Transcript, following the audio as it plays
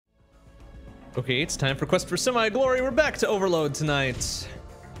Okay, it's time for Quest for Semi-Glory. We're back to Overload tonight.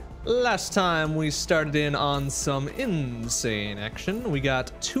 Last time we started in on some insane action. We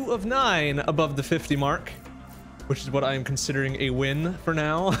got 2 of 9 above the 50 mark, which is what I'm considering a win for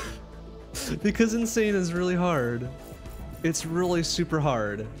now. Because insane is really hard. It's really super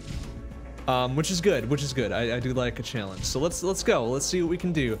hard. Which is good, I do like a challenge. So let's go. Let's see what we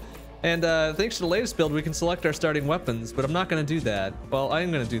can do. And thanks to the latest build, we can select our starting weapons, but I'm not going to do that. Well, I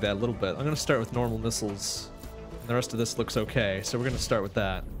am going to do that a little bit. I'm going to start with normal missiles. And the rest of this looks okay, so we're going to start with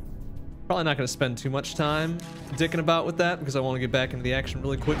that. Probably not going to spend too much time dicking about with that, because I want to get back into the action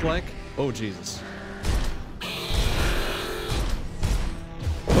really quick like. Oh, Jesus.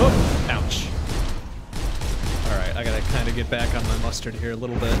 Oh, ouch. Alright, I got to kind of get back on my mustard here a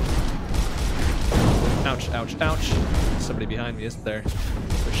little bit. Ouch, ouch, ouch. Somebody behind me, isn't there?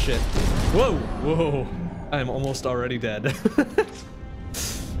 Oh, shit. Whoa, whoa. I am almost already dead.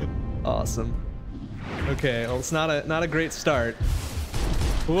 Awesome. Okay, well, it's not a great start.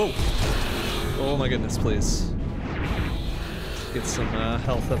 Whoa. Oh my goodness, please. Get some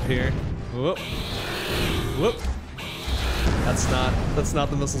health up here. Whoop. Whoop. That's not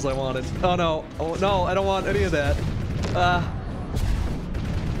the missiles I wanted. Oh no. Oh no, I don't want any of that.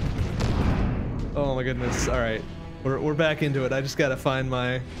 Oh my goodness. All right, we're back into it. I just gotta find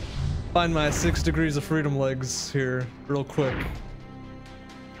my 6 degrees of freedom legs here real quick.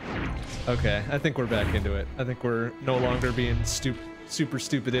 Okay, I think we're back into it. I think we're no longer being super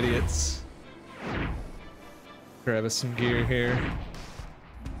stupid idiots. Grab us some gear here.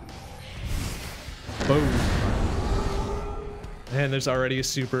 Boom. And there's already a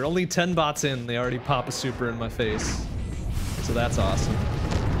super. Only 10 bots in, they already pop a super in my face. So that's awesome.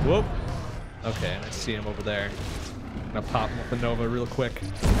 Whoop. Okay, I see him over there. I'm gonna pop him with a Nova real quick.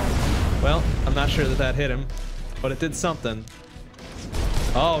 Well, I'm not sure that hit him, but it did something.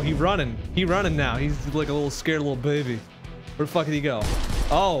 Oh, he's running. He's running now. He's like a little scared little baby. Where the fuck did he go?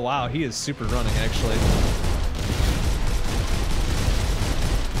 Oh, wow, he is super running, actually.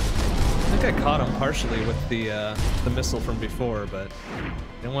 I think I caught him partially with the missile from before, but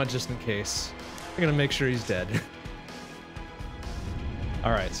I don't want just in case. I'm gonna make sure he's dead. All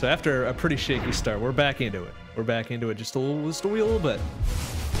right, so after a pretty shaky start, we're back into it. We're back into it just a little bit.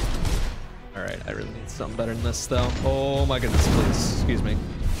 All right, I really need something better than this, though. Oh my goodness, please, excuse me.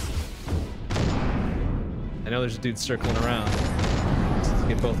 I know there's a dude circling around. Let's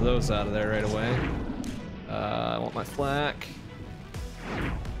get both of those out of there right away. I want my flak.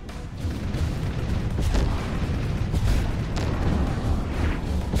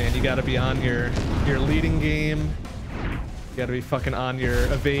 And you gotta be on your leading game. You gotta be fucking on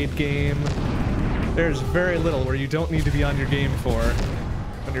your evade game. There's very little where you don't need to be on your game for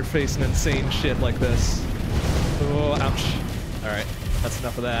when you're facing insane shit like this. Oh, ouch. Alright, that's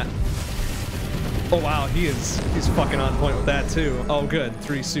enough of that. Oh wow, he's fucking on point with that too. Oh good,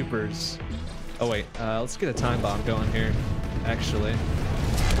 3 supers. Oh wait, let's get a time bomb going here, actually.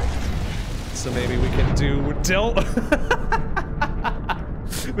 So maybe we can do...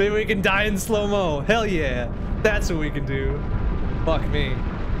 Maybe we can die in slow-mo. Hell yeah. That's what we can do. Fuck me.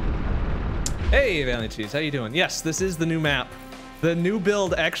 Hey, Valley Cheese, how you doing? Yes, this is the new map. The new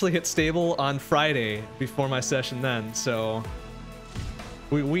build actually hit stable on Friday before my session then, so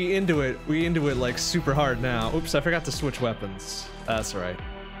we into it. We into it like super hard now. Oops, I forgot to switch weapons. That's all right.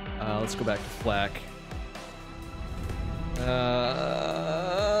 Let's go back to flak.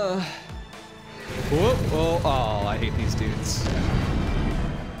 Whoop! Oh, I hate these dudes.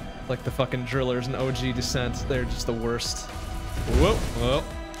 Like the fucking drillers in OG Descent, they're just the worst. Whoop! Whoop!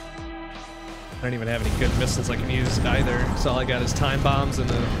 I don't even have any good missiles I can use either, so all I got is time bombs and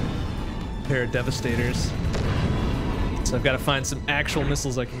a pair of devastators. So I've got to find some actual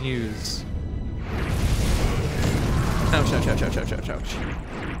missiles I can use. Ouch, ouch, ouch, ouch, ouch, ouch, ouch.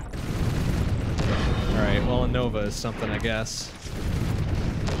 Alright, well, a Nova is something, I guess.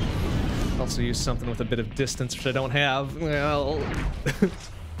 Also use something with a bit of distance, which I don't have. Well...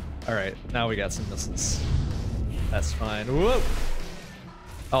 Alright, now we got some missiles. That's fine. Whoop!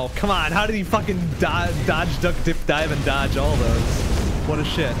 Oh, come on. How did he fucking dodge, duck, dip, dive, and dodge all those? What a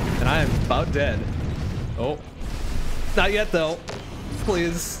shit. And I am about dead. Oh. Not yet, though.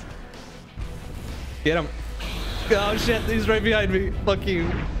 Please. Get him. Oh, shit. He's right behind me. Fuck you.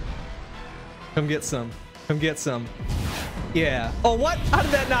 Come get some. Come get some. Yeah. Oh, what? How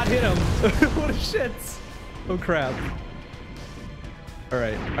did that not hit him? What a shit. Oh, crap.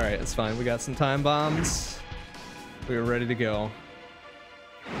 Alright, it's fine. We got some time bombs. We are ready to go.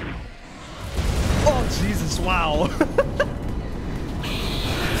 Oh, Jesus, wow.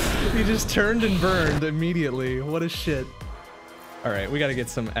 He just turned and burned immediately. What a shit. All right, we got to get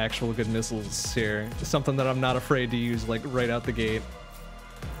some actual good missiles here. Something that I'm not afraid to use, like, right out the gate.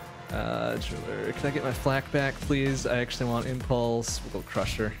 Driller. Can I get my flak back, please? I actually want impulse. We'll go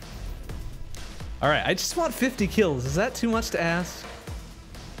crusher. All right, I just want 50 kills. Is that too much to ask?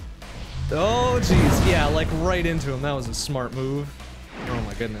 Oh, jeez. Yeah, like right into him. That was a smart move. Oh,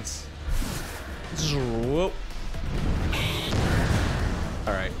 my goodness. Whoa.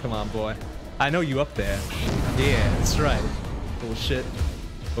 All right, come on, boy. I know you up there. Yeah, that's right. Little shit.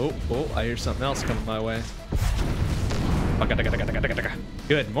 Oh, I hear something else coming my way.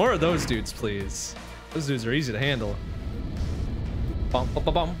 Good. More of those dudes, please. Those dudes are easy to handle. Oh,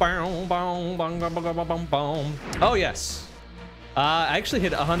 yes. I actually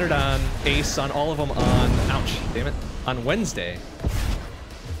hit 100 on Ace on all of them on... Ouch. Damn it. On Wednesday.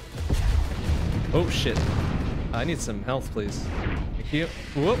 Oh, shit. I need some health, please. Thank you.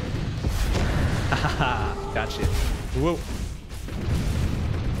 Whoop. Haha. Gotcha. Whoop.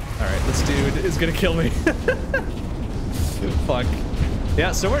 Alright, this dude is gonna kill me. Fuck.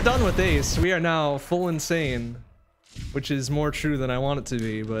 Yeah, so we're done with Ace. We are now full insane. Which is more true than I want it to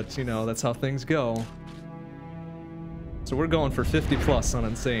be, but, you know, that's how things go. So we're going for 50 plus on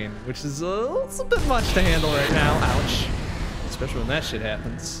insane, which is it's a bit much to handle right now. Ouch. Especially when that shit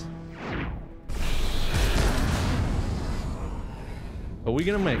happens. But we're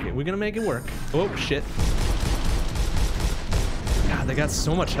gonna make it. We're gonna make it work. Oh, shit. God, they got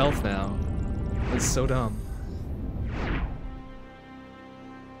so much health now. It's so dumb.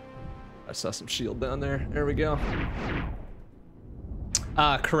 I saw some shield down there. There we go.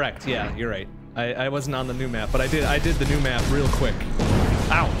 Correct. Yeah, you're right. I wasn't on the new map, but I did the new map real quick.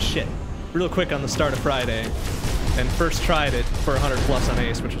 Ow, shit. Real quick on the start of Friday. And first tried it for 100 plus on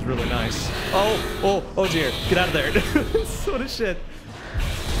Ace, which was really nice. Oh dear. Get out of there. What a shit.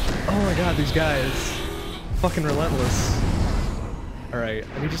 Oh my god, these guys. Fucking relentless. Alright,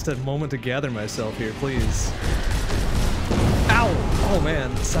 I need just a moment to gather myself here, please. Ow! Oh man,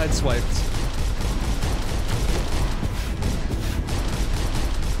 sideswiped.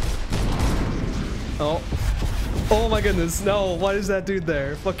 Oh. Oh my goodness, no, why is that dude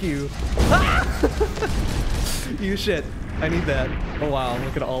there? Fuck you. Ah! You shit. I need that. Oh wow,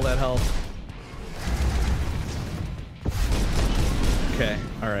 look at all that health. Okay,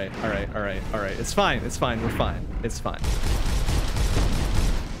 alright. It's fine, we're fine. It's fine.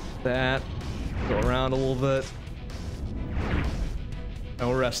 That. Go around a little bit.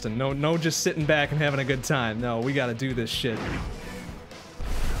 No resting. No just sitting back and having a good time. No, we gotta do this shit.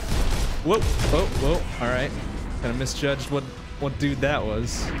 Whoa. Alright. Kinda misjudged what dude that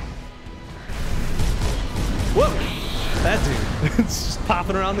was. Whoa! That dude. It's just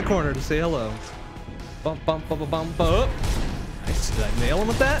popping around the corner to say hello. Bump. Nice. Did I nail him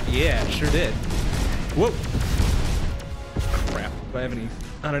with that? Yeah, sure did. Whoa! Crap. Do I have any...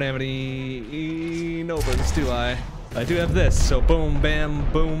 I don't have any Novas, do I? I do have this, so boom, bam,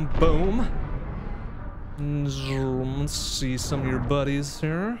 boom, boom. Let's see some of your buddies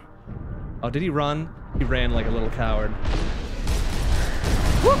here. Oh, did he run? He ran like a little coward.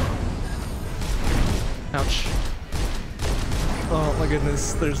 Woo! Ouch. Oh my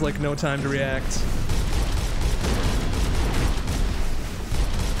goodness, there's like no time to react.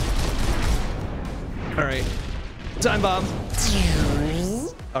 Alright. Time bomb.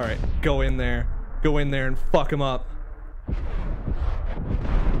 Alright, go in there. Go in there and fuck him up.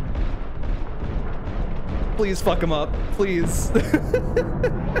 Please fuck him up. Please.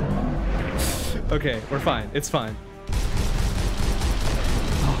 Okay, we're fine. It's fine.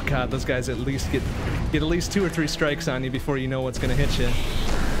 Oh god, those guys at least get at least 2 or 3 strikes on you before you know what's gonna hit you.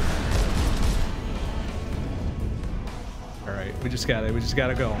 Alright, we just gotta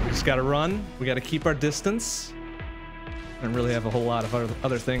go. We just gotta run. We gotta keep our distance. I don't really have a whole lot of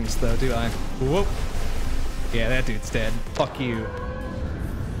other things though, do I? Whoop. Yeah, that dude's dead. Fuck you.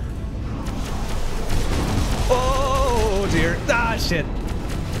 Oh dear. Ah, shit.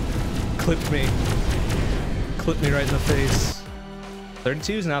 Clipped me. Clipped me right in the face.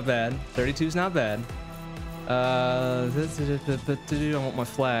 32's not bad. 32's not bad. I want my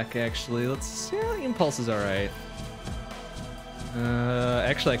flak, actually. Let's... Yeah, the impulse is alright.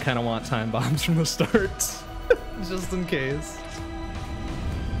 Actually, I kind of want time bombs from the start. Just in case.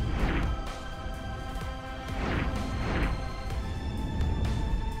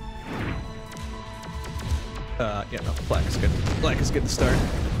 Yeah, no, black is good. Black is good to start.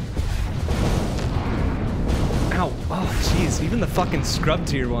 Ow! Oh, jeez, even the fucking scrub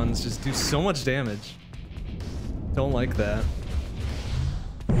tier ones just do so much damage. Don't like that.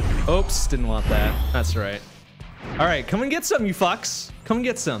 Oops, didn't want that. That's right. Alright, come and get some, you fucks. Come and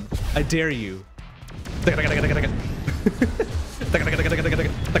get some. I dare you.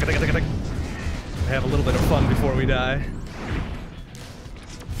 we die.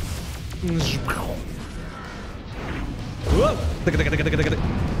 Whoa! Whoa!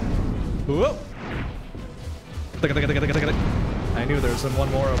 I knew there was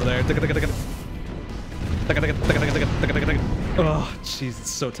one more over there. Oh, jeez,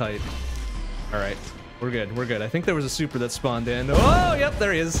 it's so tight. All right, we're good. We're good. I think there was a super that spawned in. Oh, yep,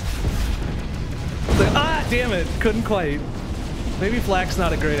 there he is. Ah, damn it! Couldn't quite. Maybe flak's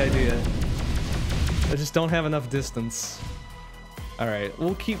not a great idea. I just don't have enough distance. All right,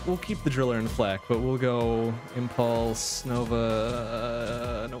 we'll keep the driller in flak, but we'll go impulse,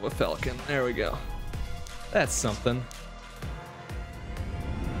 Nova Falcon. There we go. That's something.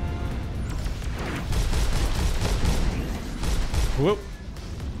 Whoop.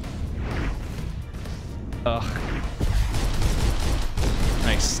 Ugh.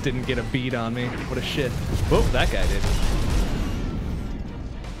 Nice. Didn't get a beat on me. What a shit. Whoop, that guy did.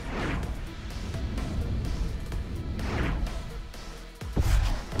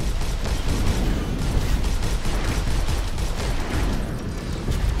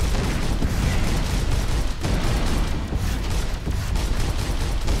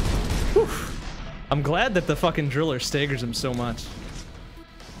 I'm glad that the fucking driller staggers him so much.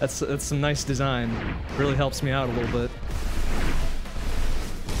 That's some nice design. Really helps me out a little bit.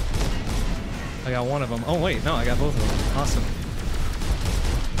 I got one of them. Oh wait, no, I got both of them. Awesome.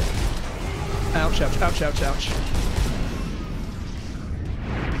 Ouch, ouch, ouch, ouch, ouch.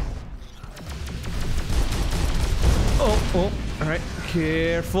 Oh, all right,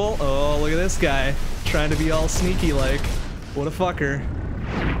 careful. Oh, look at this guy. Trying to be all sneaky like. What a fucker.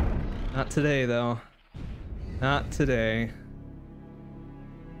 Not today, though. Not today.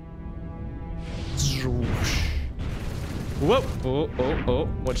 Whoa! Oh, oh, oh.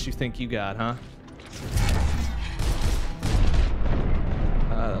 What you think you got, huh?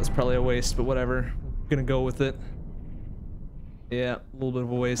 That was probably a waste, but whatever. Gonna go with it. Yeah, a little bit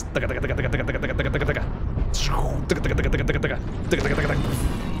of a waste.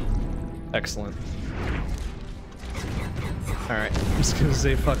 Excellent. Alright, I'm just gonna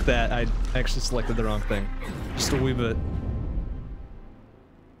say fuck that. I actually selected the wrong thing. Just a wee bit.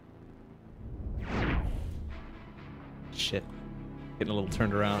 Shit. Getting a little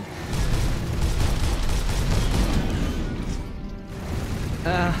turned around.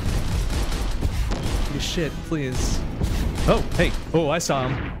 Ah. You shit, please. Oh, hey. Oh, I saw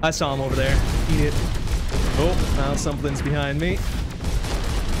him. I saw him over there. Eat it. Oh, now something's behind me.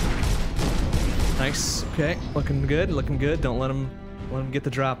 Nice. Okay, looking good. Looking good. Don't let him get the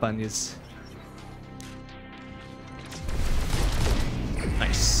drop on yous.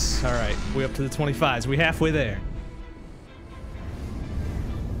 Nice. All right, we up to the 25s. We halfway there.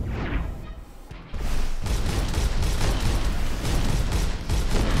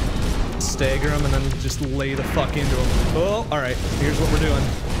 Stagger him and then just lay the fuck into him. Oh, all right. Here's what we're doing.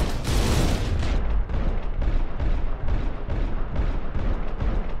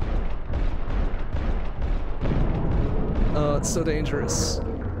 Oh, it's so dangerous.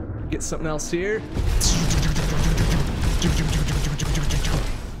 Get something else here.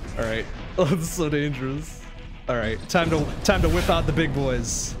 All right. Oh, it's so dangerous. All right, time to whip out the big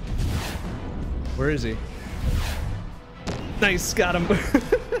boys. Where is he? Nice, got him.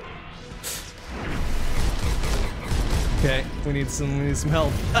 Okay, we need some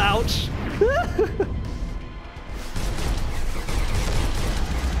help. Ouch.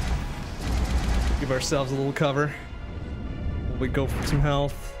 Give ourselves a little cover. We go for some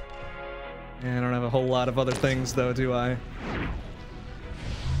health. And I don't have a whole lot of other things though, do I?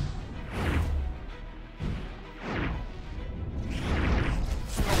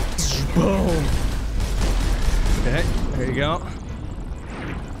 Boom! Okay, there you go.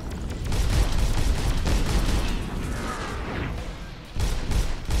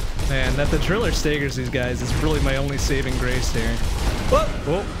 Man, that the driller staggers these guys is really my only saving grace here. Whoa!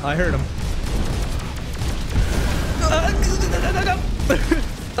 Oh, I heard him.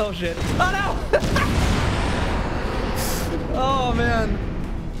 Oh shit. Oh no! Oh man.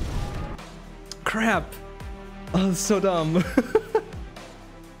 Crap. Oh, that's so dumb.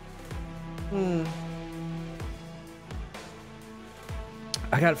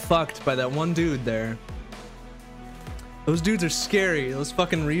 I got fucked by that one dude there. Those dudes are scary. Those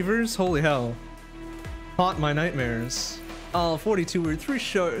fucking Reavers? Holy hell. Haunt my nightmares. Oh, 42. We're three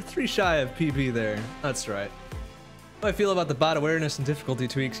shy of PB there. That's right. How do I feel about the bot awareness and difficulty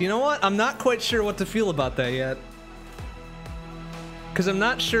tweaks? You know what? I'm not quite sure what to feel about that yet. Because I'm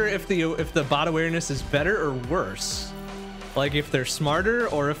not sure if the bot awareness is better or worse. Like if they're smarter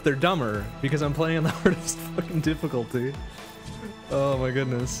or if they're dumber. Because I'm playing on the hardest fucking difficulty. Oh my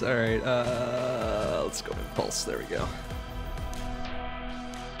goodness. Alright, Let's go impulse. There we go.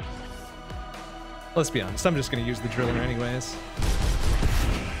 Let's be honest, I'm just gonna use the driller anyways.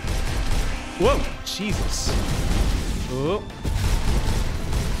 Whoa! Jesus. Oh.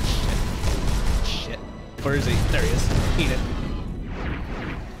 Shit. Where is he? There he is. Eat it.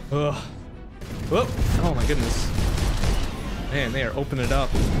 Ugh. Whoa! Oh my goodness. Man, they are opening it up.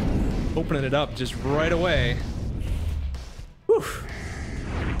 Opening it up just right away. Whew.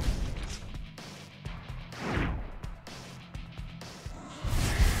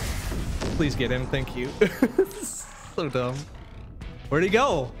 Please get him, thank you. So dumb. Where'd he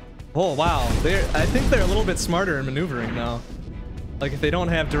go? Oh wow, I think they're a little bit smarter in maneuvering now. Like if they don't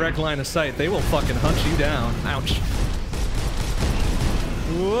have direct line of sight, they will fucking hunt you down. Ouch.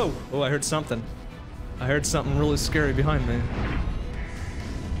 Whoa, oh I heard something. I heard something really scary behind me.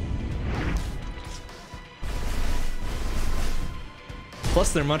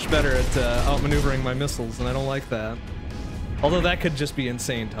 Plus they're much better at outmaneuvering my missiles, and I don't like that. Although that could just be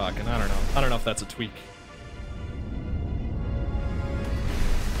insane talking. I don't know. I don't know if that's a tweak.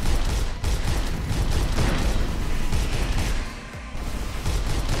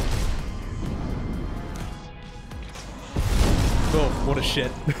 Oh, what a shit.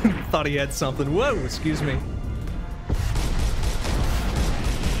 Thought he had something. Whoa, excuse me.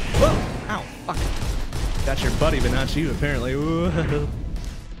 Whoa! Ow, fuck. Got your buddy, but not you, apparently. Whoa!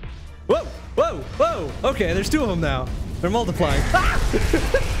 Whoa! Whoa! Whoa! Okay, there's two of them now. They're multiplying. Ah!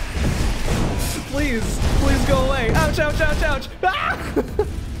 Please, please go away. Ouch, ouch, ouch, ouch. Ah!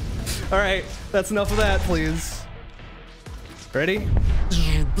 All right, that's enough of that, please. Ready?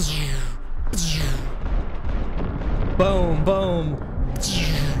 Boom, boom.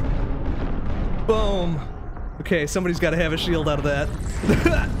 Boom. Okay, somebody's got to have a shield out of that.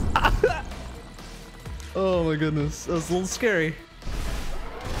 Oh my goodness, that was a little scary.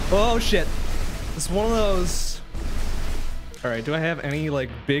 Oh shit. It's one of those. All right, do I have any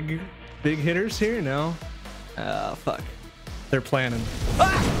like big hitters here? No. Fuck. They're planning.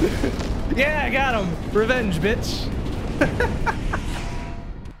 Ah! Yeah, I got him. Revenge, bitch.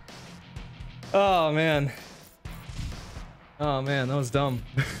 Oh man. Oh man, that was dumb.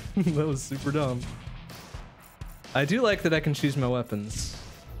 That was super dumb. I do like that I can choose my weapons.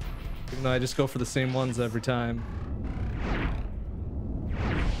 Even though I just go for the same ones every time.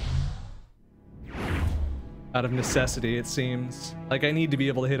 Out of necessity, it seems. Like I need to be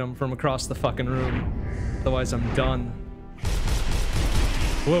able to hit them from across the fucking room. Otherwise I'm done.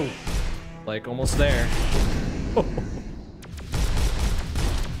 Whoa. Like almost there.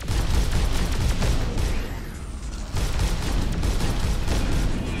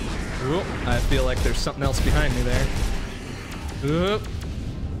 Oop, I feel like there's something else behind me there. Oop.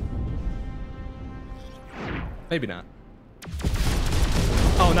 Maybe not.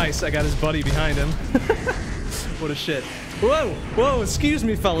 Oh, nice. I got his buddy behind him. What a shit. Whoa! Whoa! Excuse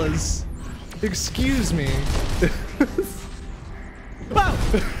me, fellas. Excuse me. Wow!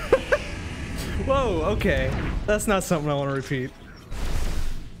 Whoa, okay. That's not something I want to repeat.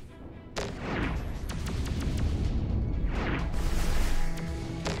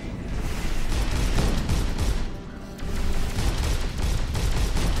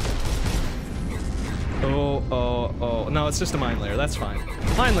 Oh, no, it's just a mine layer. That's fine.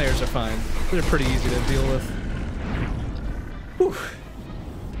 Mine layers are fine. They're pretty easy to deal with. Whew.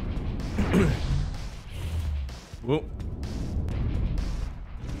 Whoa.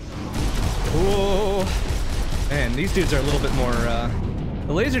 Whoa. Man, these dudes are a little bit more,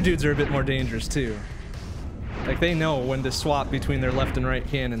 the laser dudes are a bit more dangerous, too. Like, they know when to swap between their left and right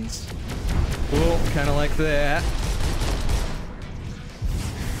cannons. Whoa, kind of like that.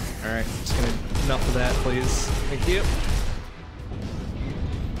 Alright, just gonna... Enough of that, please. Thank you.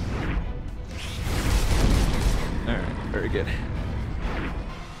 Alright, very good.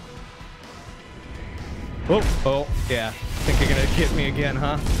 Whoa, oh, yeah. Think you're gonna get me again,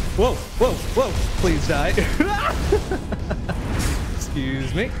 huh? Whoa, whoa, whoa! Please die.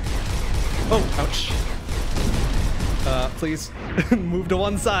 Excuse me. Oh, ouch. Please, move to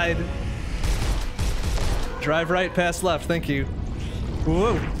one side. Drive right past left, thank you.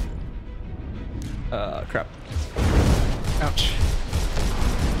 Whoa. Crap. Ouch.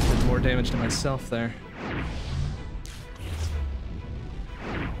 Did more damage to myself there.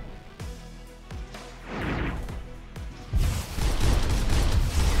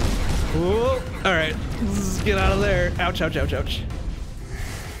 Whoa! Alright, let's get out of there. Ouch, ouch, ouch, ouch.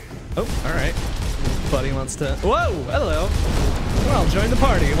 Oh, alright. Buddy wants to... Whoa! Hello! Well, join the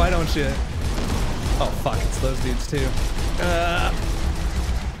party, why don't you? Oh, fuck, it's those dudes too.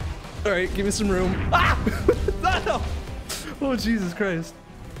 Alright, give me some room. Ah! No! Oh, Jesus Christ.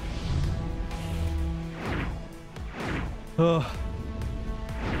 Oh.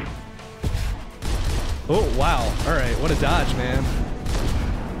 Oh, wow. All right, what a dodge, man.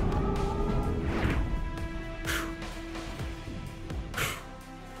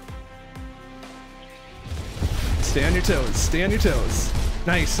 Stay on your toes. Stay on your toes.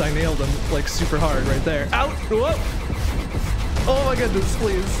 Nice, I nailed him like super hard right there. Out! Whoa! Oh my goodness,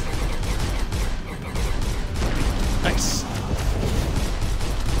 please. Nice.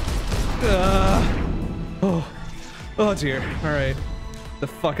 Oh dear. All right. The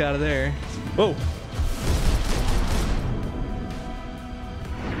fuck out of there. Whoa.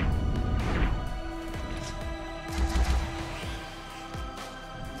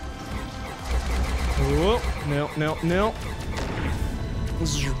 Whoa. No, no, no.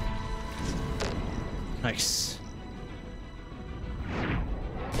 Nice.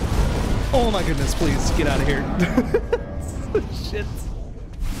 Oh my goodness, please get out of here. Shit.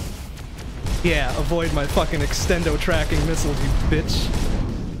 Yeah, avoid my fucking extendo tracking missiles, you bitch.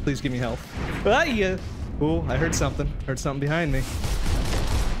 Please give me health. Ah, yeah. Oh, I heard something. Heard something behind me.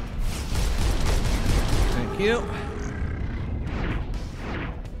 Thank you.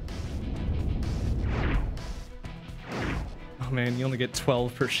 Oh man, you only get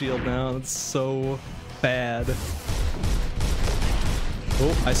 12 per shield now. That's so bad.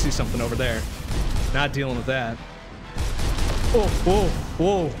 Oh, I see something over there. Not dealing with that. Oh, whoa,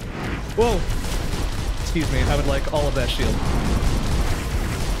 whoa, whoa. Excuse me, I would like all of that shield.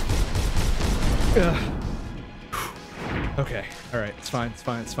 Ugh. Okay, alright, it's fine, it's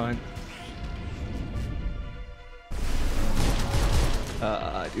fine, it's fine.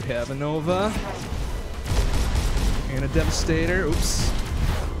 I do have a Nova. And a Devastator, oops.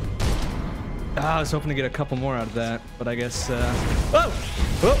 I was hoping to get a couple more out of that, but I guess, oh!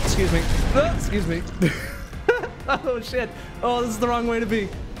 Oh, excuse me. Oh, excuse me. Oh, shit. Oh, this is the wrong way to be.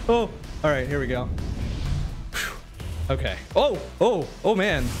 Oh, all right, here we go. Okay. Oh, oh, oh,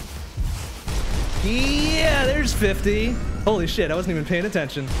 man. Yeah, there's 50. Holy shit, I wasn't even paying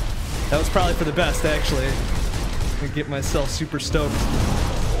attention. That was probably for the best, actually. I'm gonna get myself super stoked.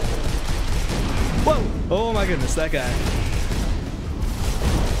 Whoa! Oh my goodness, that guy.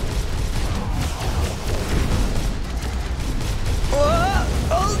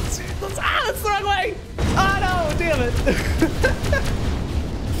 Oh, Jesus. Ah, that's the wrong way! Oh no, damn it!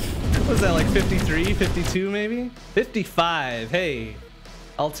 What was that, like 53, 52 maybe? 55, hey.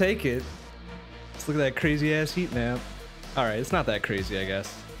 I'll take it. Let's look at that crazy ass heat map. Alright, it's not that crazy, I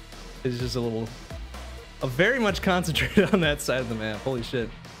guess. It's just a very much concentrated on that side of the map. Holy shit.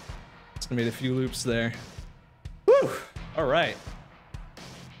 Just made a few loops there. Woo! Alright.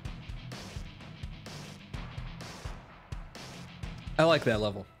 I like that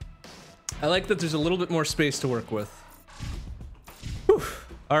level. I like that there's a little bit more space to work with. Whew.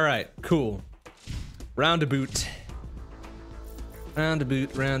 All right, cool. Roundabout.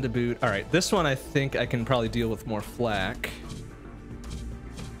 Roundabout, roundabout. All right, this one I think I can probably deal with more flak.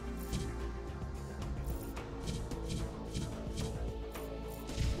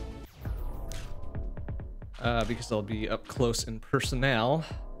 Because I'll be up close in personnel.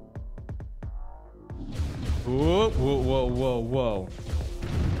 Whoa, whoa, whoa, whoa, whoa.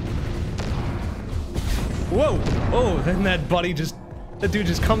 Whoa! Oh, then that dude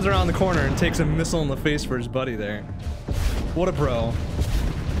just comes around the corner and takes a missile in the face for his buddy there. What a bro.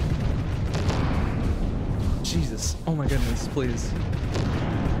 Jesus. Oh my goodness, please.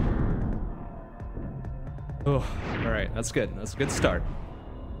 Oh, alright, that's good. That's a good start.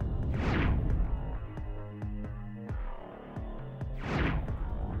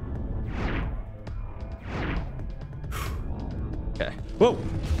 Okay. Whoa!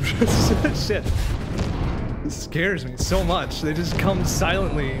 Shit. This scares me so much. They just come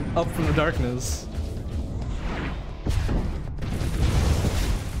silently up from the darkness.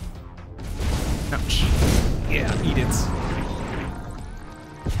 Ouch. Yeah, eat it.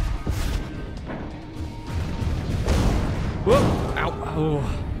 Whoa! Ow.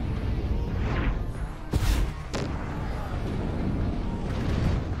 Oh.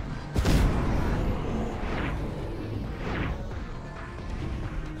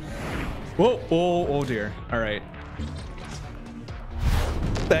 Whoa, oh, oh dear. All right.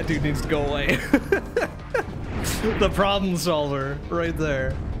 That dude needs to go away. The problem solver right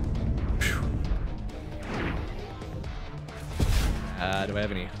there. Do I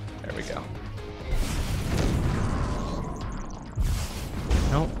have any? There we go.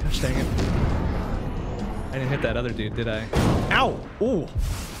 No, gosh dang it. I didn't hit that other dude, did I? Ow! Ooh!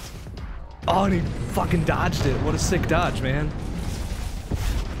 Oh, and he fucking dodged it. What a sick dodge, man.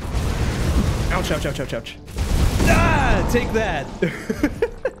 Ouch, ouch, ouch, ouch, ouch. Ah! Take that!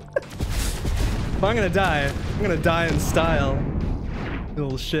 If I'm gonna die in style.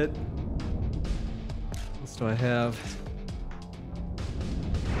 Little shit. What else do I have?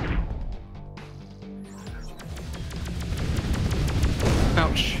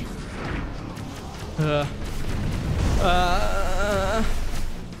 Ouch.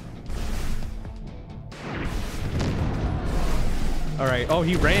 All right. Oh,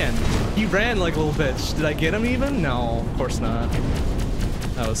 he ran. He ran like a little bitch. Did I get him even? No, of course not.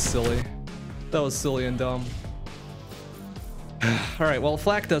 That was silly. That was silly and dumb. All right. Well,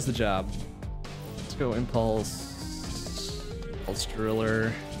 Flak does the job. Let's go Impulse. Impulse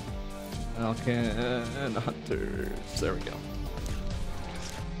Driller. Falcon. Hunters. There we go.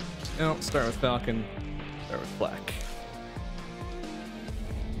 No, start with Falcon. Start with Flak.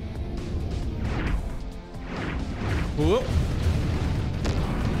 Whoop.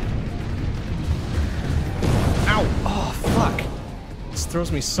 Ow! Oh, fuck. This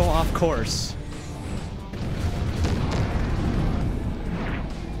throws me so off course.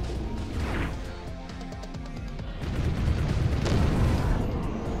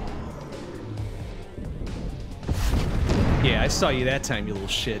 Yeah, I saw you that time, you little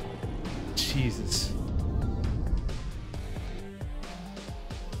shit. Jesus.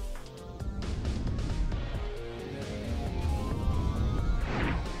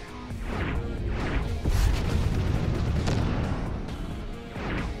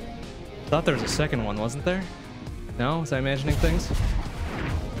 Thought there was a second one, wasn't there? No? Was I imagining things?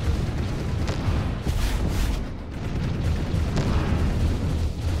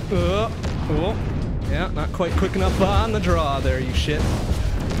 Oh. Yeah, not quite quick enough on the draw there, you shit.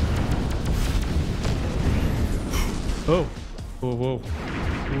 Oh. Whoa, whoa.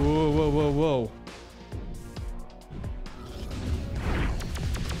 Whoa, whoa, whoa, whoa.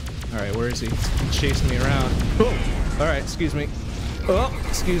 Alright, where is he? He's chasing me around. Oh! Alright, excuse me. Oh,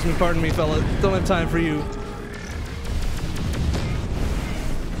 excuse me, pardon me, fella. Don't have time for you.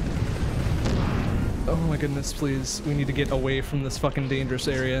 Oh my goodness, please. We need to get away from this fucking dangerous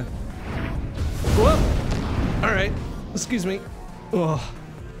area. Whoa! Alright, excuse me. Oh.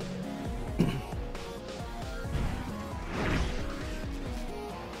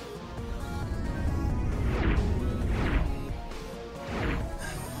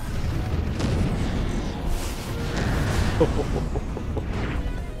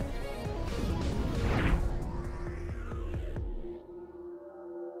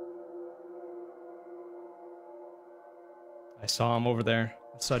 I saw him over there.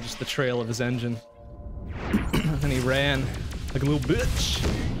 I saw just the trail of his engine. And he ran like a little bitch.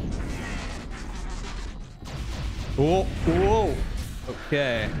 Whoa, whoa.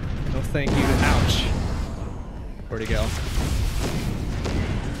 Okay. No thank you to ouch. Where'd he go?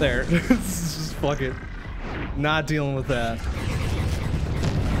 There. Just fuck it. Not dealing with that.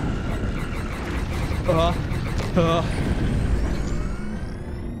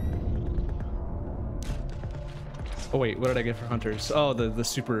 Oh wait, what did I get for hunters? Oh, the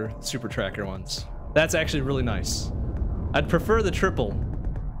super tracker ones. That's actually really nice. I'd prefer the triple,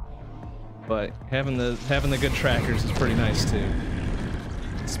 but having the good trackers is pretty nice too.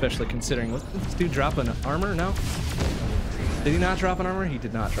 Especially considering, was this dude drop an armor? No? Did he not drop an armor? He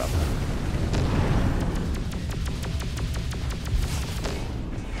did not drop an armor.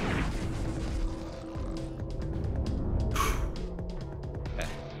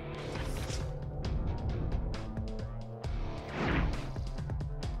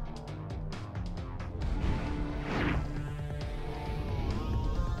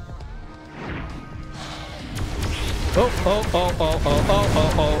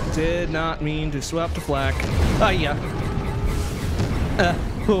 Oh. Did not mean to swap to flak. Ah, yeah.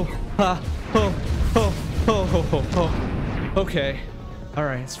 Okay.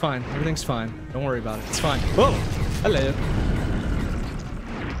 Alright, it's fine. Everything's fine. Don't worry about it. It's fine. Whoa! Hello.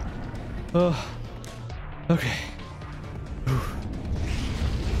 Oh. Okay.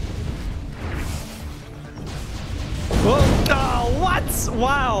 Whoa! Oh, what?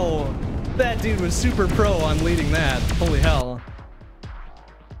 Wow! That dude was super pro on leading that. Holy hell.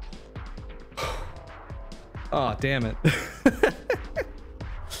 Oh, damn it.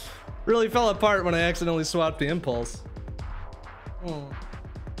 Really fell apart when I accidentally swapped the impulse. Oh.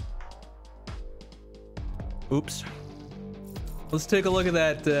 Oops. Let's take a look at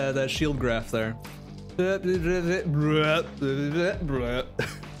that that shield graph there. Damn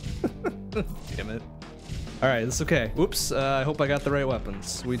it. Alright, that's okay. Oops, I hope I got the right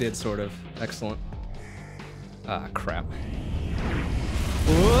weapons. We did, sort of. Excellent. Ah, crap.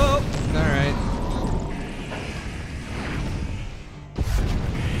 Whoa! Alright.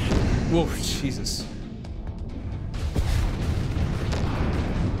 Whoa, Jesus.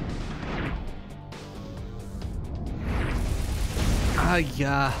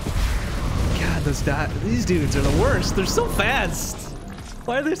 Yeah. God, these dudes are the worst. They're so fast.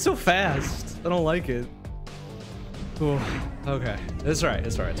 Why are they so fast? I don't like it. Ooh, okay. It's alright.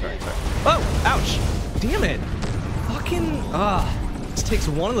 It's alright. It's alright. It's alright. Oh, ouch. Damn it. Fucking, it just takes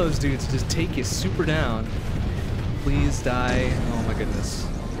one of those dudes to just take you super down. Please die. Oh my goodness.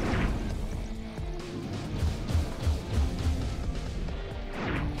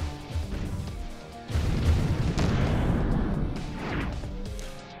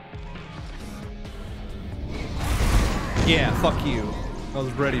 Yeah, fuck you. I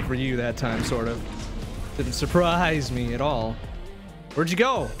was ready for you that time, sort of. Didn't surprise me at all. Where'd you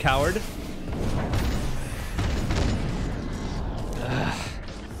go, coward?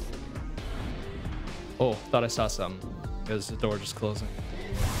 Oh, thought I saw something. Because the door just closing.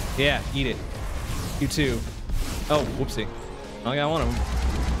 Yeah, eat it. You too. Oh, whoopsie. I got one of them.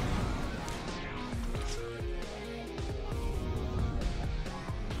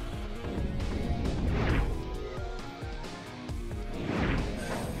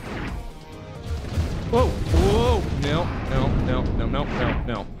 Whoa, whoa, no, no, no, no, no, no,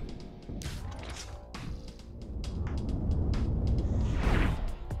 no.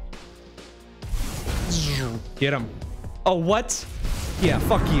 Get him. Oh, what? Yeah,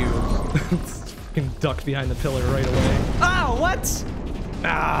 fuck you. Fucking duck behind the pillar right away. Oh, what?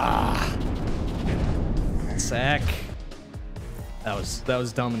 Ah. Sack. That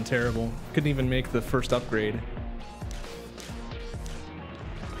was dumb and terrible. Couldn't even make the first upgrade.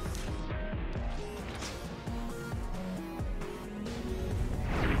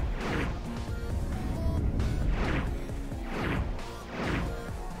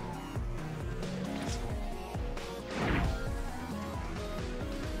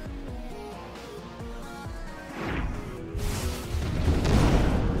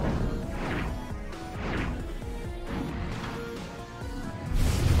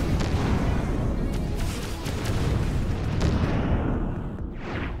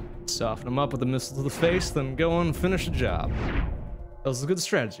 Soften him up with a missile to the face, then go on and finish the job. That was a good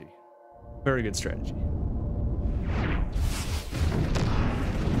strategy. Very good strategy.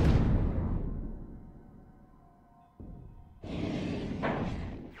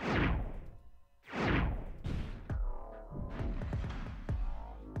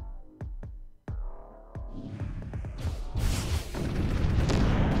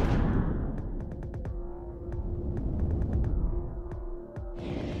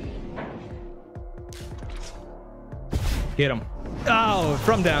 Get him. Oh,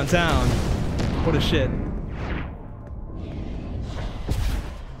 from downtown. What a shit.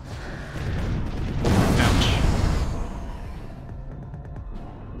 Ouch.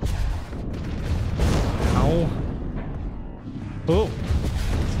 Ow. Oh.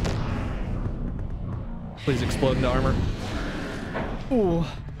 Please explode into armor. Ooh.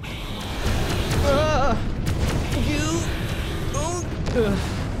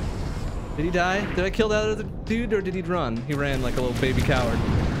 Did he die? Did I kill that other dude, or did he run? He ran like a little baby coward.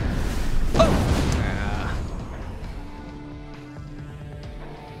 Oh! Ah.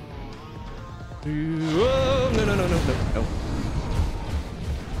 Oh, no, no, no, no, no, no.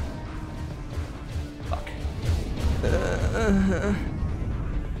 Fuck.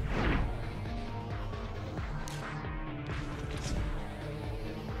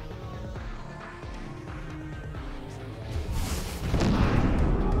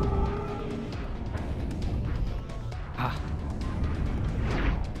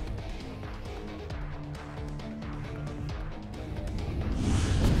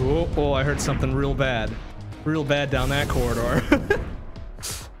 Oh, I heard something real bad. Real bad down that corridor.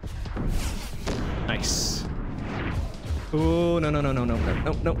 Nice. Oh, no, no, no, no, no, no,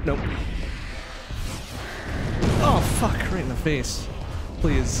 no, no, no. Oh, fuck, right in the face.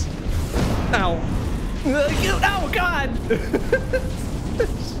 Please. Ow. Oh, God!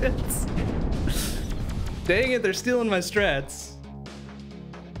 Shit. Dang it, they're stealing my strats.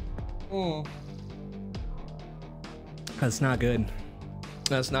 Oh. That's not good.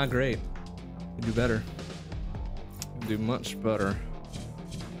 That's not great. You do better. You do much better.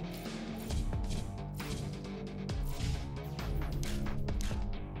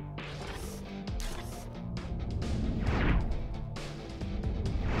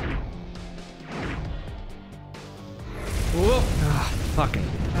 Whoa! Ah, fucking.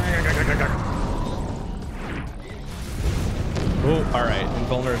 Oh, alright.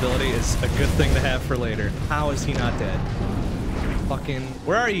 Invulnerability is a good thing to have for later. How is he not dead? Fucking,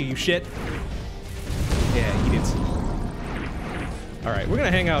 where are you shit? Yeah, eat it. Alright, we're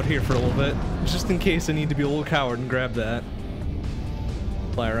gonna hang out here for a little bit, just in case I need to be a little coward and grab that.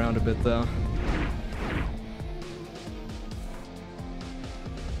 Fly around a bit though.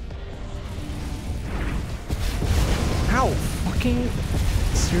 fucking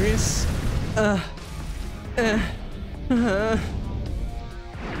serious?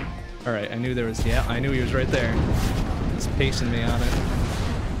 Alright, I knew there was, yeah, I knew he was right there. He's pacing me on it.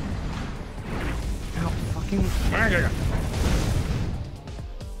 Ow, fucking.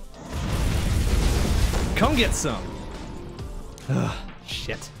 Come get some! Ugh,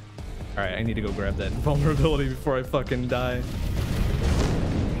 shit. Alright, I need to go grab that vulnerability before I fucking die.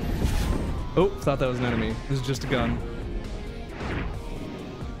 Oh, thought that was an enemy. It was just a gun.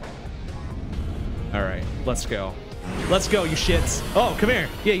 Alright, let's go. Let's go, you shits. Oh, come here.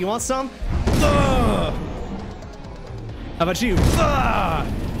 Yeah, you want some? Ugh. How about you? Ugh.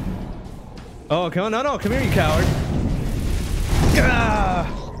 Oh, come on. No, come here, you coward. Ugh.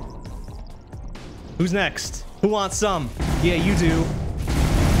 Who's next? Who wants some? Yeah, you do.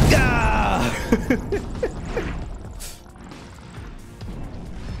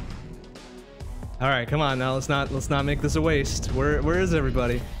 All right, come on now. Let's not make this a waste. Where is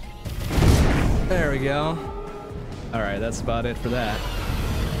everybody? There we go. All right, that's about it for that.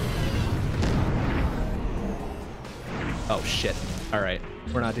 Oh shit. All right,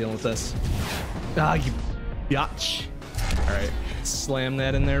 we're not dealing with this. Ah, you biatch. All right, slam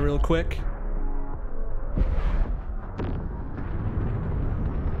that in there real quick.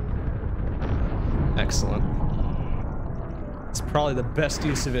 Excellent. It's probably the best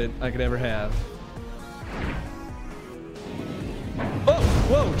use of it I could ever have. Oh,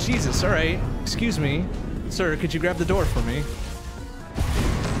 whoa, Jesus, all right. Excuse me. Sir, could you grab the door for me?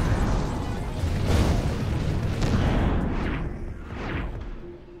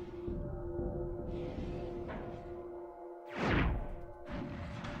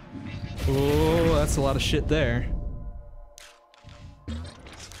 Oh, that's a lot of shit there.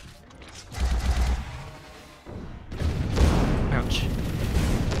 Ouch.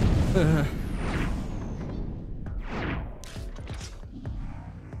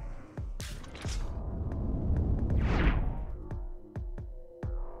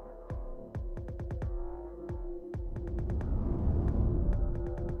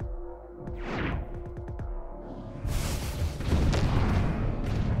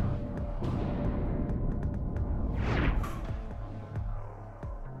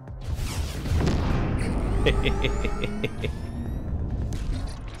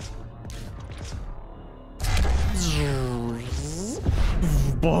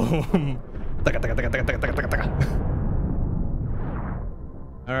 Boom.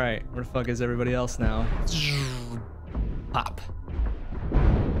 All right, where the fuck is everybody else now? Pop.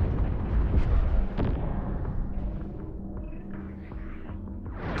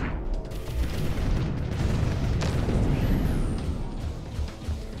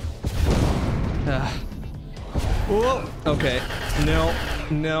 Whoa. Okay. No.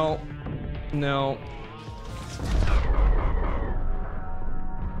 No. No.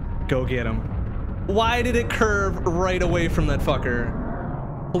 Go get him. Why did it curve right away from that fucker?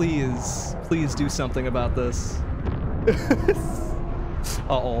 Please. Please do something about this.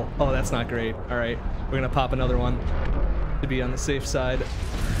 Uh-oh. Oh, that's not great. All right. We're gonna pop another one to be on the safe side.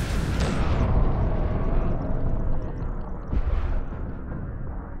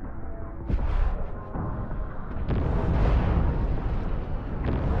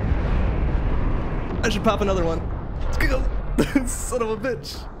 I should pop another one. Let's go. Son of a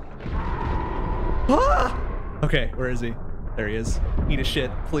bitch. Ah! Okay, where is he? There he is. Eat a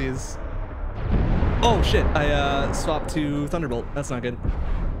shit, please. Oh shit, I swapped to Thunderbolt. That's not good.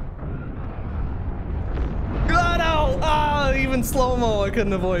 Ah, no! Ah, even slow-mo, I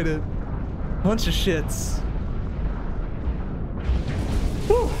couldn't avoid it. Bunch of shits.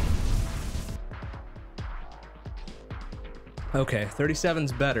 Whew. Okay,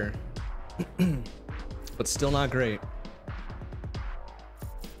 37's better. But still not great.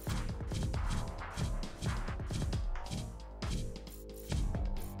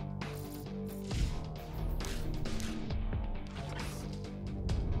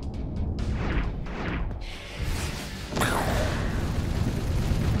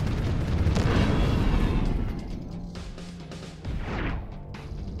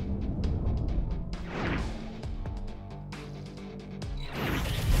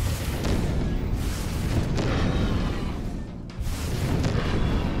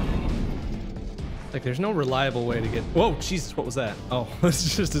 Like, there's no reliable way to get... Whoa, Jesus, what was that? Oh,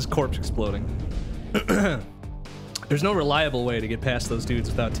 it's just his corpse exploding. There's no reliable way to get past those dudes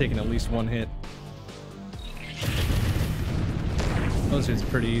without taking at least one hit. Those dudes are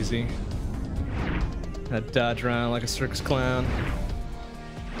pretty easy. Gotta dodge around like a circus clown.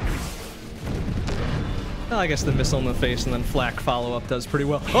 Well, I guess the missile in the face and then flak follow-up does pretty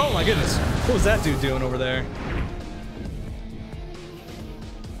well. Oh my goodness, what was that dude doing over there?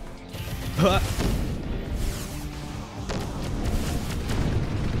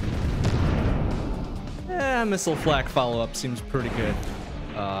 Yeah, missile flak follow-up seems pretty good.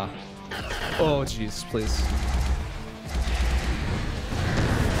 Oh, jeez, please.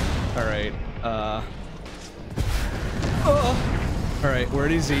 All right. All right, where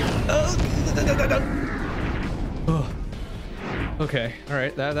is he? Oh. Okay. All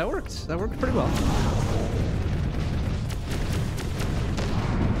right. That worked. That worked pretty well.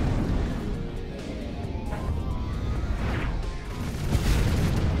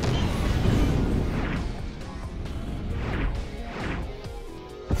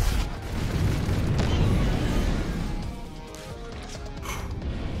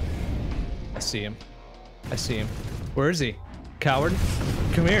 I see him. I see him. Where is he? Coward?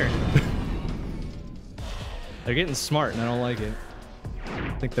 Come here. They're getting smart and I don't like it.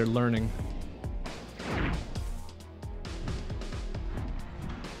 I think they're learning.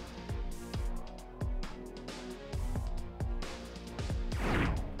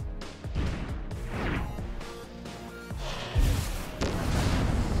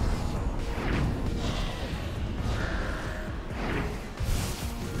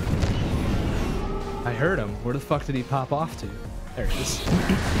 I heard him. Where the fuck did he pop off to? There it is.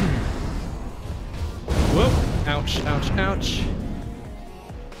 Whoa! Ouch, ouch, ouch.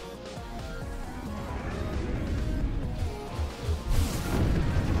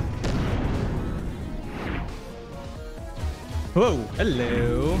 Whoa,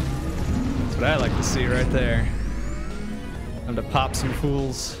 hello. That's what I like to see right there. Time to pop some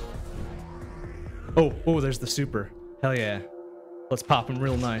fools. Oh, oh, there's the super. Hell yeah. Let's pop him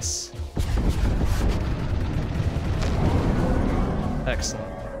real nice. Excellent.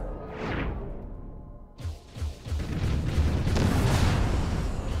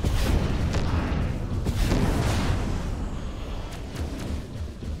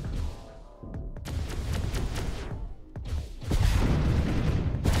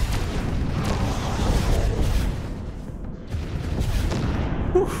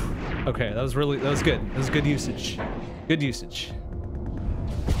 Whew. Okay, that was good. That was good usage. Good usage.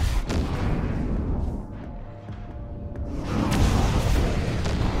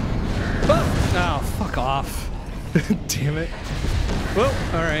 Oh, fuck off. Damn it. Whoa,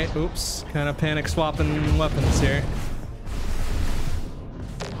 alright, oops. Kind of panic swapping weapons here.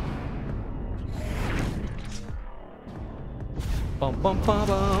 Bum, bum, bum,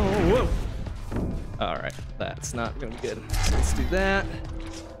 bum. Whoa. Alright, that's not gonna be good. So let's do that.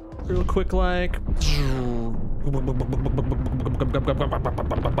 Real quick, like.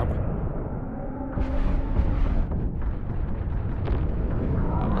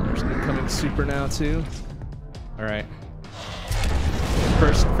 There's an incoming super now too. All right.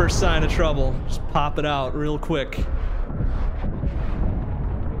 First sign of trouble. Just pop it out real quick.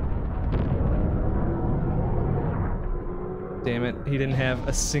 Damn it! He didn't have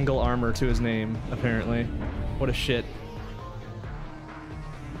a single armor to his name. Apparently. What a shit.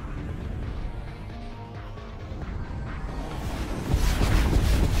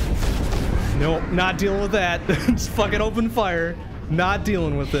 Nope, not dealing with that. Just fucking open fire. Not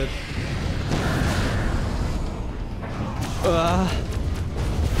dealing with it.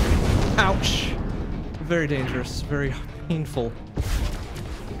 Ouch. Very dangerous. Very painful.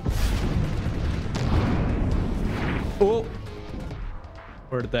 Oh.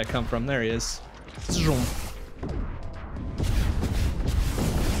 Where did that come from? There he is. Zoom.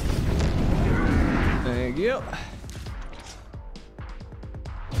 Thank you.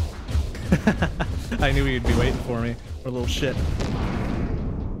 I knew he'd be waiting for me. What a little shit.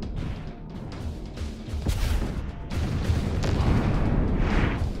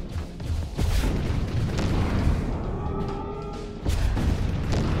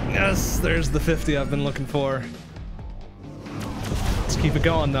 Yes, there's the 50 I've been looking for. Let's keep it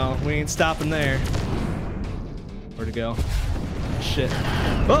going though. We ain't stopping there. Where'd it go? Shit.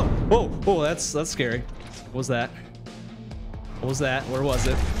 Oh, whoa, whoa, that's scary. What was that? What was that? Where was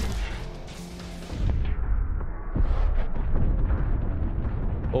it?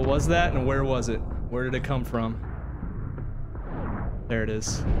 What was that and where was it? Where did it come from? There it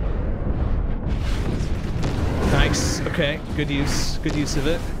is. Nice. Okay, good use of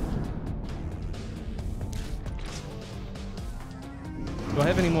it. Do I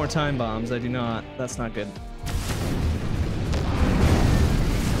have any more time bombs? I do not. That's not good.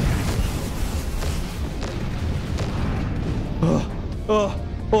 Oh,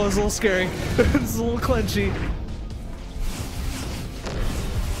 it's a little scary. It's a little clenchy.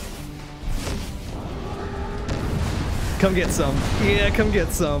 Come get some. Yeah, come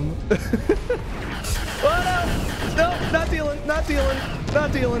get some. Oh no! No, not dealing, not dealing,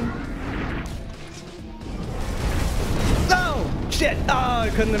 not dealing. No! Shit! Oh,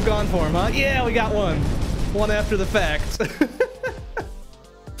 I couldn't have gone for him, huh? Yeah, we got one. One after the fact.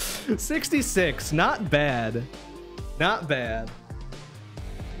 66, not bad. Not bad.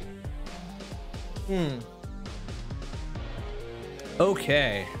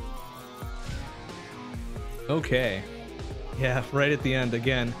 Okay. Okay. Yeah, right at the end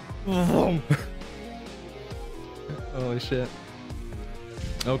again. Holy shit.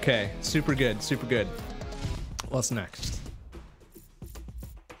 Okay, super good, super good. What's next?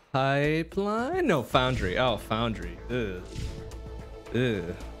 Pipeline? No, Foundry. Oh, Foundry. Ugh.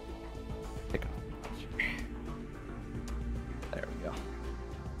 Ugh. Pick up. There we go.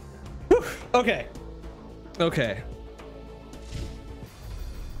 Whew. Okay. Okay.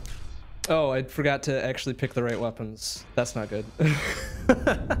 Oh, I forgot to actually pick the right weapons. That's not good.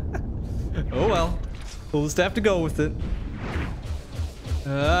 Oh well. We'll just have to go with it.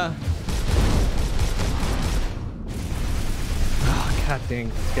 Oh, god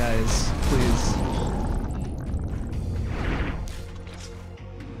dang, guys. Please.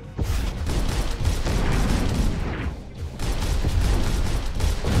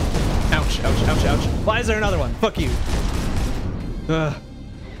 Ouch, ouch, ouch, ouch. Why is there another one? Fuck you.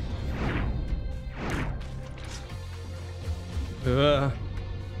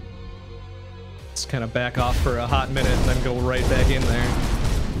 Just kind of back off for a hot minute and then go right back in there.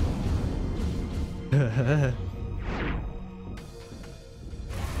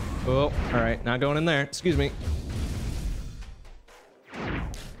 Oh, alright, not going in there. Excuse me.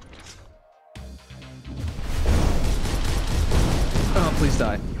 Oh, please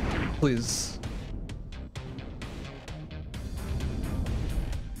die. Please.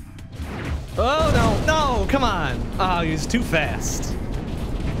 Oh, no, no, come on. Oh, he was too fast.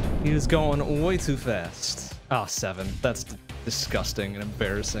 He was going way too fast. Oh, 7. That's disgusting and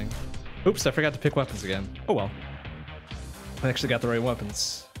embarrassing. Oops, I forgot to pick weapons again. Oh, well. I actually got the right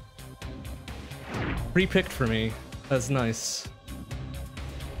weapons. Pre-picked for me. That's nice.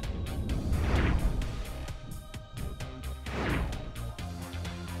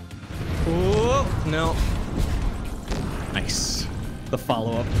 Oh, no. Nice. The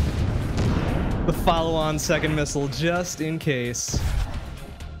follow-up. The follow-on second missile, just in case.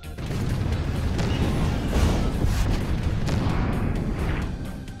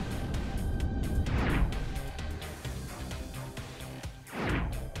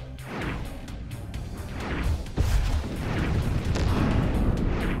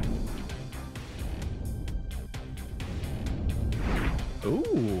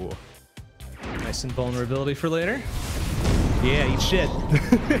 Ooh. Nice invulnerability for later. Yeah, eat shit.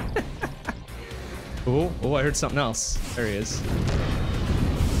 Oh, oh, I heard something else. There he is.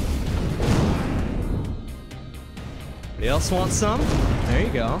 Anybody else want some? There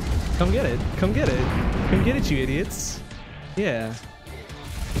you go. Come get it. Come get it. Come get it, you idiots. Yeah.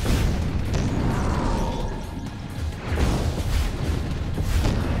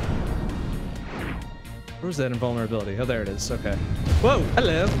 Where's that invulnerability? Oh, there it is. Okay. Whoa,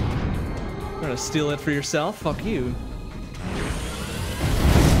 hello. You're gonna steal it for yourself? Fuck you.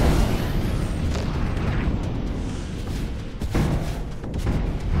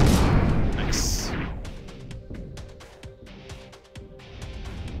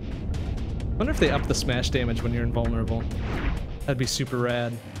 I wonder if they up the smash damage when you're invulnerable. That'd be super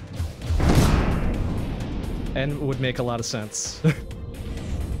rad. And would make a lot of sense.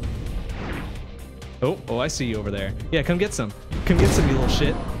 Oh, oh, I see you over there. Yeah, come get some. Come get some, you little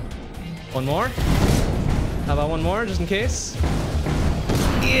shit. One more? How about one more, just in case?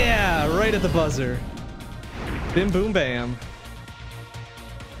 Yeah, right at the buzzer. Bim, boom, bam.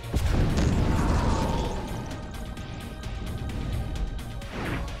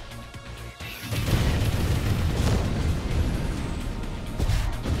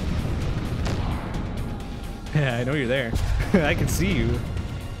 Yeah, I know you're there. I can see you.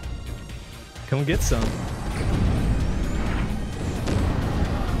 Come get some.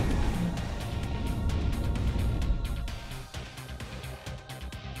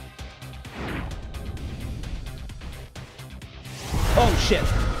 Oh shit.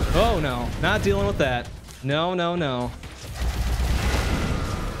 Oh no, not dealing with that. No, no, no.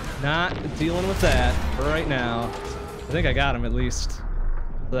 Not dealing with that right now. I think I got him at least. So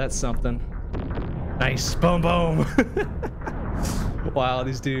that's something. Nice, boom, boom. Wow,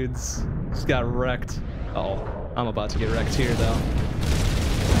 these dudes just got wrecked. Oh, I'm about to get wrecked here, though.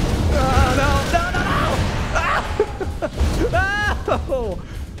 Oh, no, no, no, no! Ah! Oh,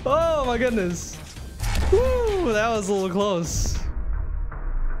 oh my goodness. Woo, that was a little close.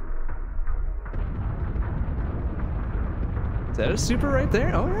 Is that a super right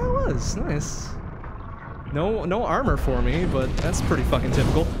there? Oh, yeah, it was. Nice. No armor for me, but that's pretty fucking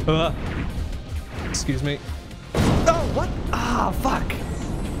typical. Excuse me. Oh, what? Ah, fuck.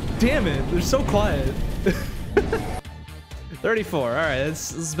 Damn it. They're so quiet. 34. All right,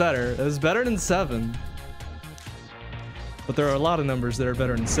 this is better. It's better than 7. But there are a lot of numbers that are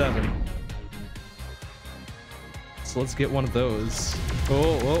better than 7. So let's get one of those.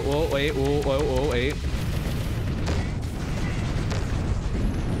 Oh, whoa, whoa, wait, whoa, whoa, whoa, wait.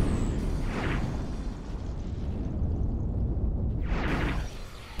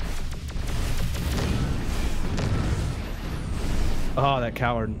 Oh, that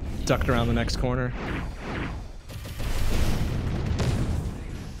coward ducked around the next corner.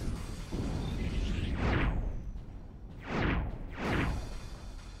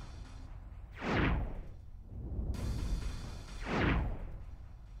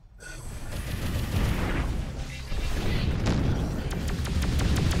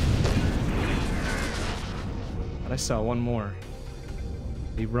 I saw one more.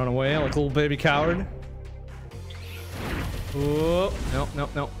 He run away like a little baby coward. Oh, no, no,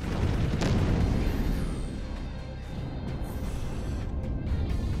 no.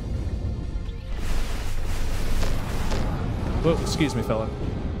 Whoa, excuse me, fella.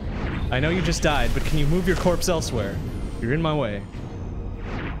 I know you just died, but can you move your corpse elsewhere? You're in my way.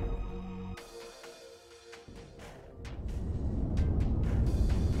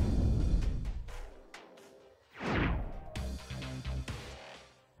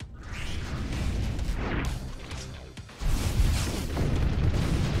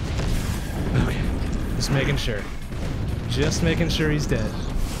 Making sure. Just making sure he's dead.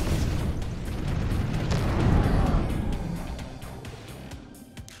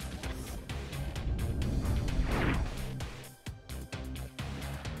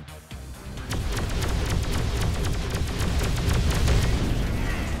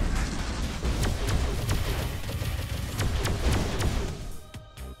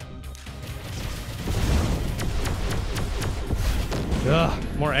 Ugh,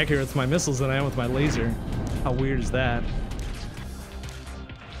 more accurate with my missiles than I am with my laser. How weird is that?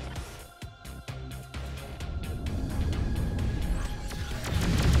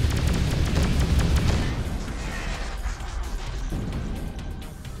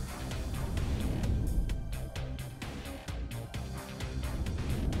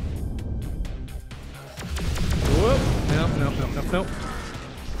 Whoop! Nope, nope, nope, nope, nope.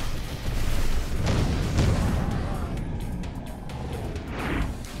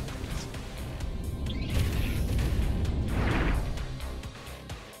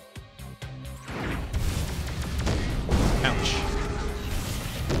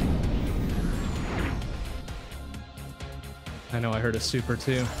 I know I heard a super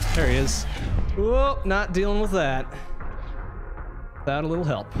too. There he is. Whoa, not dealing with that. Without a little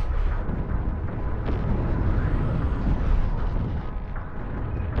help.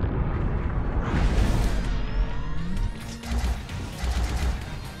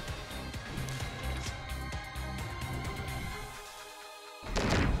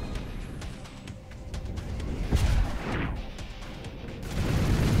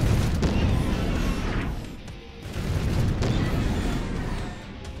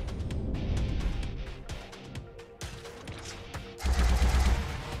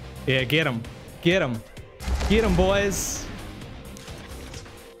 Yeah, get him. Get him. Get him, boys.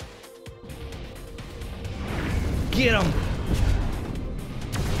 Get him.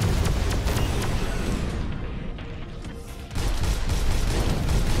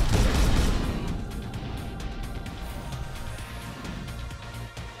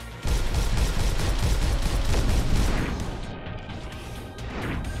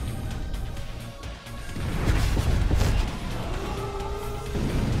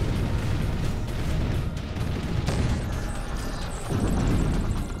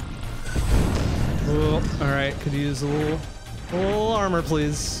 Alright, could use a little armor,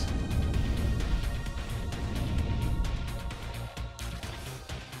 please.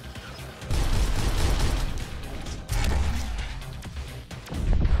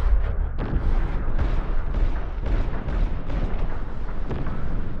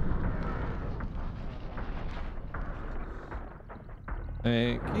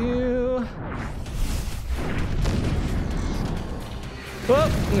 Thank you. Oh,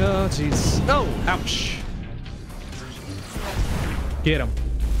 oh, jeez. Oh, ouch. Get him.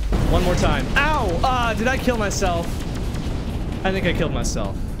 One more time. Ow! Did I kill myself? I think I killed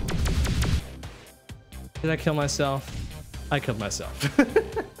myself. Did I kill myself? I killed myself.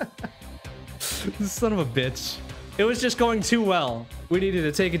 Son of a bitch. It was just going too well. We needed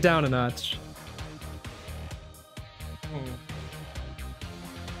to take it down a notch.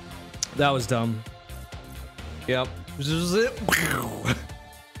 That was dumb. Yep.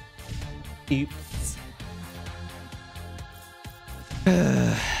 Oops.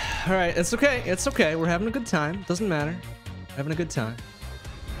 All right, it's okay. It's okay. We're having a good time. Doesn't matter. Having a good time.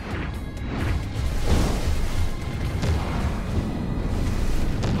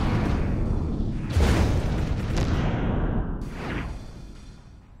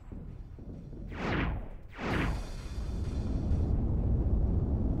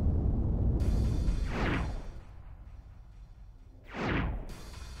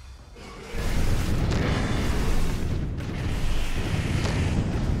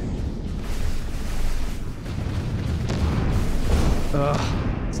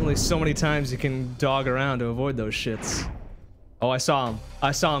 There's only so many times you can dog around to avoid those shits. Oh, I saw him.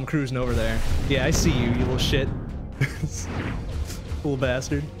 I saw him cruising over there. Yeah, I see you, you little shit. Little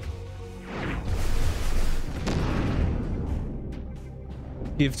bastard.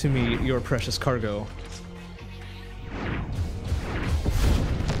 Give to me your precious cargo.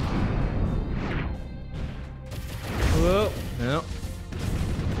 Whoa, no.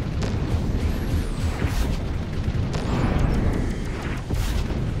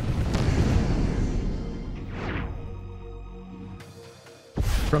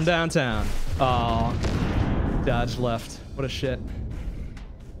 From downtown. Oh, dodged left. What a shit.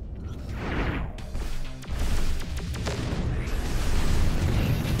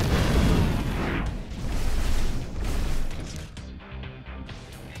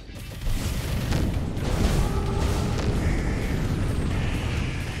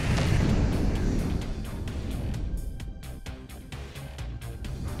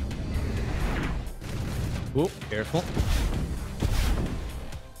 Whoop, careful.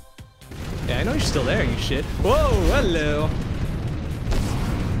 Yeah, I know you're still there, you shit. Whoa, hello.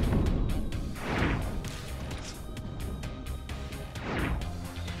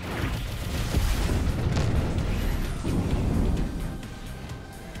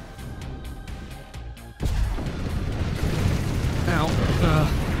 Ow.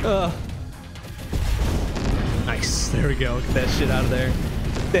 Nice. There we go. Get that shit out of there.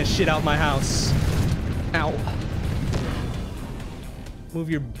 Get that shit out my house. Ow. Move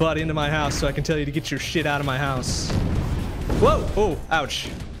your butt into my house so I can tell you to get your shit out of my house. Whoa! Oh, ouch.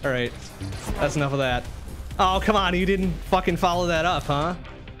 Alright. That's enough of that. Oh, come on. You didn't fucking follow that up, huh?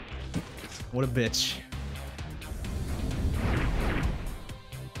 What a bitch.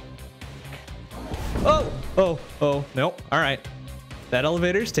 Oh! Oh, oh, nope. Alright. That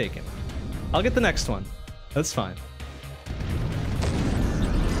elevator's taken. I'll get the next one. That's fine.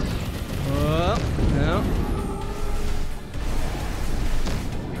 Oh, no.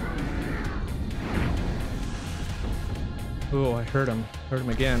 Oh, I heard him. Heard him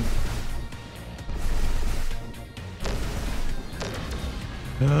again.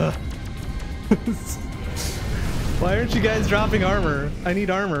 Why aren't you guys dropping armor? I need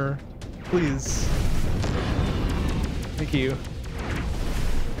armor. Please. Thank you.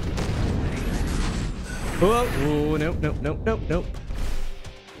 Oh, oh, nope, nope, nope, nope, nope.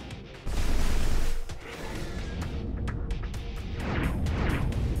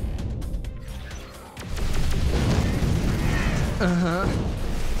 Uh-huh.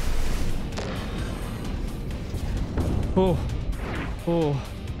 Oh. Oh.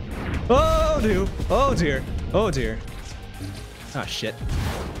 Oh, dear. Oh, dear. Oh, dear. Ah, shit.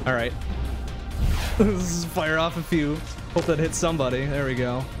 Alright. Let's just fire off a few. Hope that hits somebody. There we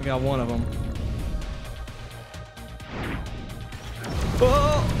go. We got one of them.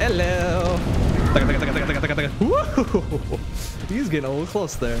 Oh, hello. Woo! He's getting a little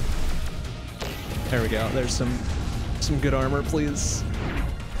close there. There we go. There's some good armor, please.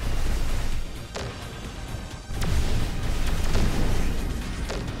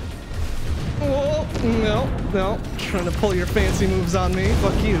 Oh, no, no. Trying to pull your fancy moves on me.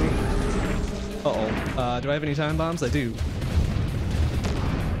 Fuck you. Uh-oh. Do I have any time bombs? I do.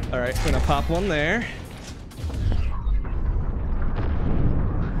 Alright, I'm gonna pop one there.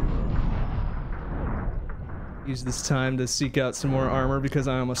 Use this time to seek out some more armor because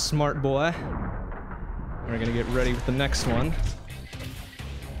I am a smart boy. We're gonna get ready with the next one.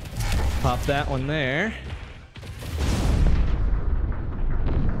 Pop that one there.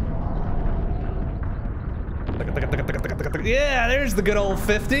 Yeah, there's the good old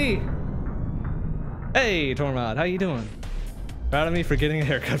 50. Hey, Tormod, how you doing? Proud of me for getting a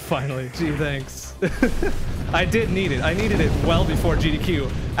haircut finally. Gee, thanks. I did need it. I needed it well before GDQ.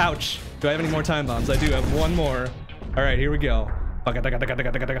 Ouch. Do I have any more time bombs? I do have one more. All right, here we go.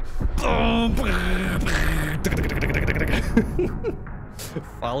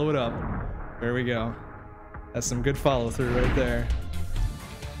 Follow it up. There we go. That's some good follow through right there.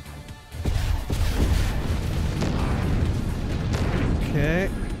 Okay.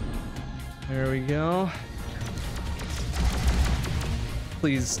 There we go.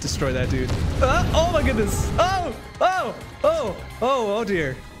 Please destroy that dude. Oh my goodness. Oh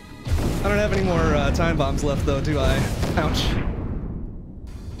dear. I don't have any more time bombs left though, do I? Ouch.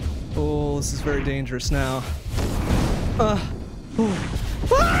 Oh, this is very dangerous now. Oh,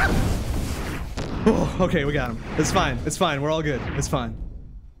 okay, we got him. It's fine. It's fine. We're all good. It's fine.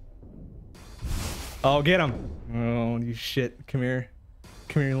 Oh, get him. Oh, you shit. Come here.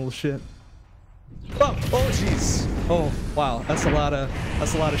 Come here, you little shit. Oh, jeez. Oh, wow. That's a lot of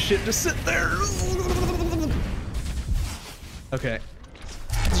shit to sit there. Okay.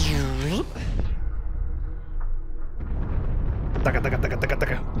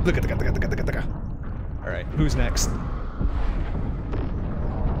 All right, who's next?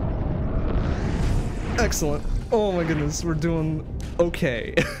 Excellent. Oh my goodness, we're doing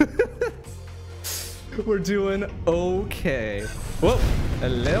okay. We're doing okay. Whoa,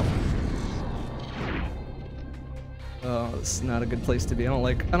 hello. Oh, this is not a good place to be. I don't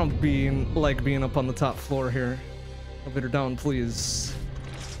like being up on the top floor here. Elevator down, please.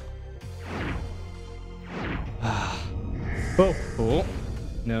 Oh.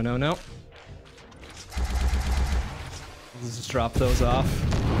 No. Let's just drop those off.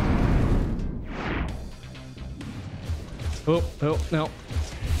 Oh, no.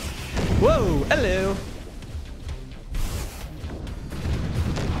 Whoa, hello.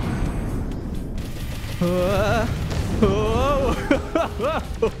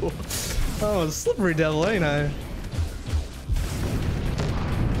 Oh, slippery devil, ain't I?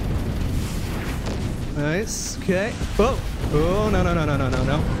 Nice, okay. Oh, no.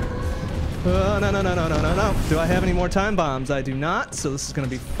 Oh, no. Do I have any more time bombs? I do not, so this is gonna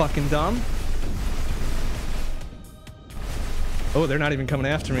be fucking dumb. Oh, they're not even coming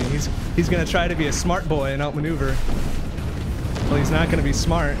after me. He's gonna try to be a smart boy and outmaneuver. Well, he's not gonna be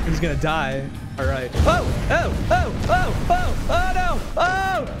smart. He's gonna die. All right. Oh no!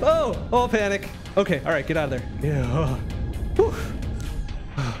 Oh, panic. Okay, all right, get out of there. Yeah. Whew.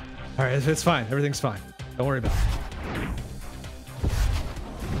 All right, it's fine. Everything's fine. Don't worry about it.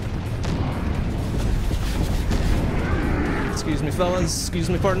 Excuse me, fellas. Excuse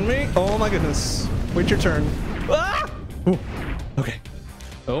me, pardon me. Oh my goodness. Wait your turn. Ah! Ooh. Okay.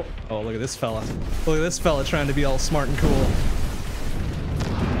 Oh, look at this fella. Look at this fella trying to be all smart and cool.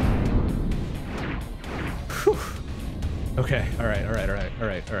 Whew. Okay, all right.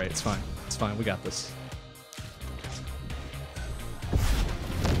 It's fine. It's fine. We got this.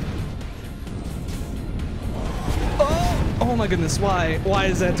 Oh my goodness, why? Why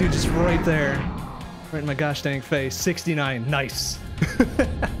is that dude just right there? Right in my gosh dang face. 69, nice.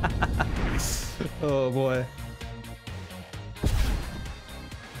 Oh boy.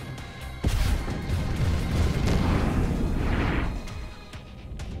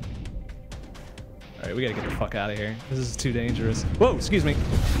 Alright, we gotta get the fuck out of here. This is too dangerous. Whoa, excuse me.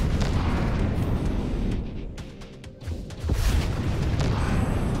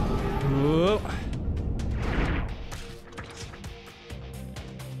 Whoa.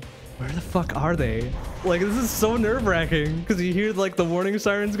 Where the fuck are they? Like, this is so nerve-wracking because you hear like the warning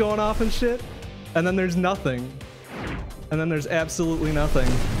sirens going off and shit, and then there's nothing, and then there's absolutely nothing.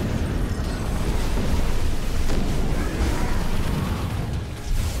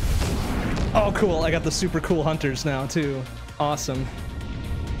 Oh, cool! I got the super cool hunters now too. Awesome.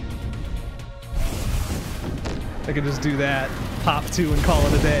 I could just do that, pop 2, and call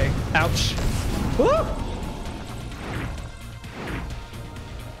it a day. Ouch! Woo!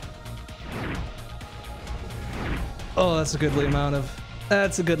 Oh, that's a goodly amount of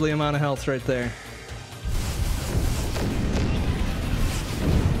health right there.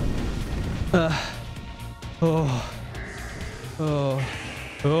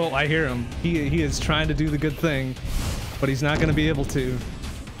 Oh, I hear him. He is trying to do the good thing, but he's not going to be able to.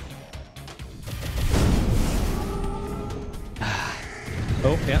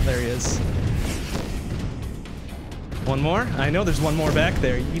 Oh, yeah, there he is. One more? I know there's one more back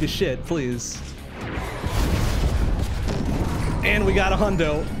there. Eat a shit, please. And we got a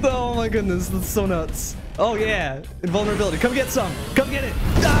hundo. Oh my goodness, that's so nuts. Oh yeah, invulnerability. Come get some. Come get it.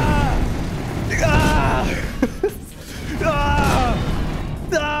 Ah! Ah! Ah!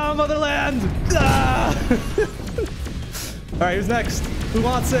 Ah, motherland! Ah! All right, who's next? Who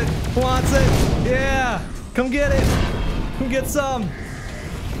wants it? Who wants it? Yeah! Come get it. Come get some.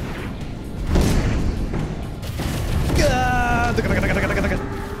 Ah!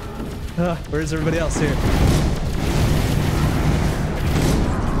 Where's everybody else here?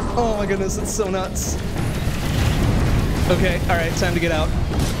 Oh my goodness, it's so nuts. Okay, alright, time to get out.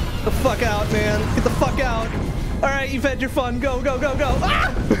 Get the fuck out, man. Get the fuck out. Alright, you've had your fun. Go, go, go, go.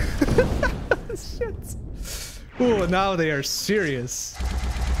 Ah! Shit. Oh, now they are serious.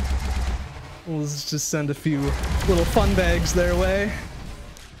 Let's just send a few little fun bags their way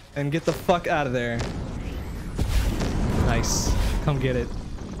and get the fuck out of there. Nice. Come get it.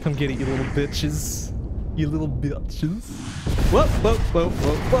 Come get it, you little bitches. You little bitches. Whoa, whoa, whoa,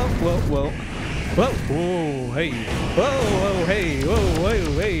 whoa, whoa, whoa, whoa. Whoa, whoa, hey. Whoa, whoa, hey. Whoa,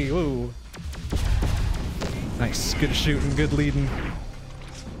 whoa, hey, whoa. Nice. Good shooting, good leading.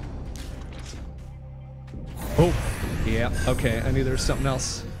 Oh, yeah, okay. I knew there was something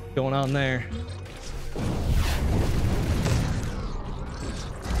else going on there.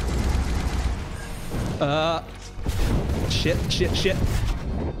 Shit, shit, shit.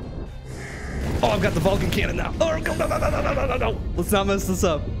 Oh, I've got the Vulcan cannon now. Oh, no, no, no, no, no, no, no, no. Let's not mess this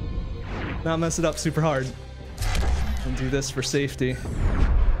up. Not mess it up super hard. And do this for safety.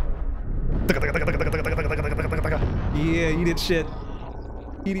 Yeah, eat it, shit.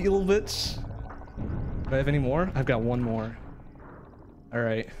 Eat it, you little bitch. Do I have any more? I've got one more.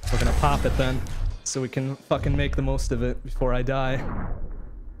 Alright, we're gonna pop it then, so we can fucking make the most of it before I die.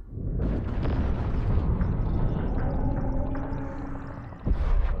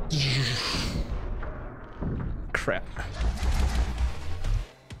 Crap.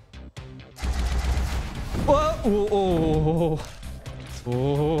 Whoa! Oh!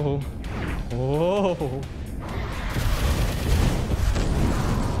 Oh! Oh!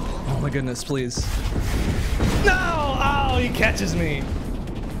 Oh my goodness, please. No! Oh, he catches me.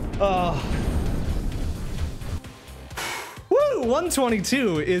 Oh. Woo!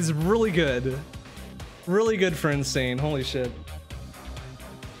 122 is really good. Really good for insane. Holy shit.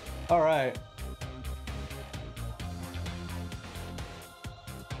 Alright.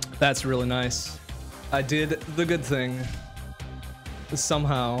 That's really nice. I did the good thing.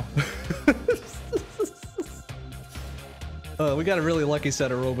 Somehow. We got a really lucky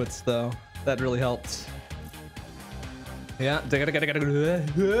set of robots, though. That really helped. Yeah.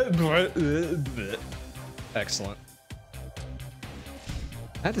 Excellent.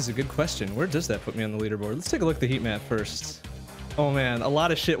 That is a good question. Where does that put me on the leaderboard? Let's take a look at the heat map first. Oh man, a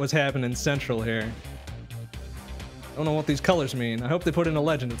lot of shit was happening central here. I don't know what these colors mean. I hope they put in a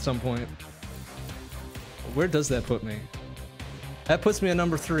legend at some point. Where does that put me? That puts me at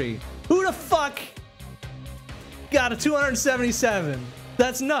number 3. Who the fuck got a 277?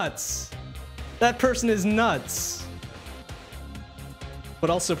 That's nuts. That person is nuts. But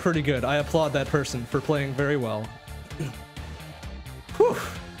also pretty good. I applaud that person for playing very well. Whew.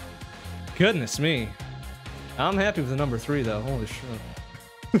 Goodness me. I'm happy with the number 3 though. Holy shit.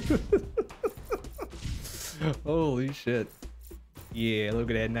 Holy shit. Yeah, look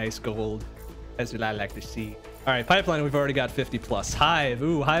at that nice gold. That's what I like to see. Alright, pipeline, we've already got 50 plus. Hive.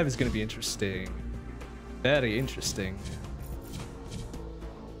 Ooh, Hive is gonna be interesting. Very interesting.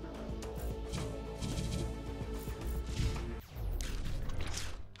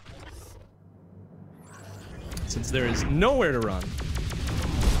 Since there is nowhere to run.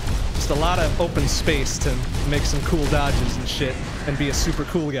 Just a lot of open space to make some cool dodges and shit and be a super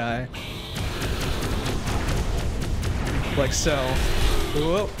cool guy. Like so.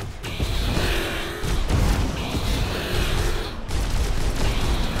 Whoa.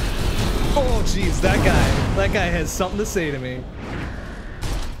 Oh jeez, that guy has something to say to me.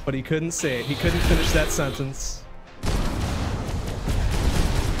 But he couldn't say it. He couldn't finish that sentence.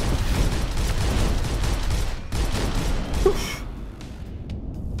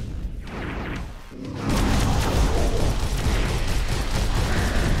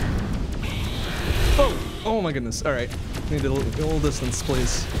 Oh my goodness. All right. Need a little distance,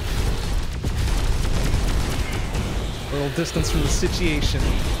 please. A little distance from the situation.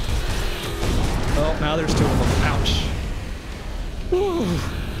 Oh, now there's 2 of them. Ouch. Whew.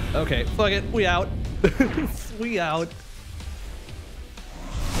 Okay, fuck it. We out. We out.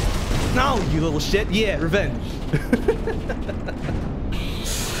 No, you little shit. Yeah, revenge.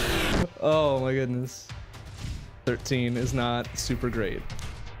 Oh my goodness. 13 is not super great.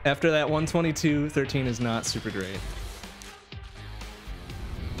 After that 122, 13 is not super great.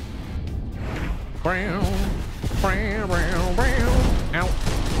 Ow.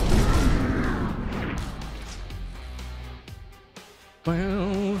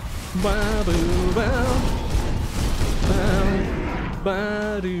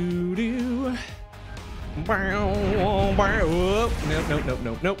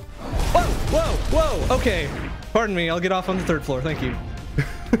 Nope. Whoa. Okay. Pardon me. I'll get off on the 3rd floor. Thank you.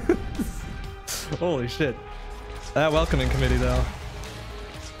 Holy shit. That welcoming committee, though.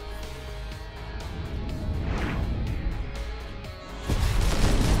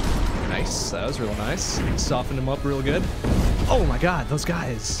 Nice. That was real nice. Softened him up real good. Oh my god, those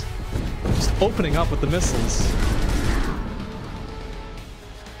guys. Just opening up with the missiles.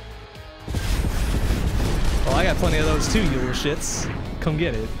 Well, I got plenty of those too, you little shits. Come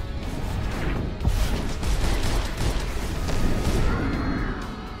get it.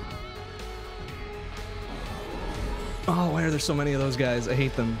 Oh, why are there so many of those guys? I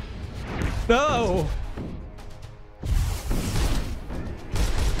hate them. No!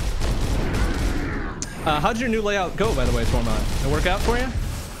 How'd your new layout go, by the way, Tormod? Did it work out for you?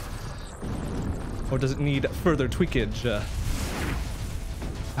 Or does it need further tweakage?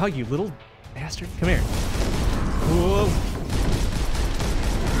 Oh, you little bastard. Come here. Whoa.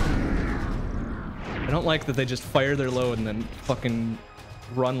 I don't like that they just fire their load and then fucking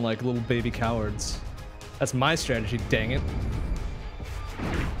run like little baby cowards. That's my strategy, dang it.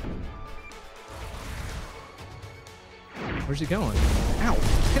 Where's he going? Ow.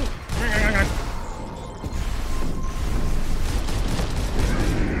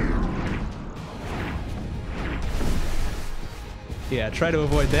 Yeah, try to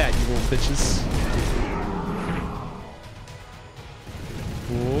avoid that, you little bitches.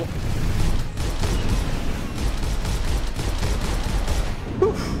 Whoa.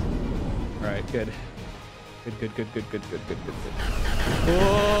 Alright, good. Good.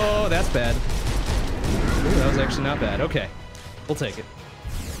 Oh, that's bad. Ooh, that was actually not bad. Okay, we'll take it.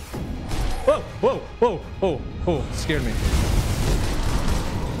 Whoa, scared me.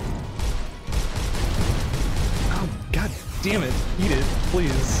 Oh, god damn it. Eat it,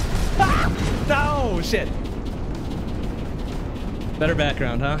 please. Ah! No, shit. Better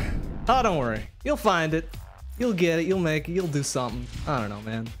background, huh? Oh, don't worry. You'll find it. You'll get it, you'll make it, you'll do something. I don't know,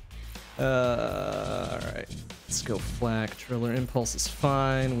 man. Alright. Let's go flak. Driller impulse is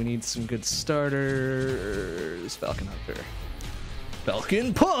fine. We need some good starters. Falcon Hunter.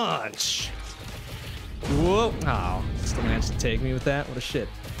 Falcon Punch! Whoa! Oh, still managed to take me with that? What a shit.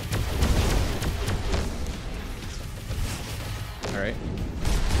 Alright.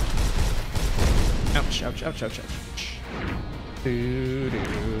 Ouch.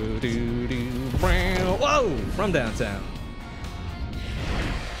 Whoa! From downtown.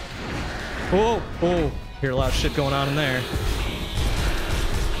 Oh, hear a lot of shit going on in there.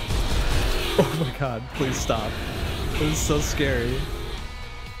 Oh my god, please stop. This is so scary.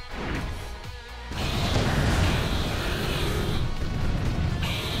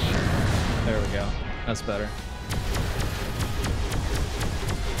 There we go. That's better.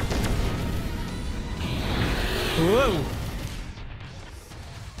 Whoa!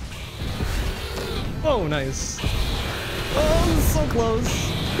 Oh, nice. Oh, so close.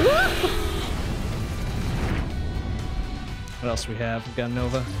 What else do we have? We've got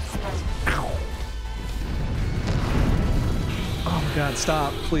Nova. Ow. Oh my god,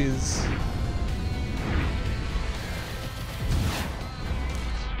 stop, please.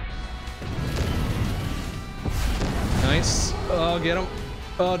 Nice. Oh, get him.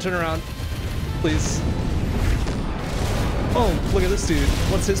 Oh, turn around. Please. Oh, look at this dude.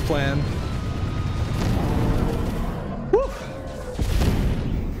 What's his plan? Woo!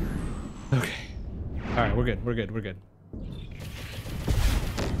 Okay. Alright, we're good.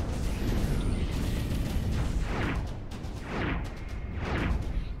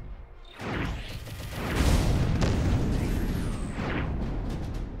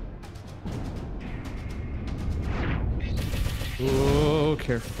 Oh,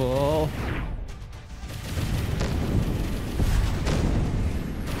 careful.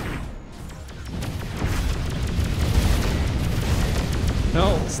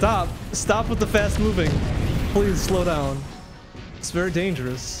 No, stop. Stop with the fast moving. Please slow down. It's very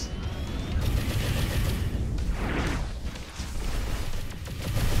dangerous.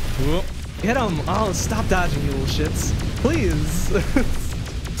 Whoop. Get him! Oh, stop dodging, you little shits. Please!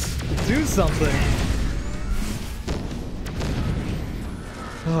 Do something.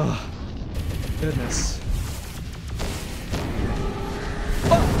 Oh, goodness.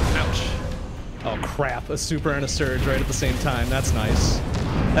 Oh, ouch. Oh, crap. A super and a surge right at the same time. That's nice.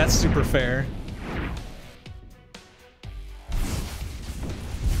 That's super fair.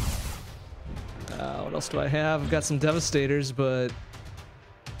 What else do I have? I've got some Devastators, but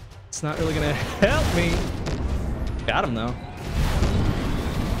it's not really gonna help me. Got him, though.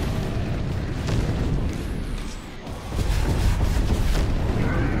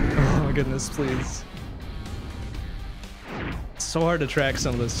 Oh my goodness, please. It's so hard to track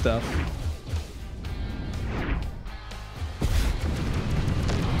some of this stuff.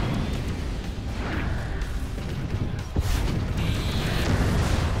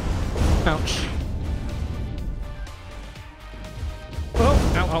 Ouch.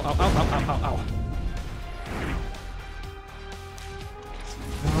 Oh, ow, ow, ow, ow, ow, ow, ow, ow.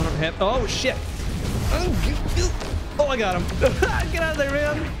 No, I don't Oh, shit. Oh, I got him. Get out of there,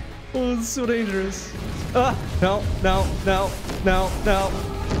 man. Oh, it's so dangerous. No.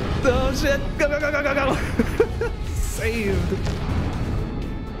 Oh, shit. Go. Saved.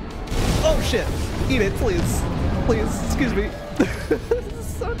 Oh, shit. Eat it, please. Please, excuse me. This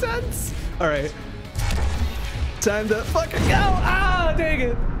is so tense. All right. Time to fucking go. Ah, dang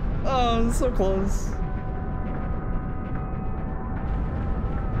it. Oh, so close.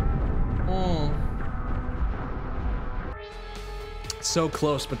 So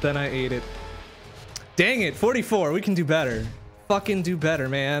close, but then I ate it. Dang it, 44. We can do better. Fucking do better,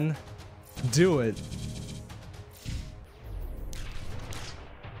 man. Do it.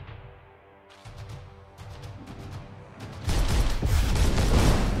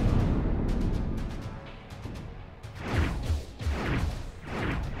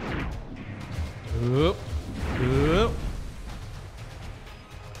 Oop. Oop.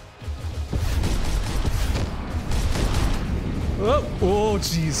 Oh,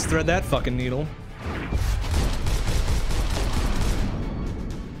 jeez. Thread that fucking needle.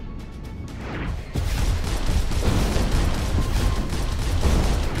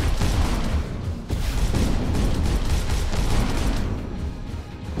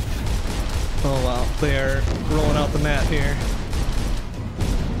 Oh, wow. They're rolling out the mat here.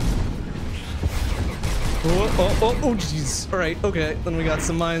 Oh, jeez. All right, okay. Then we got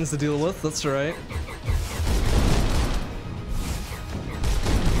some mines to deal with. That's right.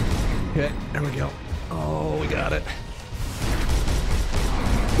 Okay, there we go. Oh, we got it.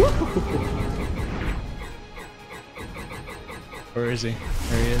 Where is he?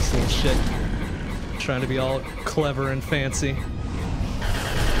 There he is, little shit. Trying to be all clever and fancy.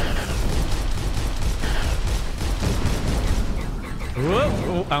 Whoa!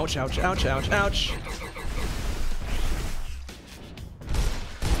 Oh, ouch, ouch, ouch, ouch, ouch.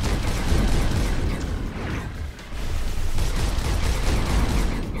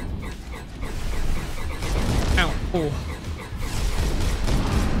 Ow. Oh.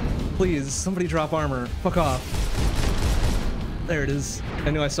 Please, somebody drop armor. Fuck off. There it is. I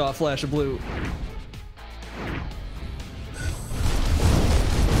knew I saw a flash of blue.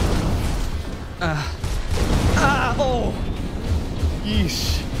 Oh!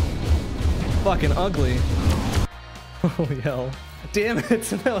 Yeesh. Fucking ugly. Holy hell. Damn it,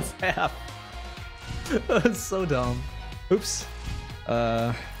 that was half. That was so dumb. Oops.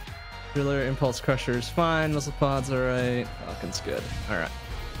 Driller, Impulse Crusher is fine. Missile Pod's alright. Falcon's good. Alright.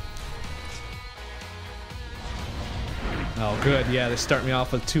 Oh, good. Yeah, they start me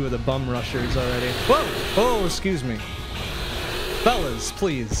off with 2 of the bum rushers already. Whoa! Oh, excuse me. Fellas,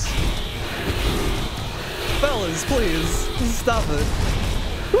 please. Fellas, please. Stop it.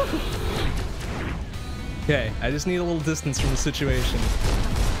 Okay, I just need a little distance from the situation.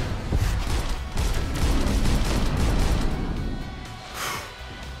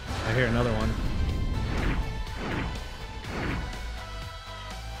 I hear another one.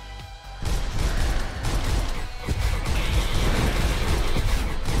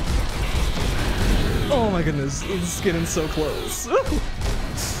 Oh my goodness, it's getting so close.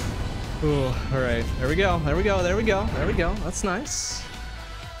 Ooh, all right, there we go, there we go, there we go, there we go. That's nice.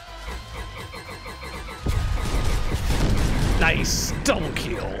 Nice, double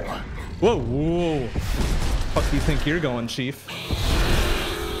kill. Whoa, whoa. Fuck do you think you're going, Chief?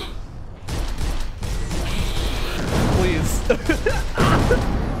 Please.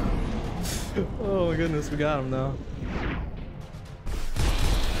 Oh my goodness, we got him now.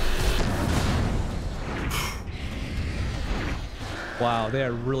 Wow, they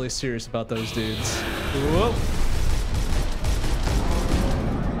are really serious about those dudes. Whoa.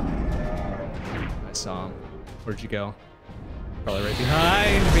 I saw him. Where'd you go? Probably right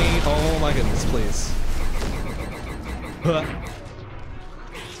behind me. Oh my goodness, please. Huh.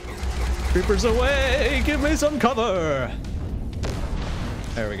 Creepers away! Give me some cover!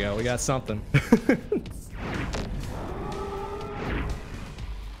 There we go, we got something.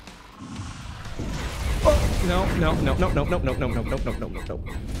 Oh, no.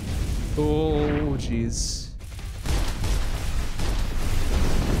 Oh, jeez.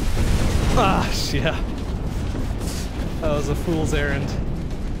 Ah, yeah. That was a fool's errand.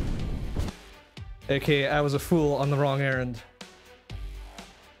 AKA, I was a fool on the wrong errand.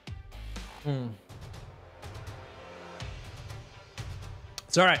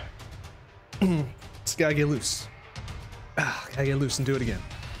 It's alright. Just gotta get loose. Gotta get loose and do it again.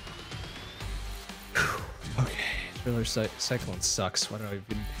 Okay, Driller Cyclone sucks. Why do I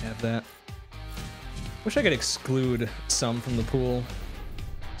even have that? Wish I could exclude some from the pool.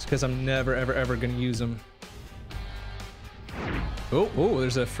 It's because I'm never, ever, ever gonna use them. Oh,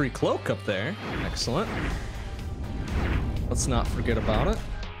 there's a free cloak up there. Excellent. Let's not forget about it.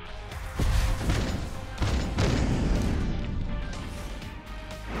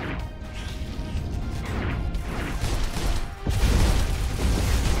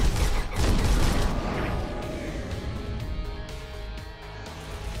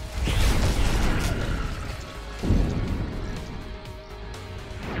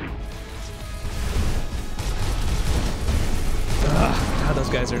 God, those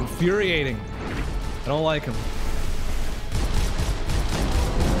guys are infuriating. I don't like them.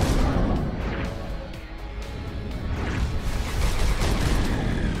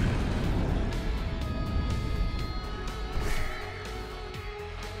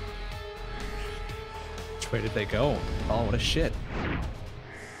 Which way did they go? Oh, what a shit.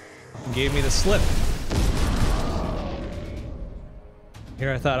 Gave me the slip.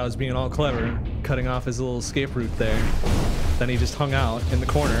 Here I thought I was being all clever, cutting off his little escape route there. Then he just hung out in the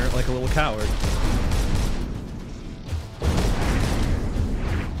corner like a little coward.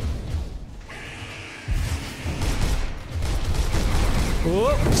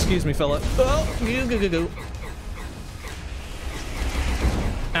 Oh, excuse me, fella. Oh, go.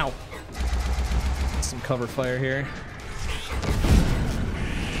 Ow. Some cover fire here.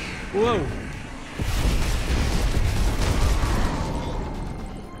 Whoa.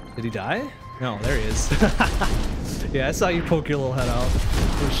 Did he die? No, there he is. Yeah, I saw you poke your little head out.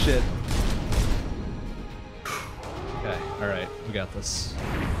 Oh shit. Okay, alright, we got this.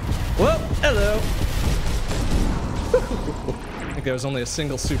 Whoa, hello! I think there was only a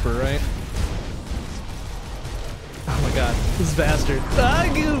single super, right? Oh my god, this bastard. Ah,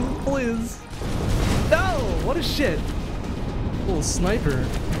 you, please! No! What a shit! Little sniper.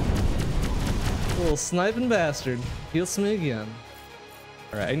 Little sniping bastard. Heals me again.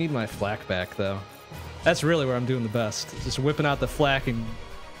 Alright, I need my flak back though. That's really where I'm doing the best. Just whipping out the flak and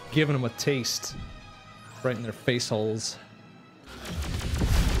giving them a taste. Right in their face holes.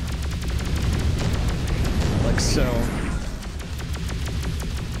 Like so.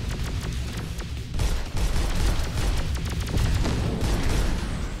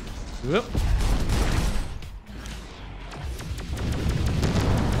 Whoop.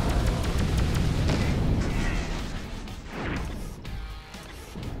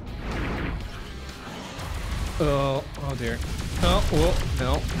 Oh dear. Oh, whoa,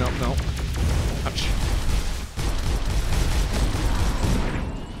 no. Ouch.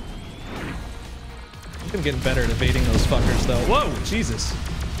 I'm getting better at evading those fuckers, though. Whoa, Jesus.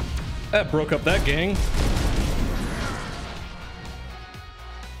 That broke up that gang.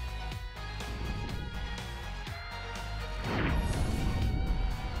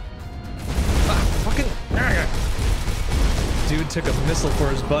 Fucking... Dude took a missile for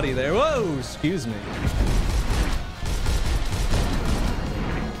his buddy there. Whoa, excuse me.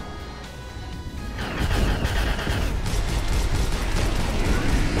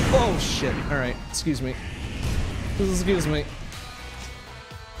 Oh shit, alright, excuse me. Excuse me.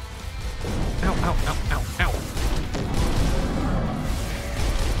 Ow.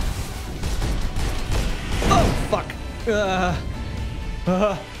 Oh, fuck.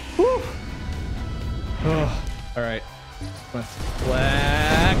 Whew. Oh, alright.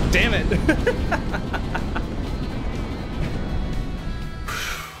 Black, damn it.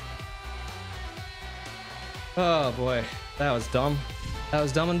 Oh boy, that was dumb. That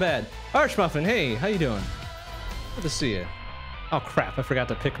was dumb and bad. Archmuffin, hey, how you doing? Good to see you. Oh crap, I forgot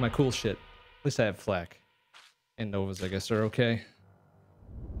to pick my cool shit. At least I have flak. And Novas, I guess, are okay.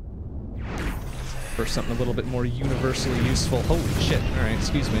 For something a little bit more universally useful. Holy shit, alright,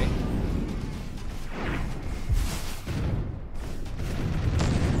 excuse me.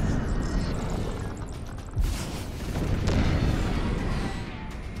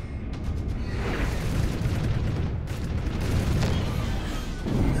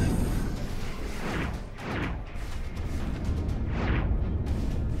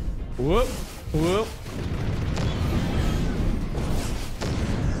 Whoop, whoop.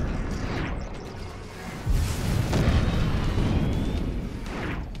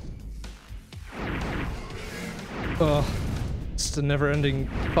 Oh, just a never-ending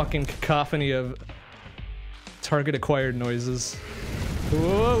fucking cacophony of target-acquired noises.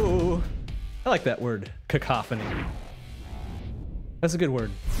 Whoa. I like that word, cacophony. That's a good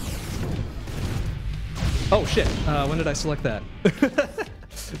word. Oh shit, when did I select that?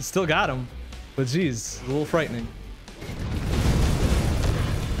 Still got him, but geez, a little frightening.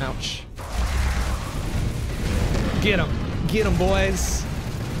 Ouch. Get him, boys.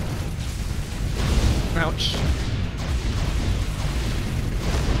 Ouch.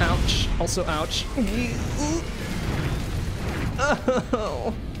 Ouch, also ouch.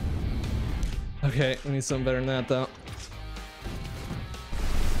 Oh. Okay, we need something better than that, though.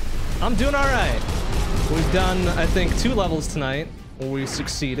 I'm doing all right. We've done, I think, 2 levels tonight. We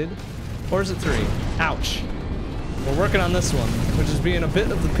succeeded. Or is it 3? Ouch. We're working on this one, which is being a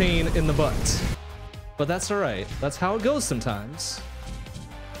bit of the pain in the butt. But that's all right. That's how it goes sometimes.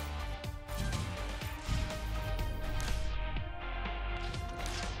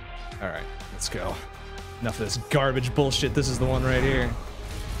 All right, let's go. Enough of this garbage bullshit. This is the one right here.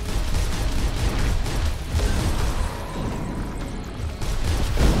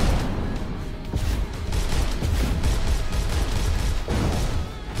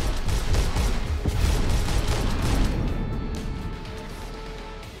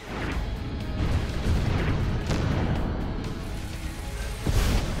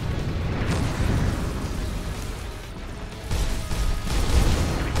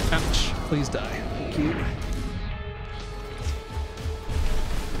 Ouch. Please die. Thank you.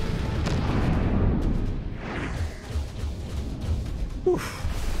 Oof.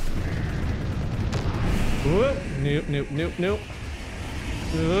 Whoop. Nope, nope, nope, nope.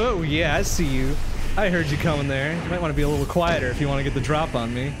 Oh, yeah, I see you. I heard you coming there. You might want to be a little quieter if you want to get the drop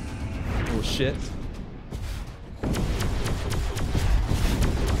on me. Little shit.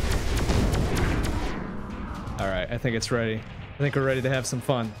 Alright, I think it's ready. I think we're ready to have some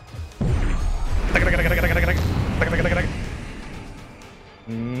fun.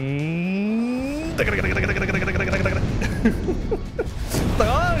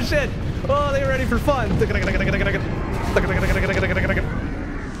 Oh shit! Oh, they were ready for fun.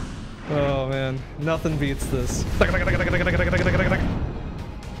 Oh man, nothing beats this.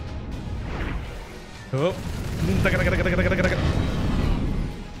 Oh.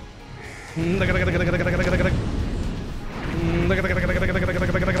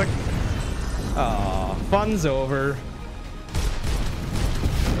 Aw, fun's over.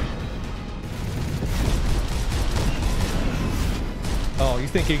 Oh, you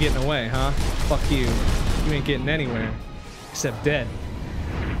think you're getting away, huh? Fuck you. You ain't getting anywhere. Except dead.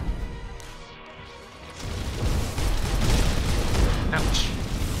 Ouch.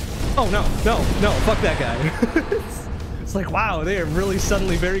 Oh, no, no, no, fuck that guy. It's like, wow, they are really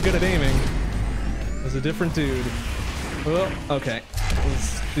suddenly very good at aiming. It was a different dude. Oh, okay.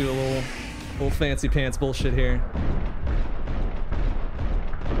 Let's do a little fancy pants bullshit here.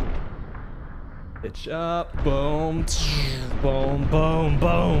 Pitch up, boom, boom, boom,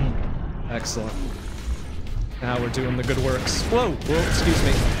 boom. Excellent. Now we're doing the good works. Whoa, whoa, excuse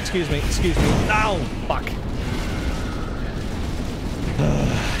me, excuse me, excuse me. Ow, fuck.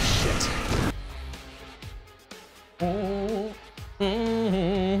 Shit.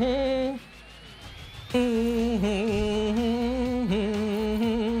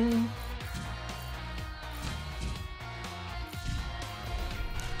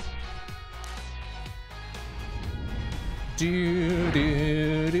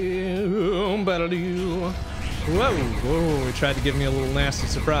 Whoa, whoa, he tried to give me a little nasty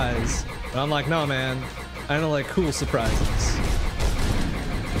surprise. But I'm like, no, man. I don't like cool surprises.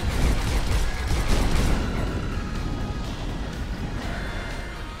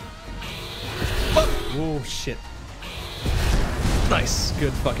 Oh, shit. Nice.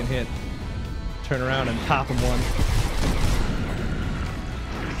 Good fucking hit. Turn around and pop him one.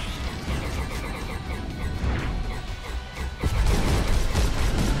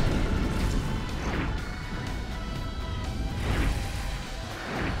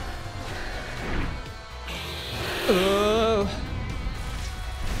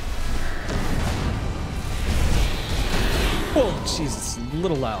 Whoa, Jesus, a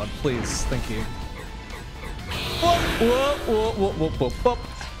little loud, please. Thank you. Whoa, whoa, whoa, whoa, whoa, whoa, whoa.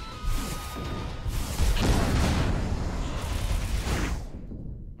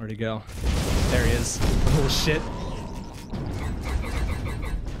 Where'd he go? There he is. Oh, shit.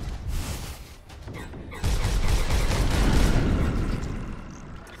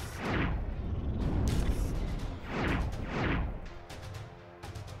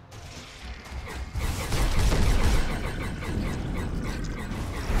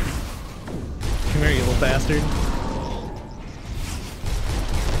 Come here, you little bastard.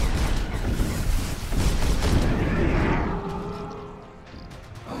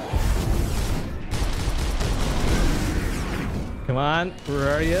 Come on, where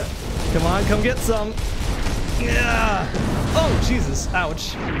are you? Come on, come get some. Yeah. Oh, Jesus.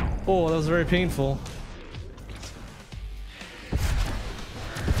 Ouch. Oh, that was very painful.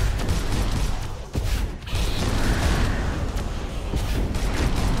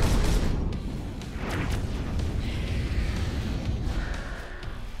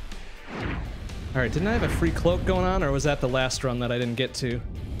 All Alright, didn't I have a free cloak going on, or was that the last run that I didn't get to?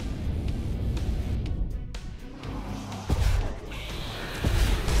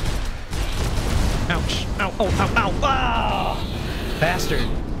 Ouch. Ow, oh, ow, ow, ah! Bastard.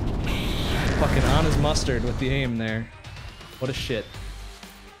 Fucking on his mustard with the aim there. What a shit.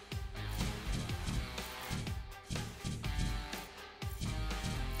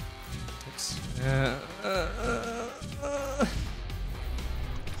 Oops.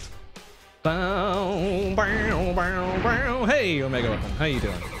 Bow, bow, bow, bow. Hey, Omega Weapon, how you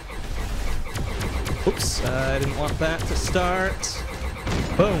doing? Oops, I didn't want that to start.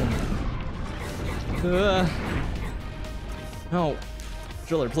 Boom. No.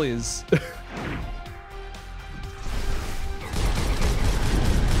 Driller, please.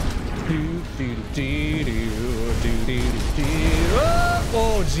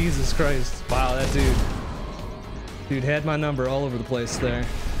 Oh, Jesus Christ. Wow, that dude had my number all over the place there.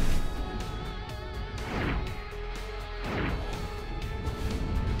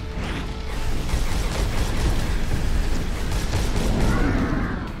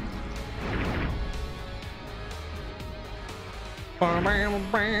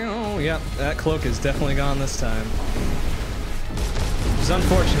 Yep, that cloak is definitely gone this time. Which is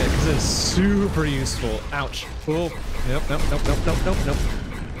unfortunate because it's super useful. Ouch. Oh, nope, nope, nope, nope, nope, nope, nope.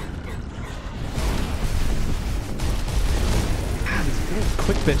 Ah, these little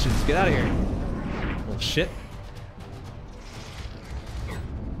quick bitches. Get out of here. Little shit.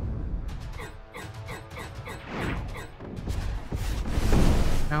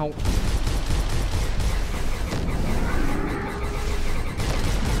 Ow.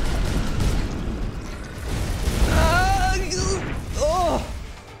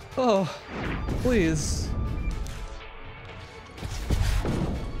 Oh, please.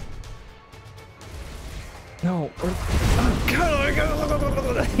 No. Oh,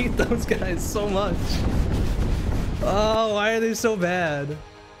 God, I hate those guys so much. Oh, why are they so bad?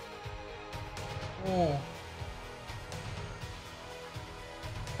 Oh.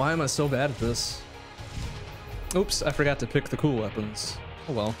 Why am I so bad at this? Oops, I forgot to pick the cool weapons.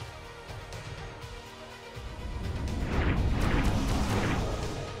 Oh well.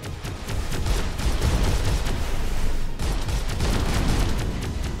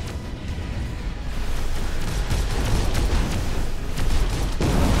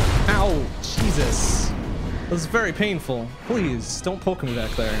 Jesus. This is very painful. Please, don't poke me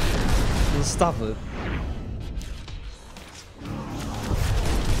back there. Just stop it.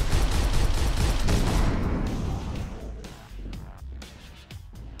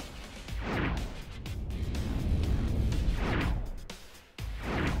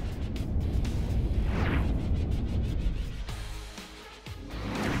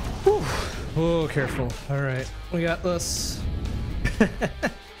 Whew. Oh, careful. Alright, we got this.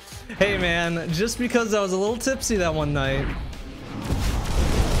 Hey man, just because I was a little tipsy that one night,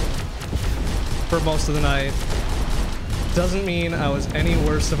 for most of the night, doesn't mean I was any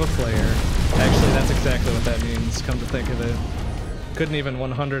worse of a player. Actually, that's exactly what that means, come to think of it. Couldn't even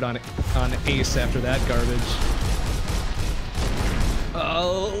 100 on ace after that garbage.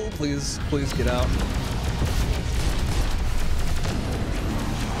 Oh, please, please get out.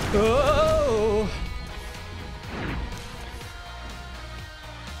 Oh!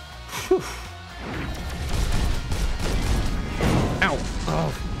 Whew. Ow!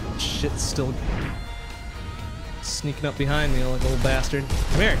 Oh, shit's still sneaking up behind me like a little bastard.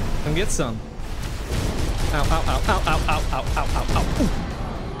 Come here, come get some. Ow, ow, ow, ow, ow, ow, ow, ow, ow, ow.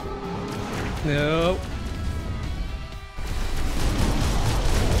 No.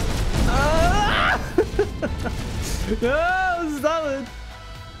 Ah! No, stop it.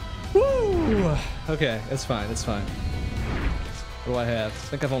 Woo! Okay, it's fine, it's fine. What do I have? I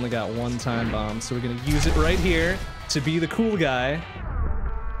think I've only got one time bomb, so we're gonna use it right here to be the cool guy.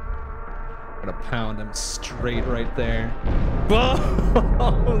 I'm gonna pound him straight right there.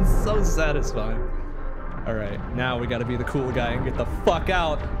 Whoa! So satisfying. Alright, now we gotta be the cool guy and get the fuck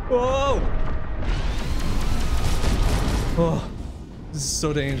out. Whoa! Oh, this is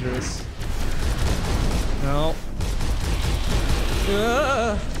so dangerous. No.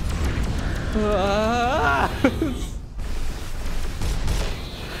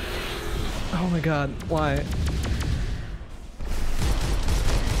 Oh my god, why?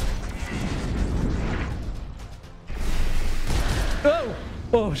 Oh!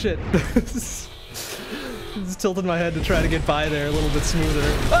 Oh shit. Just tilted my head to try to get by there a little bit smoother.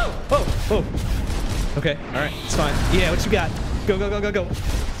 Oh! Oh! Oh! Okay, alright, it's fine. Yeah, what you got? Go, go, go, go, go.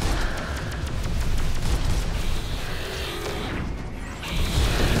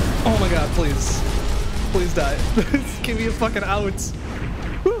 Oh my god, please. Please die. Give me a fucking out.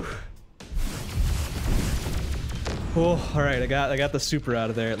 Whew. Oh, all right. I got the super out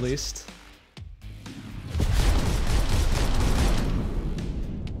of there at least.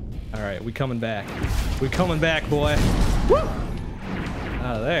 All right, we coming back. We coming back, boy. Woo!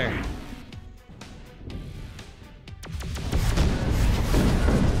 Out of there.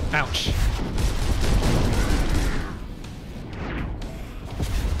 Ouch.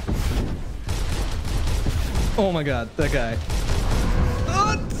 Oh my god, that guy.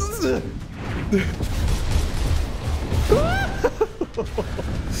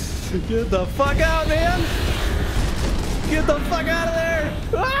 Get the fuck out, man! Get the fuck out of there!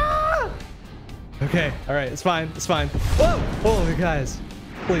 Ah! Okay, alright, it's fine, it's fine. Whoa! Holy guys,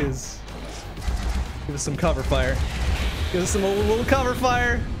 please. Give us some cover fire. Give us some little cover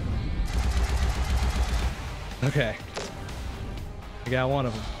fire. Okay. I got one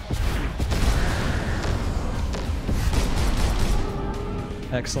of them.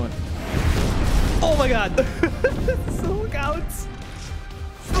 Excellent. Oh my god! So look out!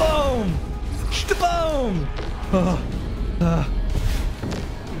 Boom! Boom!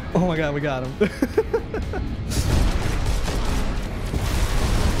 Oh my god, we got him.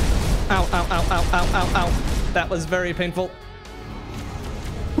 Ow, ow, ow, ow, ow, ow, ow. That was very painful.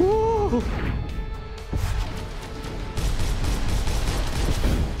 Woo.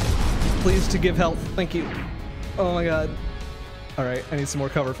 Please to give health. Thank you. Oh my god. Alright, I need some more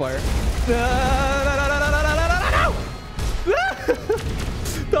cover fire. No!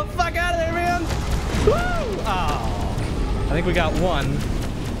 The fuck out of there, man! Woo! Oh. I think we got one.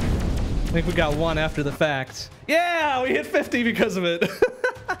 I think we got one after the fact. Yeah, we hit 50 because of it.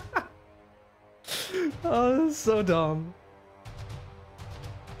 Oh, this is so dumb.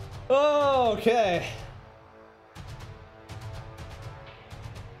 Oh, okay.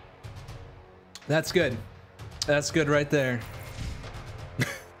 That's good. That's good right there.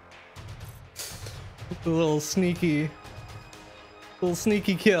 A little sneaky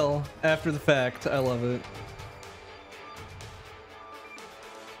kill after the fact. I love it.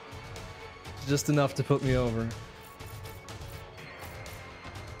 Just enough to put me over.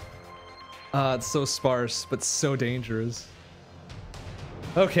 It's so sparse, but so dangerous.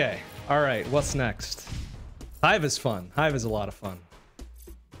 Okay, alright, what's next? Hive is fun. Hive is a lot of fun.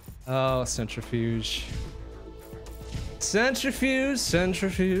 Oh, centrifuge. Centrifuge,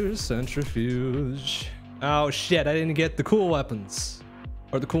 centrifuge, centrifuge. Oh shit, I didn't get the cool weapons.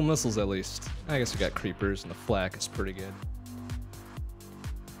 Or the cool missiles at least. I guess we got creepers and the flak is pretty good.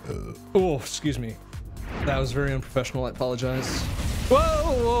 Oh, excuse me. That was very unprofessional, I apologize. Whoa,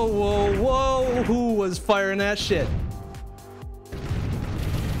 whoa, whoa, whoa! Who was firing that shit?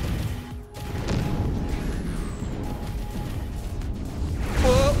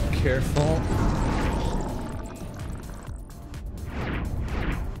 Whoa, careful.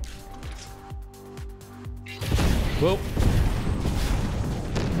 Whoa.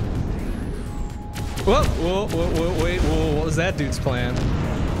 Whoa, whoa, whoa, whoa, wait, whoa, what was that dude's plan?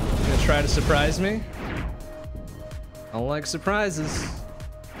 Gonna try to surprise me? I don't like surprises.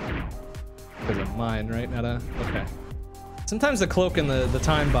 Because of mine, right? Not a... Okay. Sometimes the cloak and the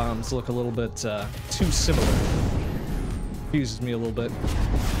time bombs look a little bit too similar. Confuses me a little bit.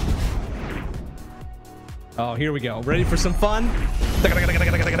 Oh, here we go. Ready for some fun?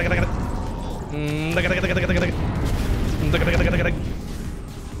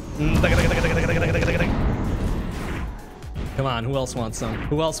 Come on, who else wants some?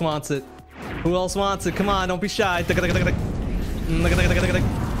 Who else wants it? Who else wants it? Come on, don't be shy. Come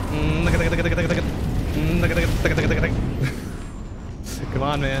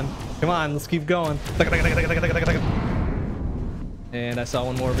on, man. Come on, let's keep going. And I saw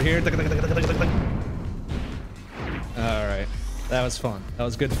one more over here. Alright. That was fun. That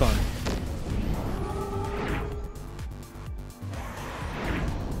was good fun.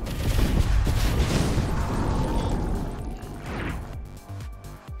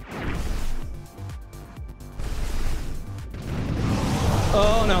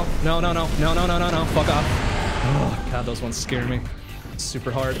 Oh no, no, no, no, no, no, no, no, no, fuck off. Oh god, those ones scare me.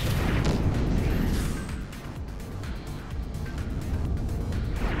 Super hard.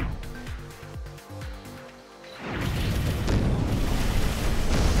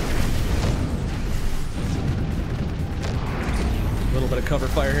 A little bit of cover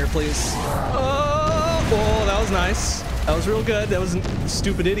fire here, please. Oh, oh, that was nice. That was real good. That was a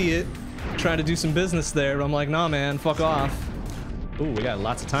stupid idiot trying to do some business there, but I'm like, nah, man, fuck off. Ooh, we got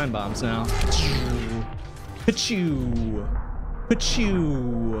lots of time bombs now. Pachoo!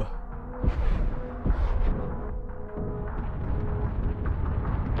 Pachoo!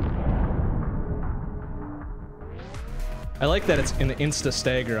 I like that it's an insta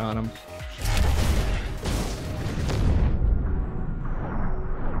stagger on him.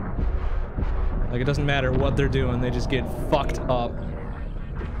 Like, it doesn't matter what they're doing, they just get fucked up.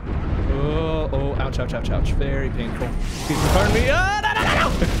 Oh, oh, ouch, ouch, ouch, ouch. Very painful. Pardon me. Oh, no, no, no,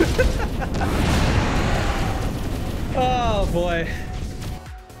 no! Oh, boy.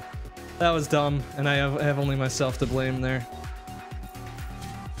 That was dumb, and I have only myself to blame there.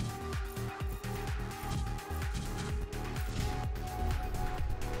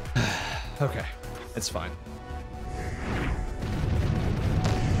 Okay, it's fine.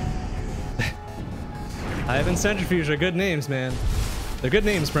 Hive and Centrifuge are good names, man. They're good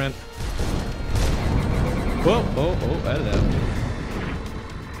names, Brent. Whoa, oh, oh, hello.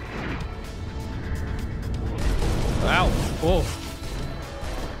 Ow, whoa.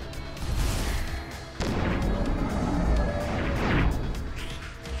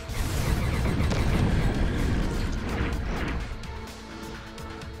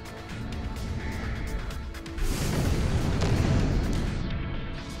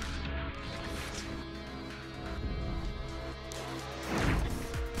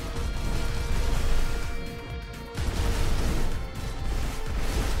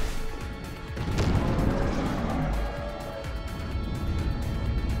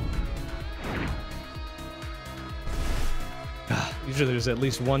 Usually there's at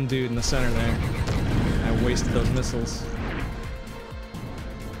least one dude in the center there. I wasted those missiles.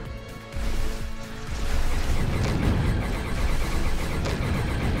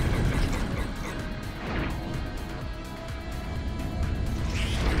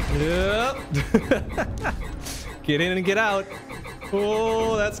 Yep. Get in and get out.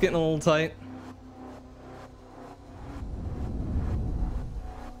 Oh, that's getting a little tight.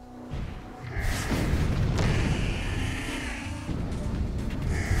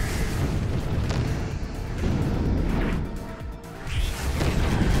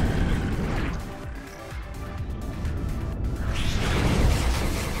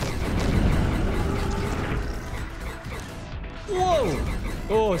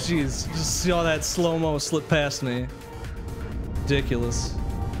 Oh, jeez. Just saw that slow-mo slip past me. Ridiculous.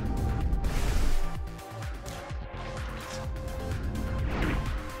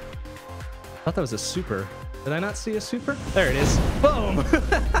 I thought that was a super. Did I not see a super? There it is. Boom!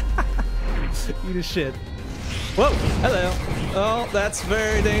 Eat a shit. Whoa! Hello. Oh, that's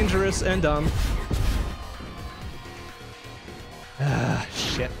very dangerous and dumb. Ah,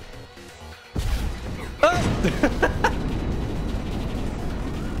 shit. Oh!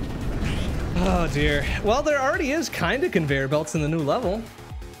 Oh dear. Well, there already is kind of conveyor belts in the new level.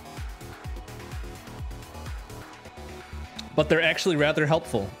 But they're actually rather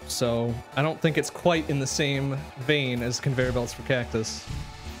helpful, so I don't think it's quite in the same vein as conveyor belts for Cactus.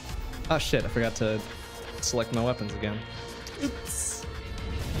 Oh shit, I forgot to select my weapons again. Oops.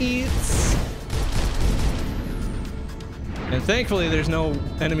 Eats. And thankfully there's no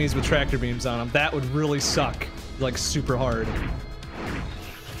enemies with tractor beams on them. That would really suck, like super hard.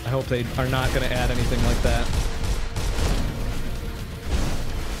 I hope they are not going to add anything like that.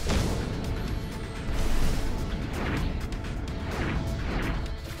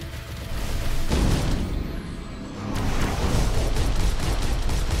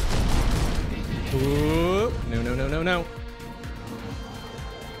 Ooh, no, no, no, no, no.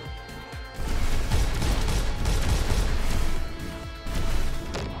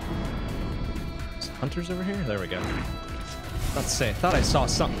 There's hunters over here? There we go. Let's say, I thought I saw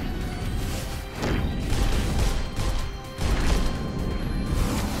something.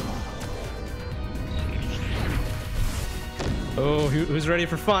 Oh, who's ready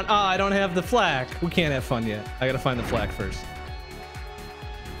for fun? Ah, I don't have the flak. We can't have fun yet. I gotta find the flak first.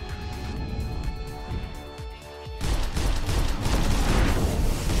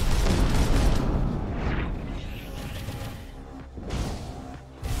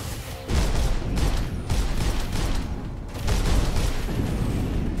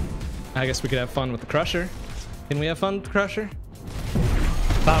 I guess we could have fun with the Crusher. Can we have fun with the Crusher?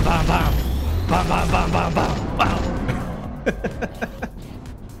 Bam, bam, bam. Bam, bam, bam, bam, bam, bam.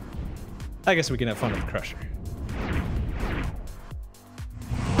 I guess we can have fun with the Crusher.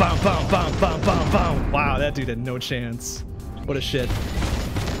 Bam, bam, bam, bam, bam, bam. Wow, that dude had no chance. What a shit.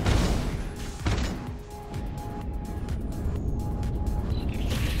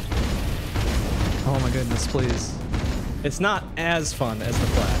 Oh my goodness, please. It's not as fun as the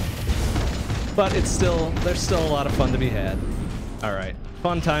flak. But it's still, there's still a lot of fun to be had. All right,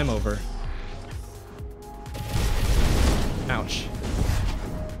 fun time over. Ouch.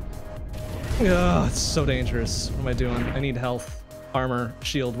 Ugh, it's so dangerous. What am I doing? I need health, armor,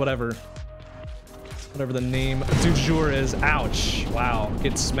 shield, whatever. Whatever the name du jour is. Ouch. Wow,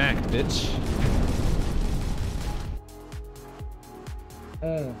 get smacked, bitch.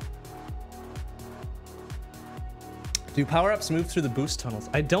 Do power-ups move through the boost tunnels?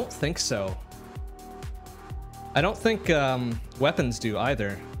 I don't think so. I don't think weapons do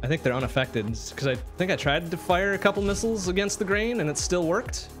either. I think they're unaffected, because I think I tried to fire a couple missiles against the grain and it still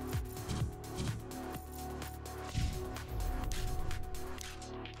worked.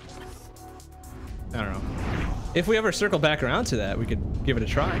 I don't know. If we ever circle back around to that, we could give it a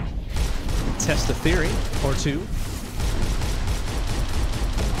try. Test a theory or two.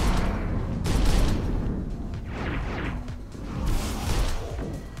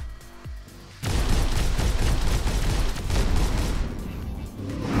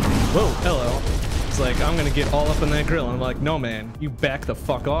 Whoa, hello. It's like, I'm gonna get all up in that grill. And I'm like, no, man, you back the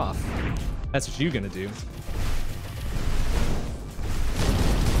fuck off. That's what you're gonna do.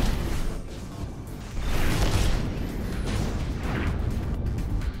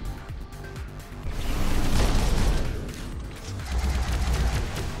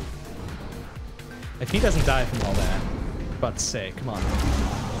 If he doesn't die from all that, I'm about to say, come on.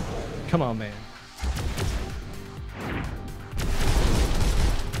 Come on, man.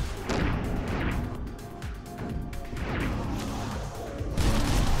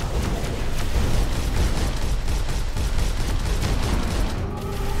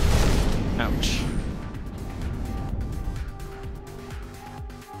 Ouch.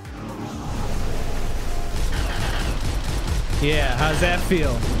 Yeah, how's that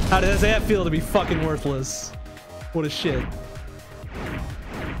feel? How does that feel to be fucking worthless? What a shit.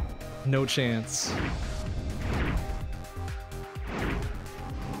 No chance.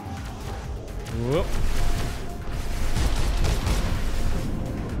 Whoop.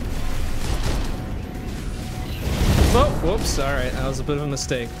 Oh, whoops. All right, that was a bit of a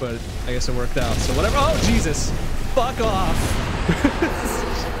mistake, but I guess it worked out. So whatever. Oh, Jesus. Fuck off.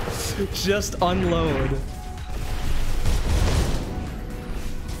 Just unload.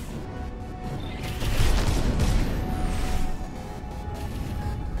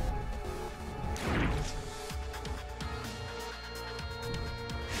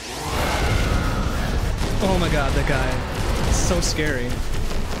 Oh my god, that guy is so scary.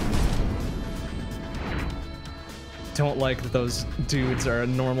 Don't like that those dudes are a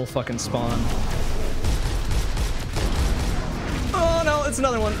normal fucking spawn. Oh no, it's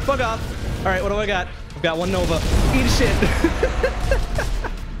another one. Fuck off. Alright, what do I got? I've got one Nova. Eat shit.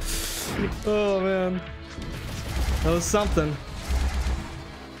 Oh man. That was something.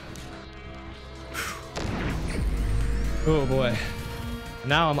 Oh boy.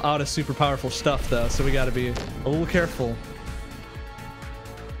 Now I'm out of super powerful stuff though, so we gotta be a little careful.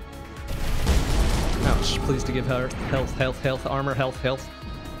 Ouch, please to give health, health, armor, health.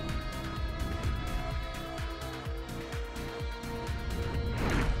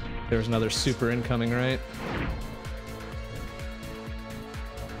 There's another super incoming, right?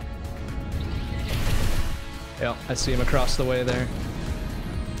 Yeah, I see him across the way there.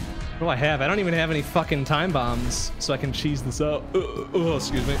 What do I have? I don't even have any fucking time bombs, so I can cheese this out. Oh,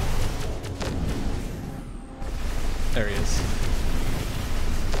 excuse me. There he is.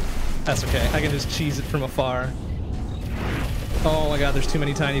 That's okay. I can just cheese it from afar. Oh my god, there's too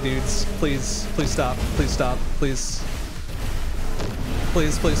many tiny dudes. Please, please stop. Please stop. Please.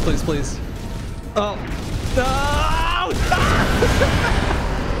 Please, please, please, please. Oh. No!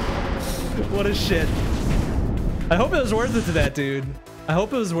 What a shit. I hope it was worth it to that dude. I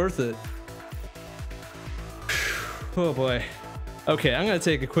hope it was worth it. Oh boy. Okay, I'm gonna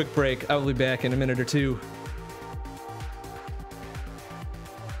take a quick break. I will be back in a minute or two.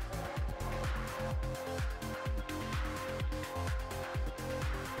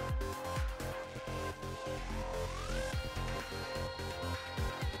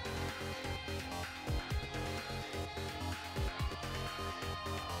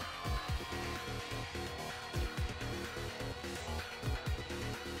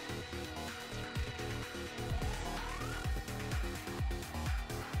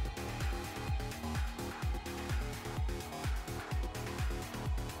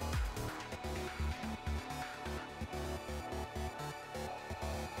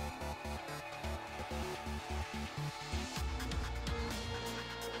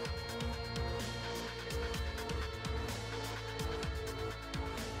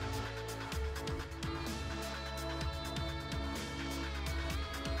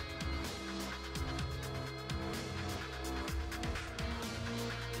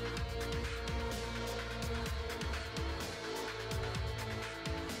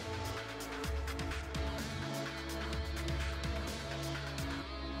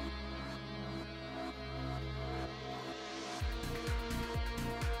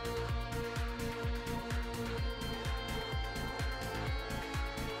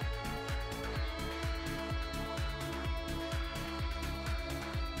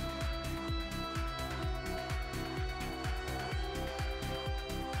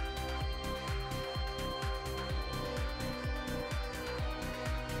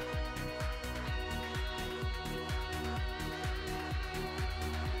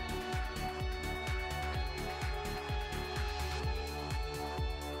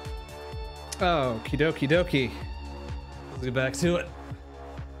 Oh, okie dokie. Let's get back to it.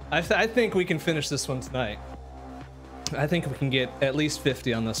 I think we can finish this one tonight. I think we can get at least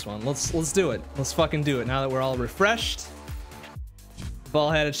 50 on this one. Let's do it. Let's fucking do it now that we're all refreshed. We've all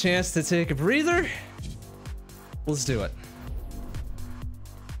had a chance to take a breather. Let's do it.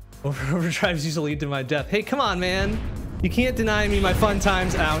 Overdrives usually lead to my death. Hey, come on, man. You can't deny me my fun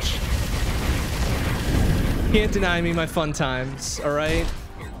times. Ouch. Can't deny me my fun times, all right?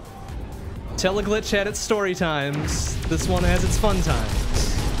 Teleglitch had its story times. This one has its fun times.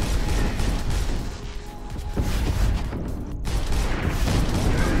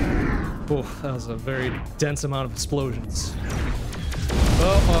 Oh, that was a very dense amount of explosions.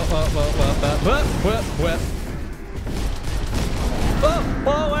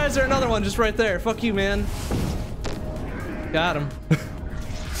 Oh, why is there another one just right there? Fuck you, man. Got him.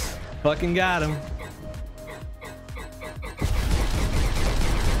 Fucking got him.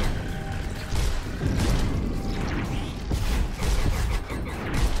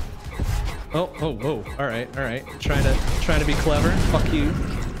 Oh, whoa. All right. Trying to be clever. Fuck you.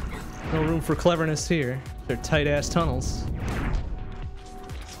 No room for cleverness here. They're tight ass tunnels.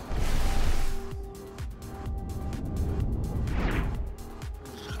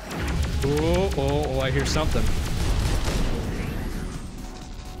 Oh, I hear something.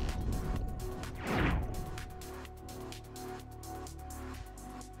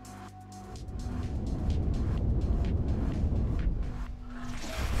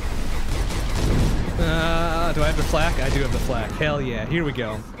 Do I have the flak? I do have the flak. Hell yeah, here we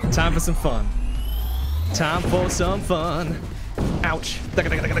go. Time for some fun. Time for some fun. Ouch. Did I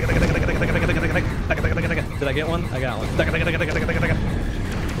get one? I got one.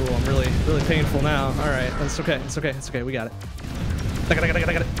 Oh, I'm really painful now. All right, it's okay. We got it.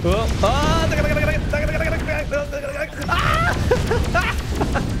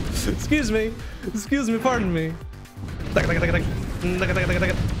 Excuse me, pardon me.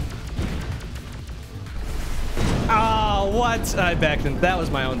 Oh, what? I backed in. That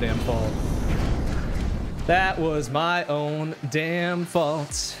was my own damn fault. That was my own damn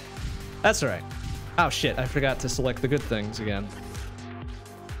fault. That's all right. Oh shit, I forgot to select the good things again.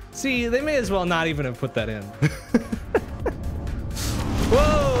 See, they may as well not even have put that in.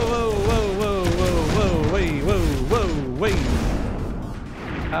 Whoa,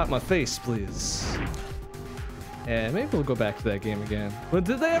 out my face, please. Yeah, maybe we'll go back to that game again. But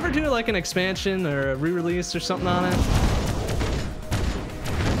did they ever do like an expansion or a re-release or something on it?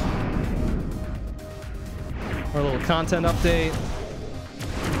 Or a little content update?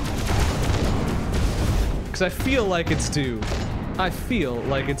 Because I feel like it's due. I feel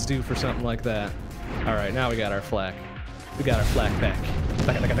like it's due for something like that. All right, now we got our flak. We got our flak back.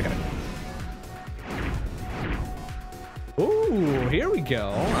 Ooh, here we go.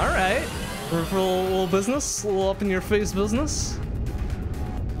 All right. We're for a little business, a little up in your face business.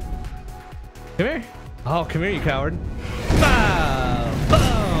 Come here. Oh, come here, you coward. Bow,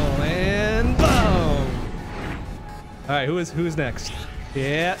 boom, and boom. All right, who's next?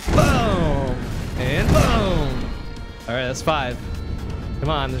 Yeah, boom, and boom. All right, that's 5. Come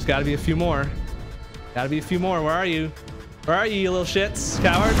on, there's got to be a few more. Got to be a few more. Where are you? Where are you, you little shits,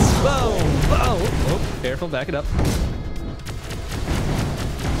 cowards? Boom, boom. Oh, careful, back it up.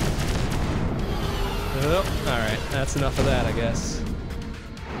 Oh, all right, that's enough of that, I guess.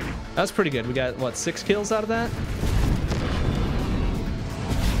 That was pretty good. We got, what, 6 kills out of that?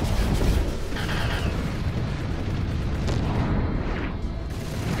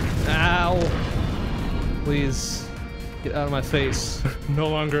 Ow. Please, get out of my face. No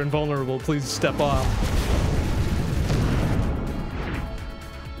longer invulnerable. Please step off.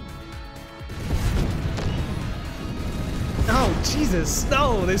 Oh, Jesus.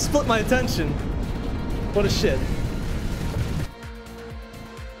 No, they split my attention. What a shit.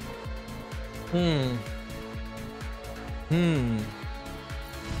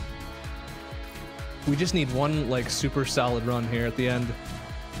 We just need one, like, super solid run here at the end,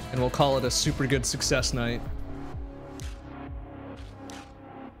 and we'll call it a super good success night.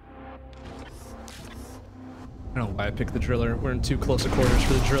 I don't know why I picked the driller. We're in too close of quarters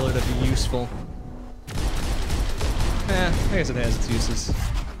for the driller to be useful. I guess it has its uses.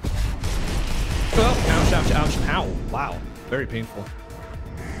 Oh, ouch, ouch, ouch. Ow. Wow. Very painful.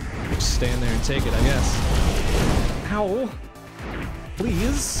 Just stand there and take it, I guess. Ow.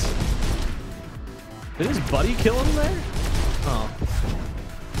 Please. Did his buddy kill him there? Oh.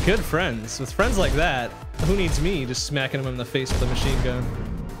 Good friends. With friends like that, who needs me just smacking him in the face with a machine gun?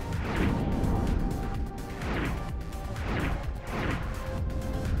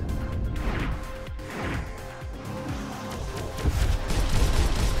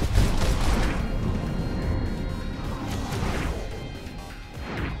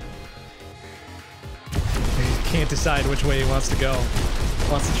 can't decide which way he wants to go.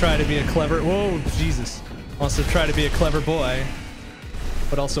 Wants to try to be a clever... Whoa, Jesus. Wants to try to be a clever boy,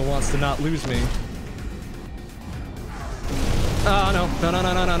 but also wants to not lose me. Oh, no.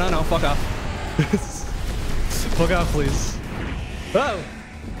 No. Fuck off. Fuck off, please. Oh!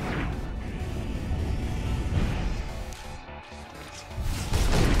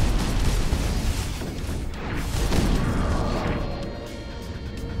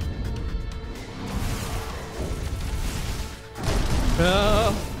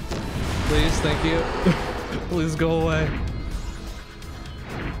 No! Please, thank you. Please go away.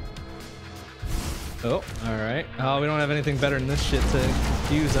 Oh, alright. Oh, we don't have anything better than this shit to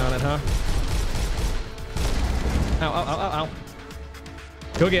use on it, huh? Ow.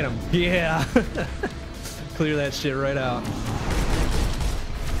 Go get him. Yeah. Clear that shit right out.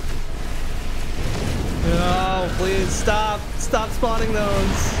 No, please stop. Stop spawning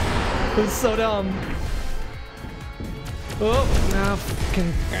those. It's so dumb. Oh, no,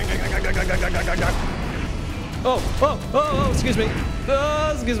 fucking. Oh, excuse me.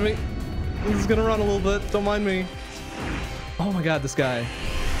 Oh, excuse me. This is gonna run a little bit. Don't mind me. Oh my god, this guy.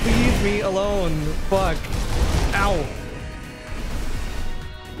 Leave me alone. Fuck. Ow.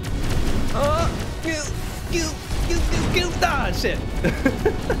 Ah, shit.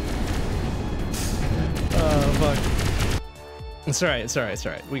 Oh, fuck. It's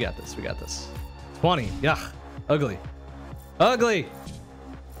alright. We got this. 20. Yuck. Ugly.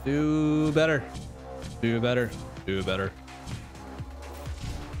 Do better.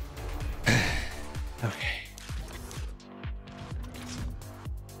 Okay.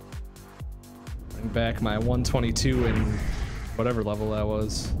 Bring back my 122 in whatever level that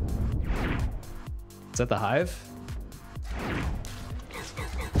was. Is that the hive?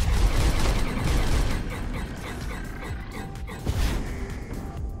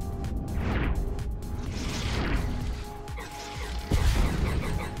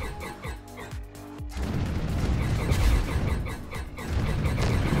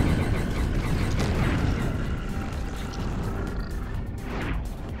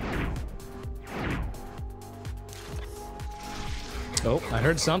 Oh, I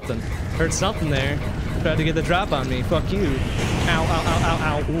heard something. Heard something there. Tried to get the drop on me. Fuck you.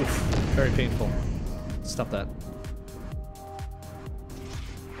 Ow. Oof. Very painful. Stop that.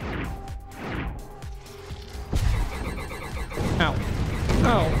 Ow.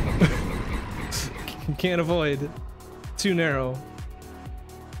 Ow. Can't avoid. Too narrow.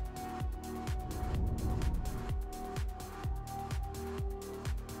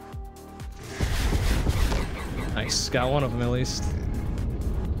 Nice. Got one of them at least.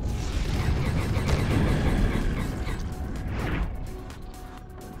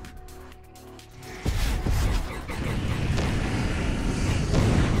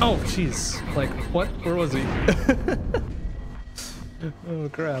 Oh, jeez. Like, what? Where was he? Oh,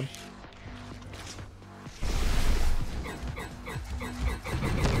 crap.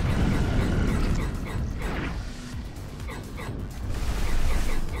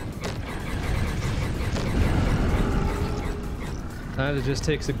 It just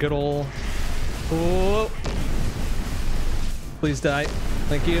takes a good ol'... Whoa. Please die.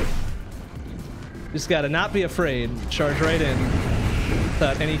 Thank you. Just gotta not be afraid. Charge right in.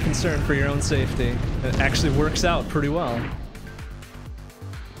 Without any concern for your own safety. It actually works out pretty well.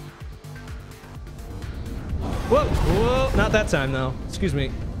 Whoa! Not that time, though. Excuse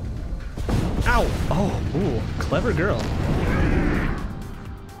me. Ow! Oh, ooh, clever girl.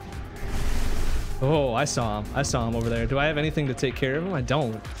 Oh, I saw him over there. Do I have anything to take care of him? I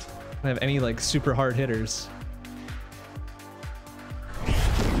don't. I don't have any, like, super hard hitters.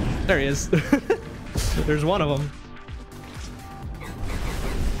 There he is. There's one of them.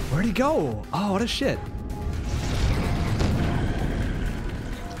 Where'd he go? Oh, what a shit.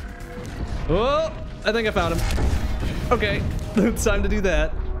 Oh, I think I found him. Okay, it's time to do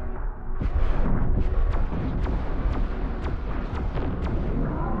that.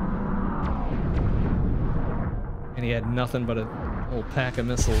 And he had nothing but a whole pack of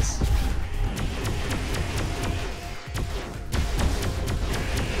missiles.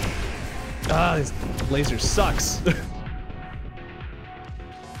 Ah, this laser sucks.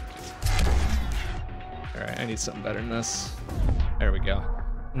 Alright, I need something better than this. There we go.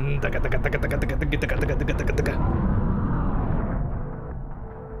 Have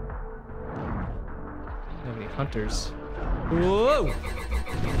any hunters? Whoa!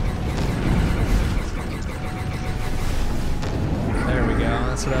 There we go.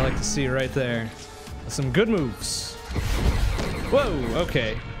 That's what I like to see right there. Some good moves. Whoa!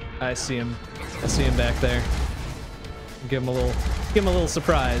 Okay, I see him. I see him back there. Give him a little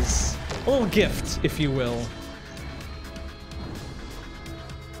surprise. A little gift, if you will.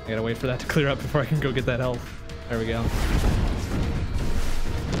 gotta wait for that to clear up before I can go get that health. There we go.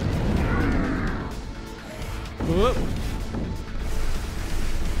 Whoop.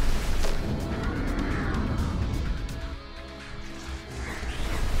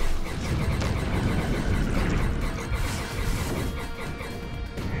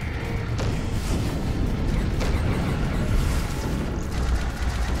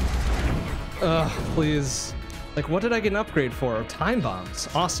 Ugh, please. Like, what did I get an upgrade for? Time bombs.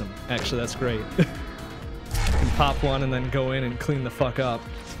 Awesome. Actually, that's great. I can pop one and then go in and clean the fuck up.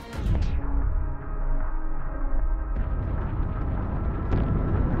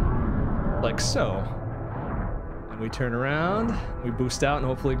 Like so. And we turn around, we boost out and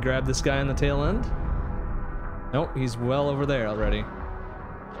hopefully grab this guy on the tail end. Nope, he's well over there already.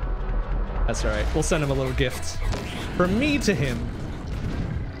 That's alright. We'll send him a little gift. From me to him.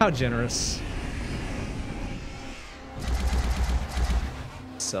 How generous.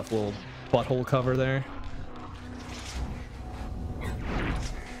 Stuff, little butthole cover there.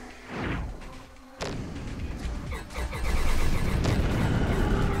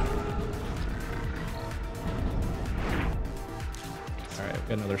 Alright, we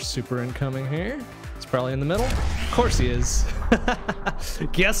got another super incoming here. It's probably in the middle. Of course he is.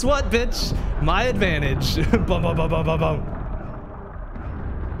 Guess what, bitch? My advantage. Bum, bum, bum, bum, bum, bum.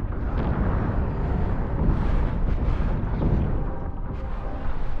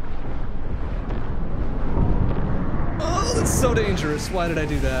 So dangerous. Why did I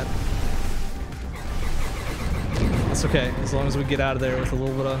do that? That's okay, as long as we get out of there with a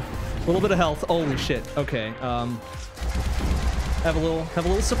little bit of health. Holy shit. Okay. Have a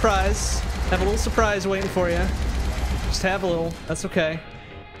little surprise. Have a little surprise waiting for you. Just have a little. That's okay.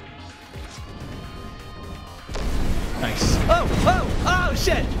 Nice. Oh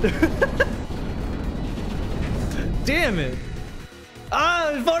shit. Damn it.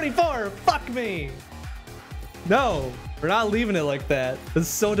 Ah, 44. Fuck me. No. We're not leaving it like that. This is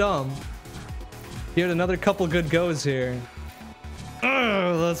so dumb. He had another couple good goes here.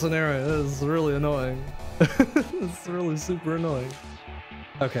 Ugh, that's an error. This is really annoying. It's really super annoying.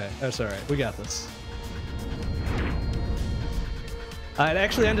 Okay, that's alright. We got this. It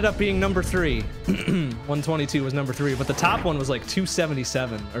actually ended up being number 3. 122 was number 3, but the top one was like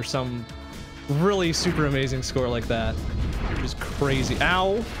 277 or some really super amazing score like that. Which is crazy.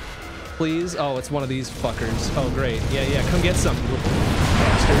 Ow! Please. Oh, it's one of these fuckers. Oh, great. Yeah, come get some, you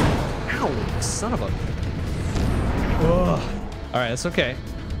bastard. Ow, son of a... Ugh. Alright, that's okay.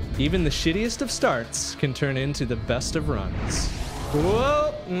 Even the shittiest of starts can turn into the best of runs.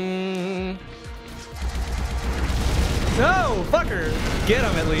 Whoa! No, fucker! Get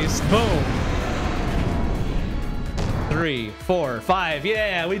him at least. Boom. 3, 4, 5.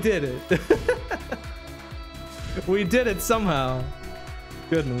 Yeah, we did it. We did it somehow.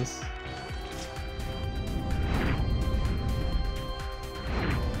 Goodness.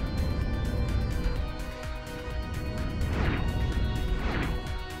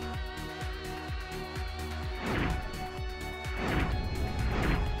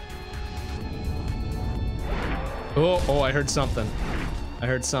 Oh, I heard something. I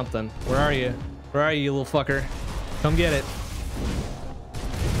heard something. Where are you? Where are you, you little fucker? Come get it.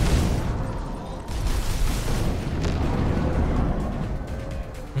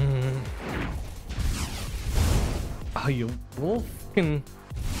 Oh, you wolfkin.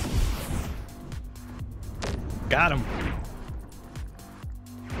 Got him.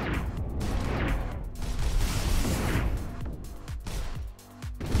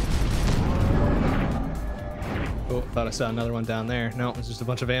 Oh, thought I saw another one down there. No, it's just a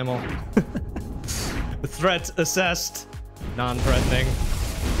bunch of ammo. Threat assessed. Non-threatening.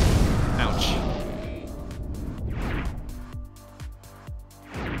 Ouch.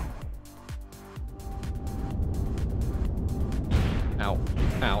 Ow.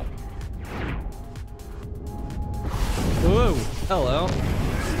 Ow. Whoa. Hello.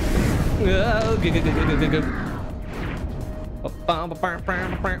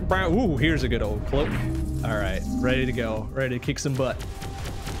 Ooh, here's a good old cloak. All right, ready to go. Ready to kick some butt.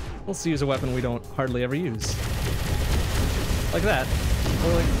 Let's use a weapon we don't hardly ever use. Like that.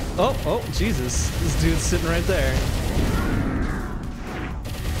 Or like, oh, Jesus. This dude's sitting right there.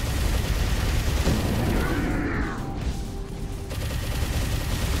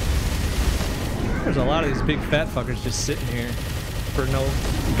 There's a lot of these big fat fuckers just sitting here for no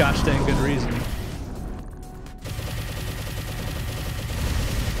gosh dang good reason.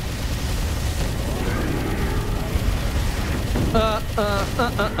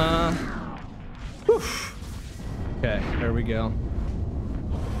 Whew. Okay, there we go.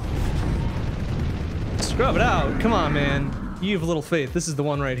 Scrub it out. Come on, man. You have little faith. This is the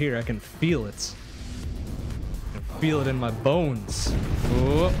one right here. I can feel it. I can feel it in my bones.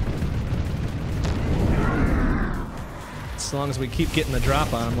 Oh. As long as we keep getting the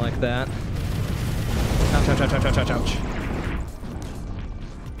drop on him like that. Ouch, ouch, ouch, ouch, ouch, ouch, ouch.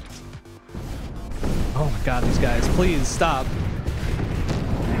 Oh my god, these guys. Please stop.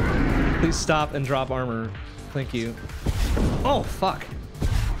 Please stop and drop armor. Thank you. Oh, fuck.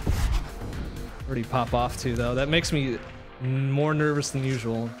 Where'd he pop off to, though? That makes me more nervous than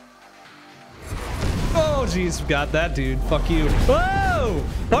usual. Oh, jeez. Got that, dude. Fuck you. Whoa!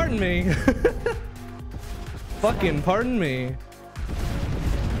 Pardon me. Fucking pardon me.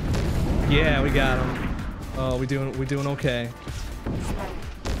 Yeah, we got him. Oh, we doing okay.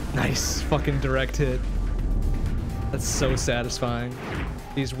 Nice. Fucking direct hit. That's so satisfying.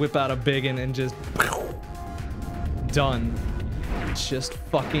 These whip out a biggin and just done. Just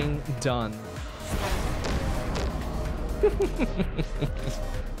fucking done.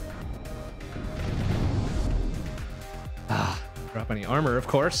 Drop any armor, of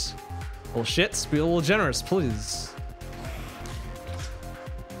course. Bullshit. Be a little generous, please.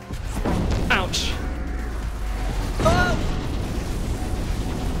 Ouch. Oh!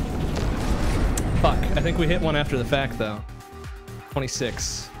 Fuck. I think we hit one after the fact, though.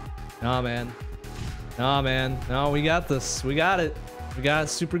 26. Nah, man. Nah, man. No, we got this. We got it. We got it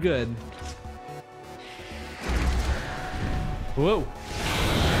super good. Whoa.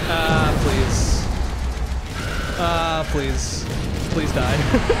 Please. Please. Please die.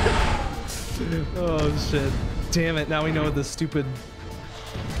 Oh, shit. Damn it. Now we know the stupid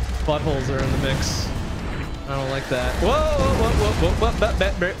buttholes are in the mix. I don't like that. Whoa, whoa, whoa, whoa, whoa,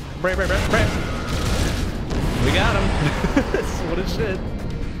 we got him. What a shit.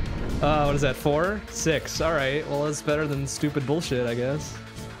 What is that, 4? 6. All right. Well, that's better than stupid bullshit, I guess.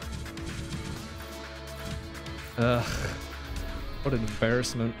 Ugh. What an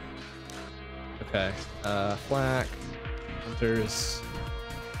embarrassment. Okay. Flak. Hunters.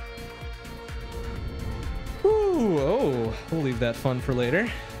 Ooh, oh. We'll leave that fun for later.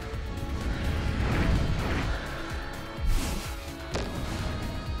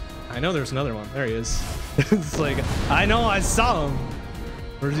 I know there's another one. There he is. It's like, I know I saw him.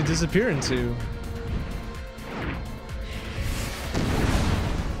 Where's he disappear into?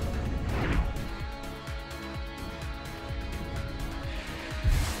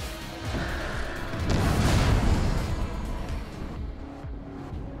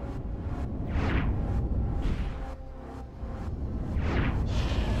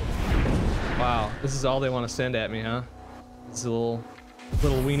 Wow, this is all they want to send at me, huh? These little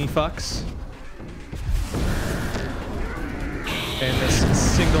weenie fucks. And this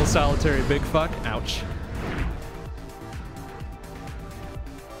single solitary big fuck. Ouch.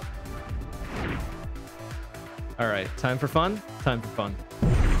 All right, time for fun. Time for fun.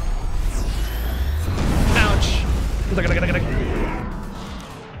 Ouch.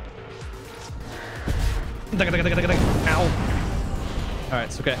 Ow. All right,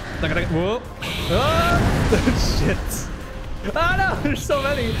 it's okay. Whoa. Oh, shit. Oh no, there's so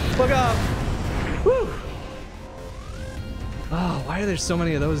many. Look out. Woo. Oh, why are there so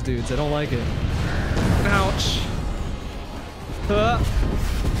many of those dudes? I don't like it. Ouch.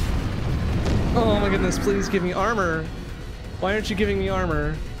 Oh my goodness, please give me armor. Why aren't you giving me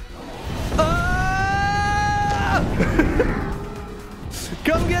armor? Ah!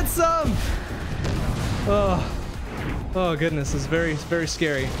 Come get some! Oh. Oh goodness, this is very, very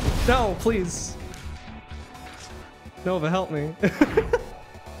scary. No, please. Nova, help me.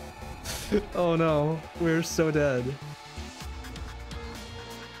 Oh no, we're so dead.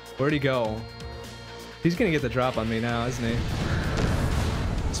 Where'd he go? He's gonna get the drop on me now, isn't he?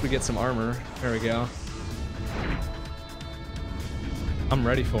 Once we get some armor. There we go. I'm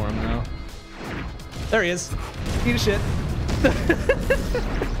ready for him now. There he is. Eat a shit.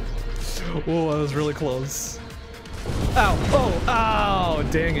 Whoa, that was really close. Ow. Oh, ow,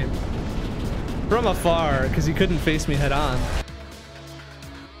 dang it. From afar, because he couldn't face me head on.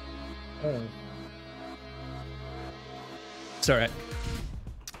 Oh. It's alright.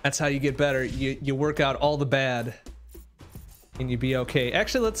 That's how you get better. You work out all the bad, and you be okay.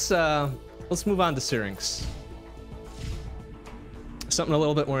 Actually, let's move on to Syrinx. Something a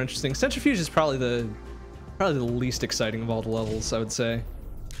little bit more interesting. Centrifuge is probably the least exciting of all the levels, I would say.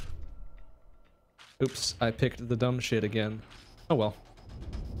 Oops, I picked the dumb shit again. Oh well.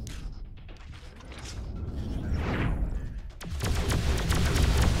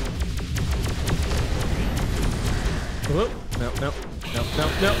 Whoop. No, no, no, no,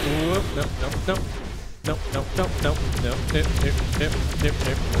 no, whoop, no, no, no, no, no, no, no, no, no, no, no, no, no,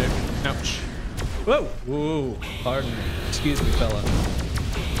 no, ouch. Whoa! Whoa! Pardon me. Excuse me, fella.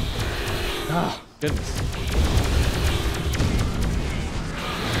 Ah, goodness.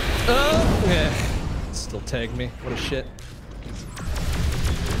 Oh! Yeah. Still tagged me. What a shit.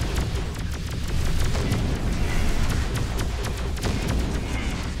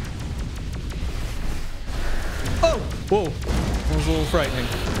 Oh! Whoa! That was a little frightening.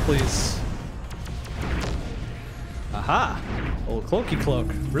 Please. Aha! Old cloaky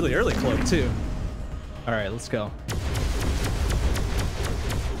cloak. Really early cloak, too. Alright, let's go.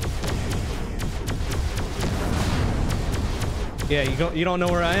 Yeah, you don't know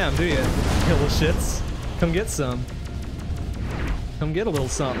where I am, do you? You little shits. Come get some. Come get a little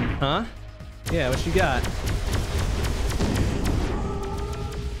something, huh? Yeah, what you got?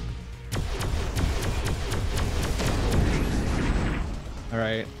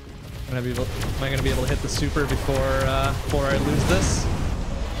 Alright. Am I gonna be able to hit the super before I lose this?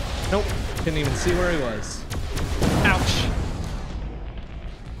 Nope. Couldn't even see where he was. Ouch!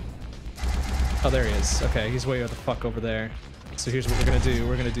 Oh, there he is. Okay, he's way the fuck over there. So here's what we're gonna do.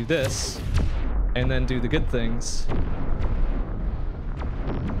 We're gonna do this, and then do the good things.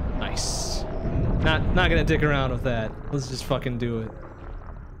 Nice. Not gonna dick around with that. Let's just fucking do it.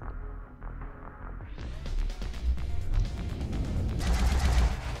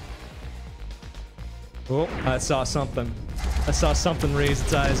 Oh, I saw something. I saw something raise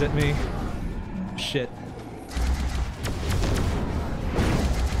its eyes at me. Shit.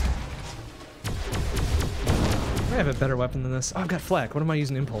 I have a better weapon than this. Oh, I've got flak. What am I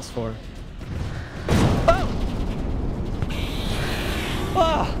using impulse for? Oh!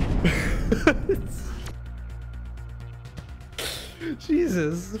 Ah!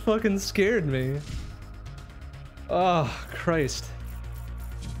 Jesus, it fucking scared me. Oh, Christ.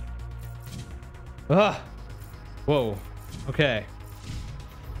 Ah! Whoa. Okay.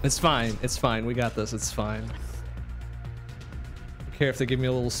 It's fine. It's fine. We got this. It's fine. I don't care if they give me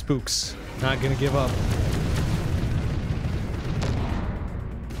a little spooks. Not gonna give up.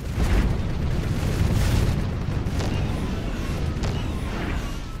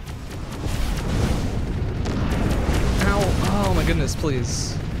 Oh my goodness,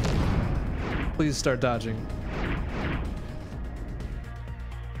 please. Please start dodging.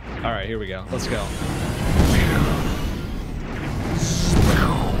 Alright, here we go. Let's go.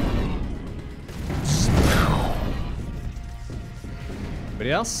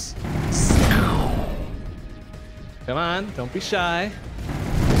 Anybody else? Come on, don't be shy.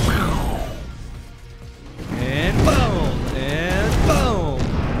 And boom! And boom!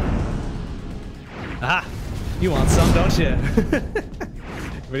 Aha! You want some, don't you?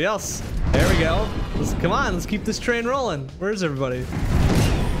 Anybody else? There we go. Come on, let's keep this train rolling. Where's everybody?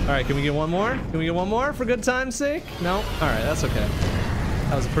 Alright, can we get one more? Can we get one more for good time's sake? No? Alright, that's okay.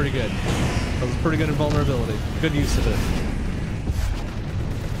 That was pretty good. That was pretty good invulnerability. Good use of it.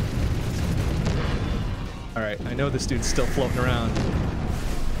 Alright, I know this dude's still floating around.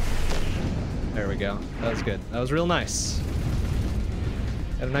 There we go. That was good. That was real nice.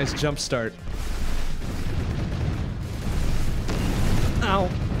 Had a nice jump start. Ow.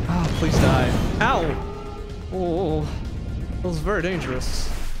 Oh, please die. Ow! Oh, that was very dangerous.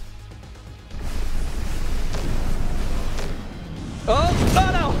 Oh!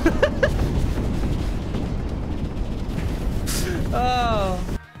 Oh no! Oh.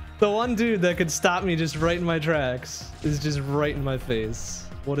 The one dude that could stop me just right in my tracks is just right in my face.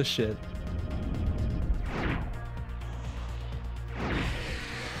 What a shit.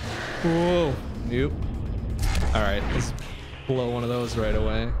 Whoa. Nope. Alright, let's blow one of those right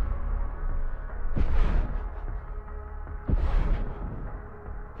away.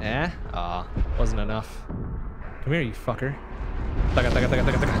 Eh? Aw, wasn't enough. Come here, you fucker. Taka, taka, taka,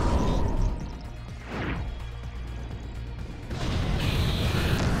 taka, taka.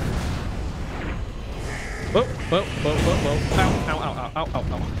 Whoa, whoa, whoa, whoa, whoa. Ow, ow, ow, ow, ow,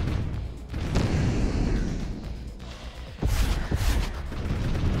 ow.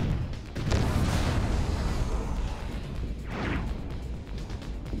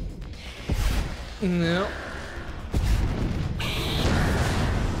 No.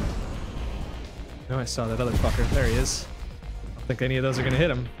 No, I saw that other fucker. There he is. I don't think any of those are gonna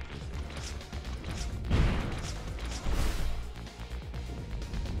hit him.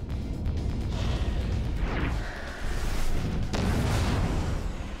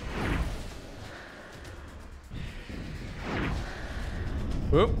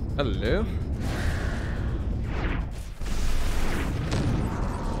 Whoop, hello.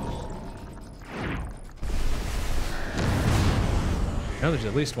 I know there's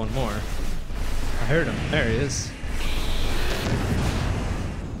at least one more. I heard him. There he is.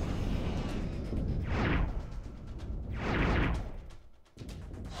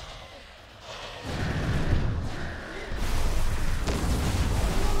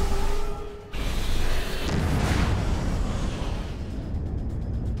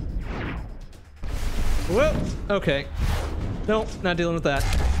 Whoop. Okay. Nope, not dealing with that.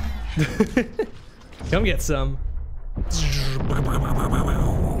 Come get some.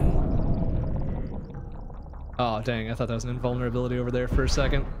 Oh, dang. I thought that was an invulnerability over there for a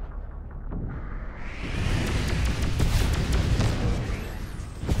second.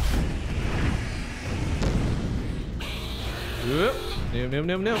 Whoop. No, no,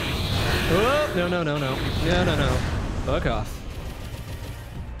 no, no. Whoop. No, no, no, no. No, no, no. Fuck off.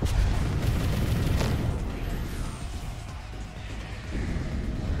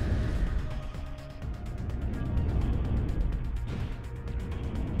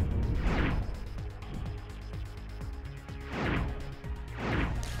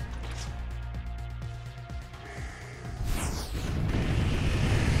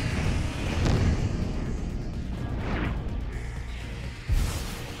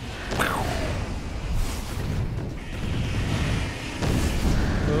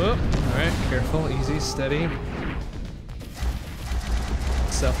 Steady.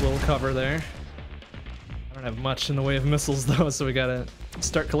 Set little cover there. I don't have much in the way of missiles though, so we gotta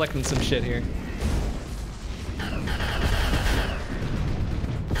start collecting some shit here.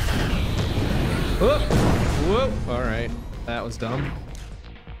 Whoop! Whoop! Alright. That was dumb.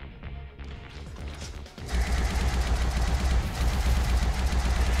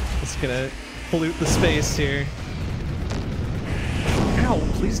 Just gonna pollute the space here. Ow,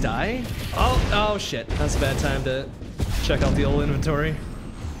 please die. Oh shit. That's a bad time to check out the old inventory.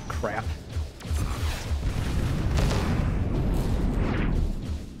 Crap.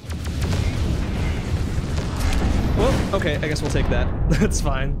 Well, okay, I guess we'll take that. That's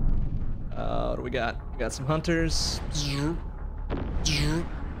fine. What do we got? We got some hunters.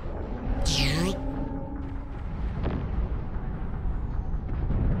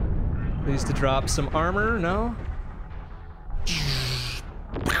 Please to drop some armor, no?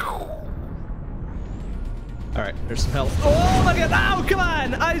 Alright, there's some health. Oh my god! Oh, come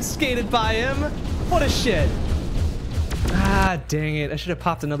on! I skated by him! What a shit! Ah, dang it. I should have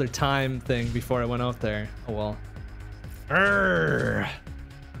popped another time thing before I went out there. Oh well. Urgh.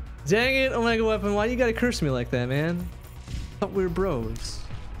 Dang it, Omega Weapon. Why you gotta curse me like that, man? I thought we were bros.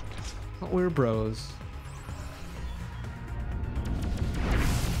 I thought we were bros.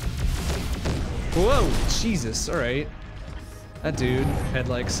 Whoa! Jesus, alright. That dude had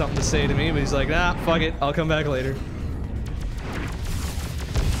like something to say to me, but he's like, nah, fuck it, I'll come back later.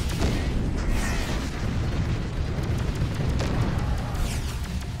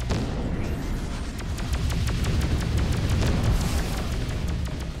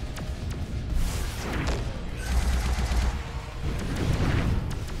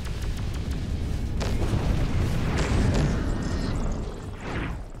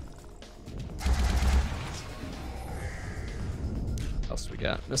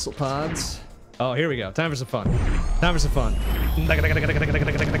 Missile pods. Oh, here we go. Time for some fun. Time for some fun.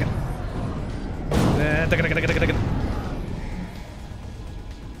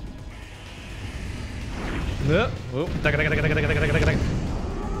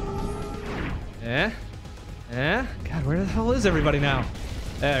 Yeah. Yeah. God, where the hell is everybody now?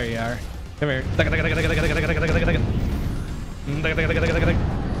 There you are. Come here.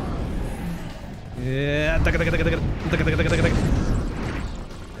 Yeah.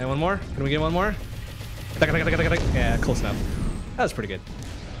 And one more? Can we get one more? Yeah, close enough. That was pretty good.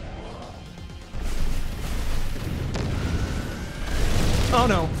 Oh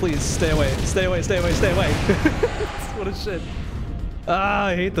no, please, stay away. Stay away, stay away, stay away. What a shit. Ah,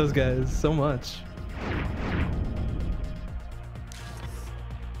 I hate those guys so much.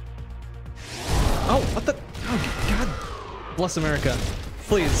 Oh, what the? Oh, God. Bless America.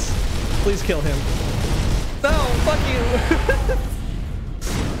 Please. Please kill him. No, fuck you.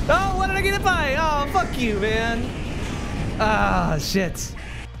 Oh, what did I get hit by? Oh, fuck you, man. Ah, shit.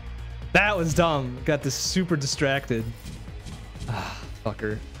 That was dumb. Got this super distracted. Ah,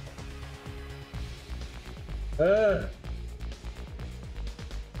 fucker.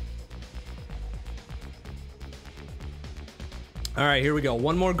 All right, here we go.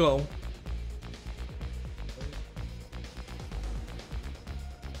 One more go.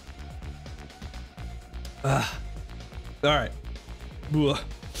 All right.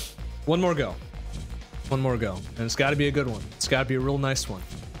 One more go. One more go. And it's got to be a good one. It's got to be a real nice one.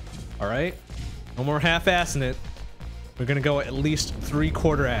 All right? No more half-assing it. We're going to go at least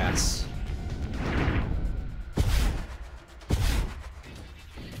 3/4 ass.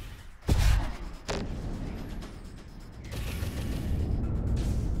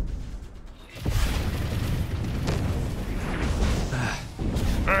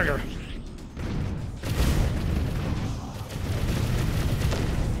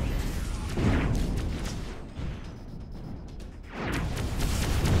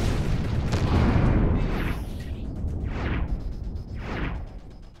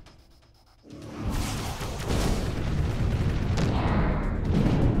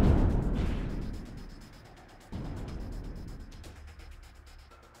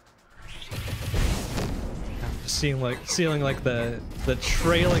 seeing like the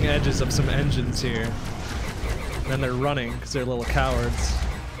trailing edges of some engines here. And then they're running because they're little cowards.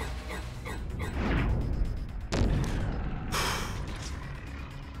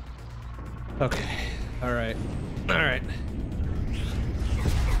 Okay. All right. All right.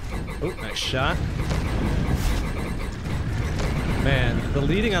 Oh, nice shot. Man, the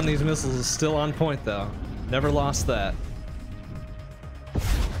leading on these missiles is still on point though. Never lost that.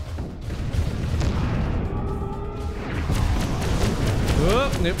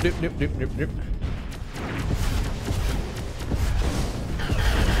 Oh, nope, nope, nope, nope, nope, nope.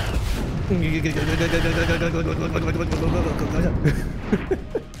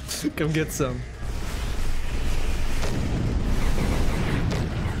 Come get some.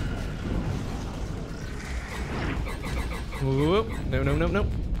 Whoop. No, no, no, no.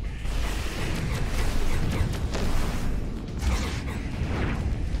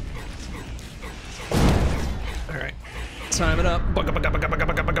 All right. Time it up. Bugga, bugga, bugga, bugga,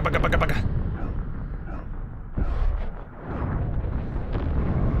 bugga, bugga, bugga, bugga.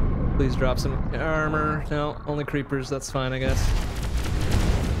 Please drop some armor. No, only creepers. That's fine, I guess.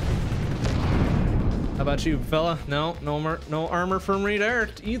 How about you, fella? No, no armor from me there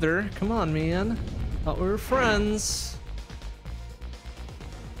either. Come on, man. Thought we were friends.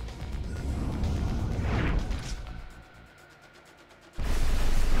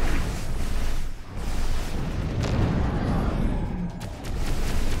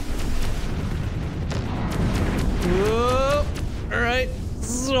 Whoa! All right,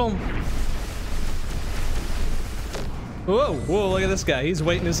 zoom. Whoa, whoa, look at this guy. He's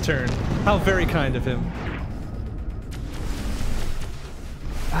waiting his turn. How very kind of him.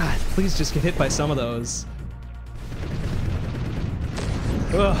 Ah, please just get hit by some of those.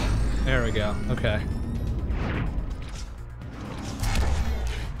 Ugh, there we go. Okay.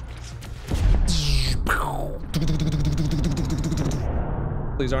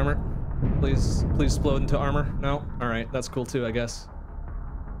 Please armor. Please explode into armor. No? Alright, that's cool too, I guess.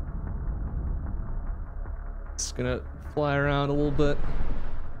 Just gonna fly around a little bit.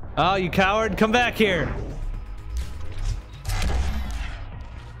 Oh, you coward! Come back here!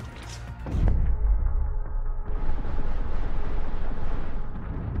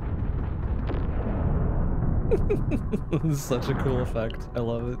 This is such a cool effect. I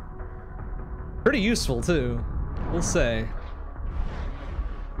love it. Pretty useful too, we'll say.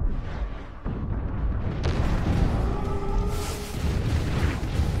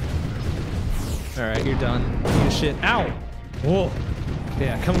 Alright, you're done. You shit. Ow! Whoa!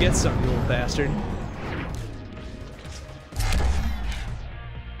 Yeah, come get some, you little bastard.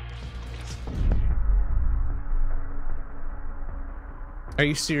 Are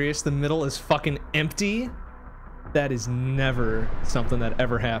you serious? The middle is fucking empty? That is never something that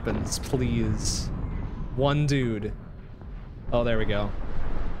ever happens, please. One dude. Oh, there we go.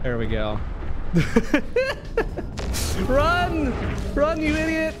 There we go. Run! Run, you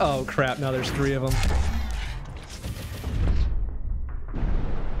idiot! Oh crap, now there's 3 of them.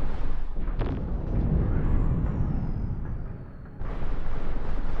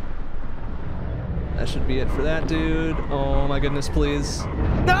 That should be it for that dude. Oh my goodness, please.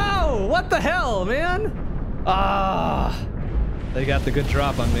 No! What the hell, man? Ah! They got the good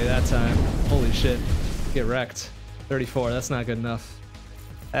drop on me that time. Holy shit. Get wrecked. 34, that's not good enough.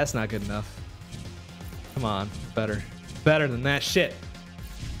 That's not good enough. Come on, better. Better than that shit.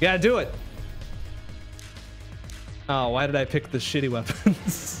 You gotta do it. Oh, why did I pick the shitty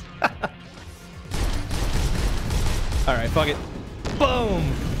weapons? Alright, fuck it. Boom!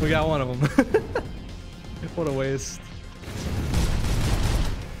 We got one of them. What a waste.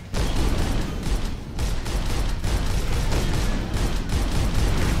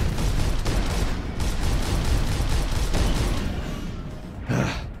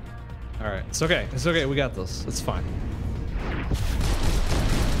 Alright, it's okay. It's okay, we got this. It's fine.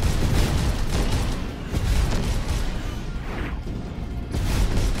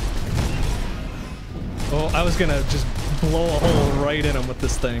 Oh, I was gonna just blow a hole right in him with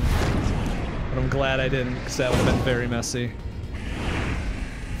this thing. But I'm glad I didn't, because that would have been very messy.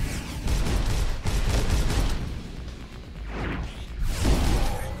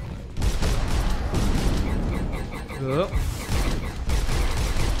 Oh.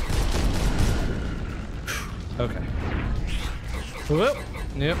 Okay. Whoop.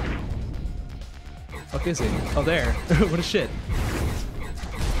 Yep. Fuck is he? Oh, there. What a shit.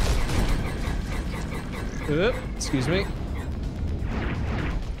 Whoop. Excuse me.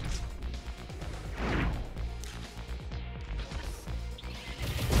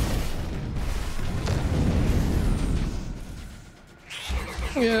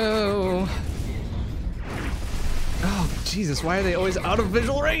 Yo. Jesus, why are they always out of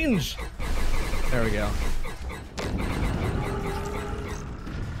visual range? There we go.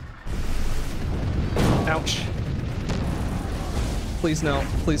 Ouch. Please no.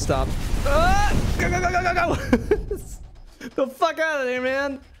 Please stop. Ah! Go, go, go, go, go, go! The fuck out of there,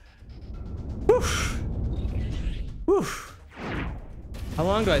 man! Whew. Whew. How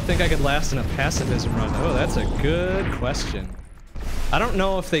long do I think I could last in a pacifism run? Oh, that's a good question. I don't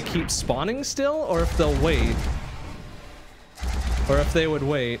know if they keep spawning still, or if they'll wait. Or if they would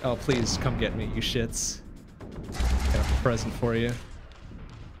wait. Oh, please, come get me, you shits. Got a present for you.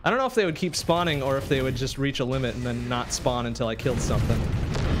 I don't know if they would keep spawning, or if they would just reach a limit and then not spawn until I killed something.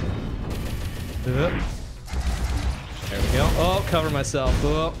 There we go. Oh, cover myself.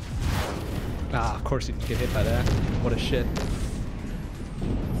 Oh. Ah, of course you didn't get hit by that. What a shit.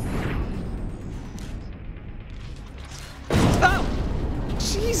 Oh!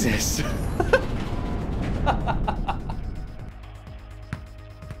 Jesus!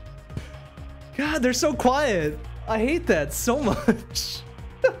 God, they're so quiet. I hate that so much.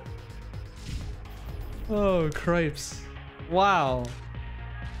 Oh, cripes. Wow.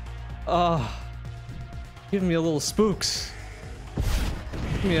 Oh. Give me a little spooks.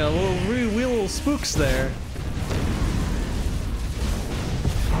 Give me a little spooks there.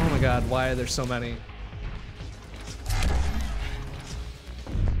 Oh my god, why are there so many?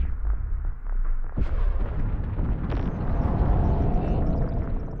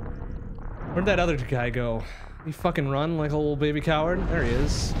 Where'd that other guy go? He fucking run like a little baby coward? There he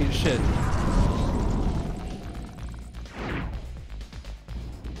is. Eat shit.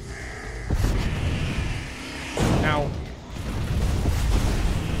 Ow.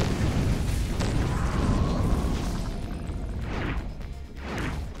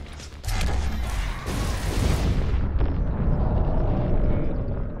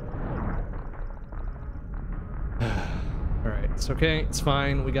 Alright, it's okay. It's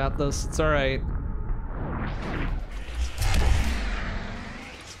fine. We got this. It's alright.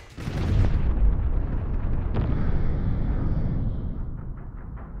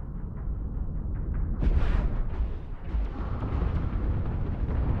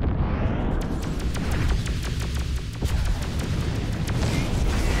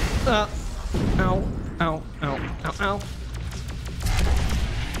 Ow, ow, ow, ow, ow.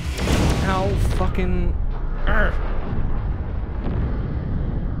 Ow, fucking. Arr.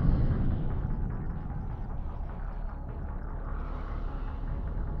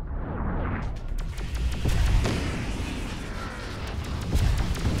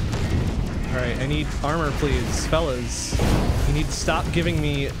 Alright, I need armor, please. Fellas, you need to stop giving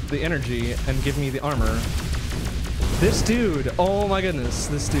me the energy and give me the armor. This dude, oh my goodness,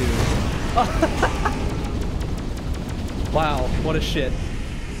 this dude. Wow, what a shit.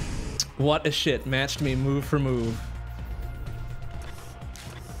 What a shit, matched me move for move.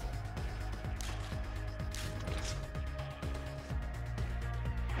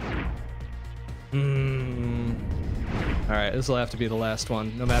 Alright, this will have to be the last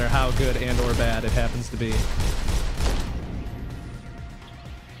one, no matter how good and or bad it happens to be.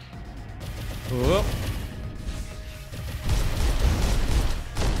 Whoop.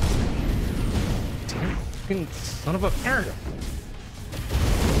 Son of a arrogant.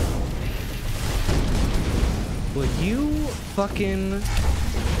 Will you fucking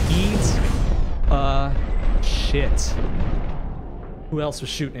eat shit? Who else was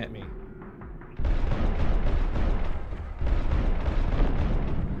shooting at me?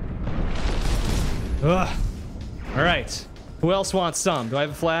 Ugh. All right. Who else wants some? Do I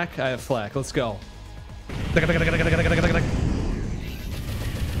have a flak? I have flak. Let's go.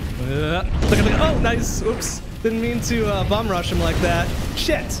 Oh, nice. Oops. Didn't mean to bum rush him like that.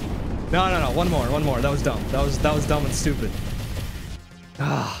 Shit. No, no, no. One more. That was dumb. That was dumb and stupid.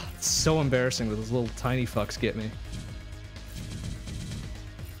 Ah, it's so embarrassing that those little tiny fucks get me.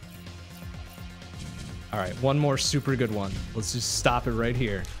 All right, one more super good one. Let's just stop it right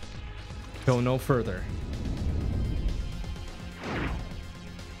here. Go no further.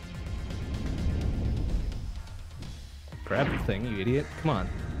 Grab the thing, you idiot. Come on.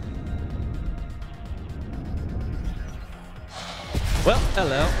 Well,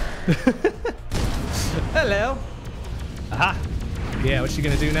 hello. Hello. Aha. Yeah, what you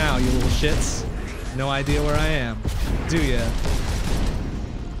gonna do now, you little shits? No idea where I am, do ya?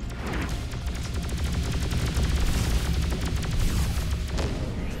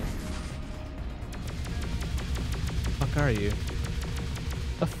 The fuck are you?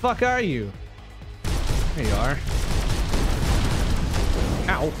 The fuck are you? There you are.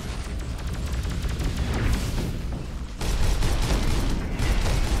 Ow.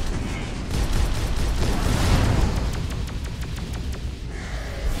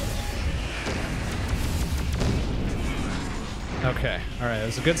 All right, it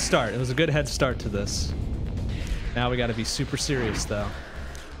was a good start. It was a good head start to this. Now we got to be super serious, though.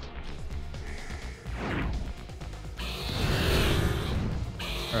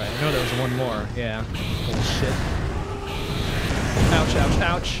 All right, I know there was one more. Yeah. Holy shit. Ouch, ouch,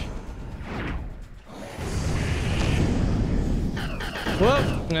 ouch.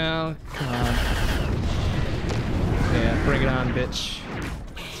 Whoa! No, come on. Yeah, bring it on, bitch.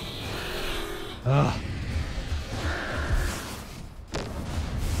 Ugh.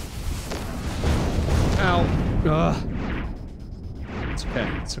 Ow. Ugh. It's okay.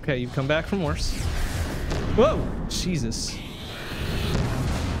 It's okay. You've come back from worse. Whoa! Jesus.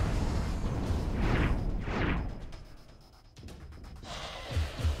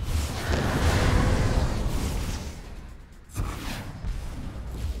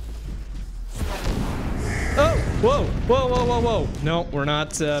 Oh! Whoa! Whoa, whoa, whoa, whoa! No, we're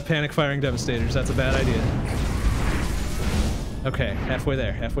not panic firing devastators. That's a bad idea. Okay, halfway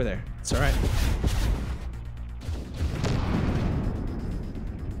there. Halfway there. It's alright.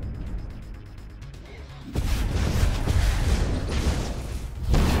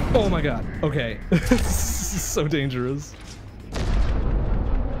 Oh my god. Okay. This is so dangerous.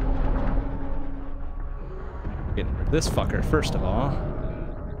 Getting rid of this fucker, first of all.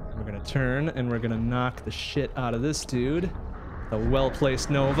 We're gonna turn and we're gonna knock the shit out of this dude. The well-placed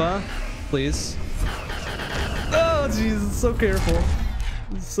Nova. Please. Oh, Jesus. So careful.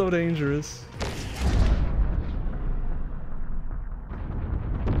 This is so dangerous.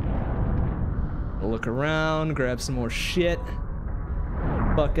 We'll look around, grab some more shit.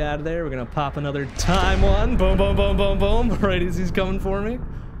 Fuck out of there. We're gonna pop another time one. Boom, boom, boom, boom, boom. Right as he's coming for me.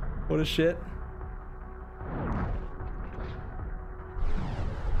 What a shit.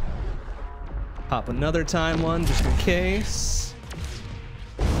 Pop another time one just in case.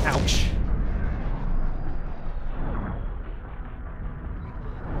 Ouch.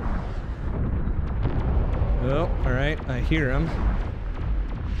 Oh, all right. I hear him.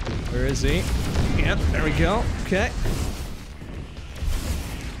 Where is he? Yep, there we go. Okay.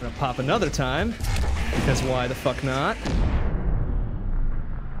 I'm gonna pop another time, because why the fuck not?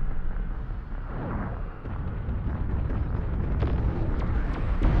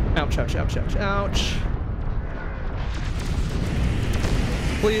 Ouch, ouch, ouch, ouch, ouch.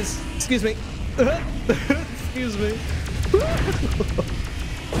 Please, excuse me. Excuse me.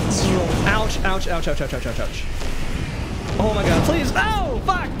 Ouch, ouch, ouch, ouch, ouch, ouch, ouch, ouch. Oh my god, please. Oh,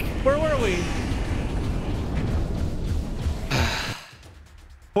 fuck! Where were we?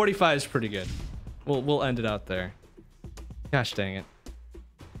 45 is pretty good. We'll end it out there. Gosh dang it.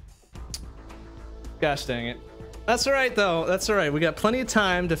 Gosh dang it. That's all right though. That's all right. We got plenty of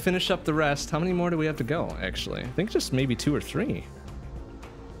time to finish up the rest. How many more do we have to go? Actually, I think just maybe 2 or 3.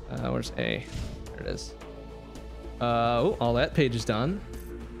 Where's A? There it is. Oh, all that page is done.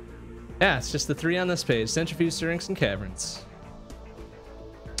 Yeah, it's just the 3 on this page: centrifuge, syrinx, and caverns.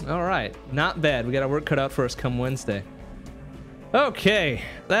 All right, not bad. We got our work cut out for us come Wednesday. Okay,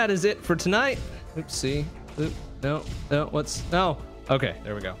 that is it for tonight. Oopsie. Oop, no, no, what's... No. Okay,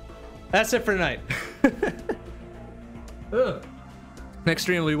 there we go. That's it for tonight. Next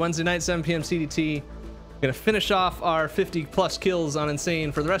stream will be Wednesday night, 7 p.m. CDT. Gonna finish off our 50+ kills on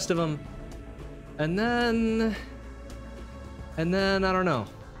Insane for the rest of them. And then, I don't know.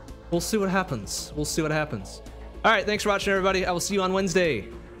 We'll see what happens. We'll see what happens. All right, thanks for watching, everybody. I will see you on Wednesday.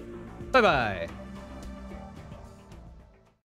 Bye-bye.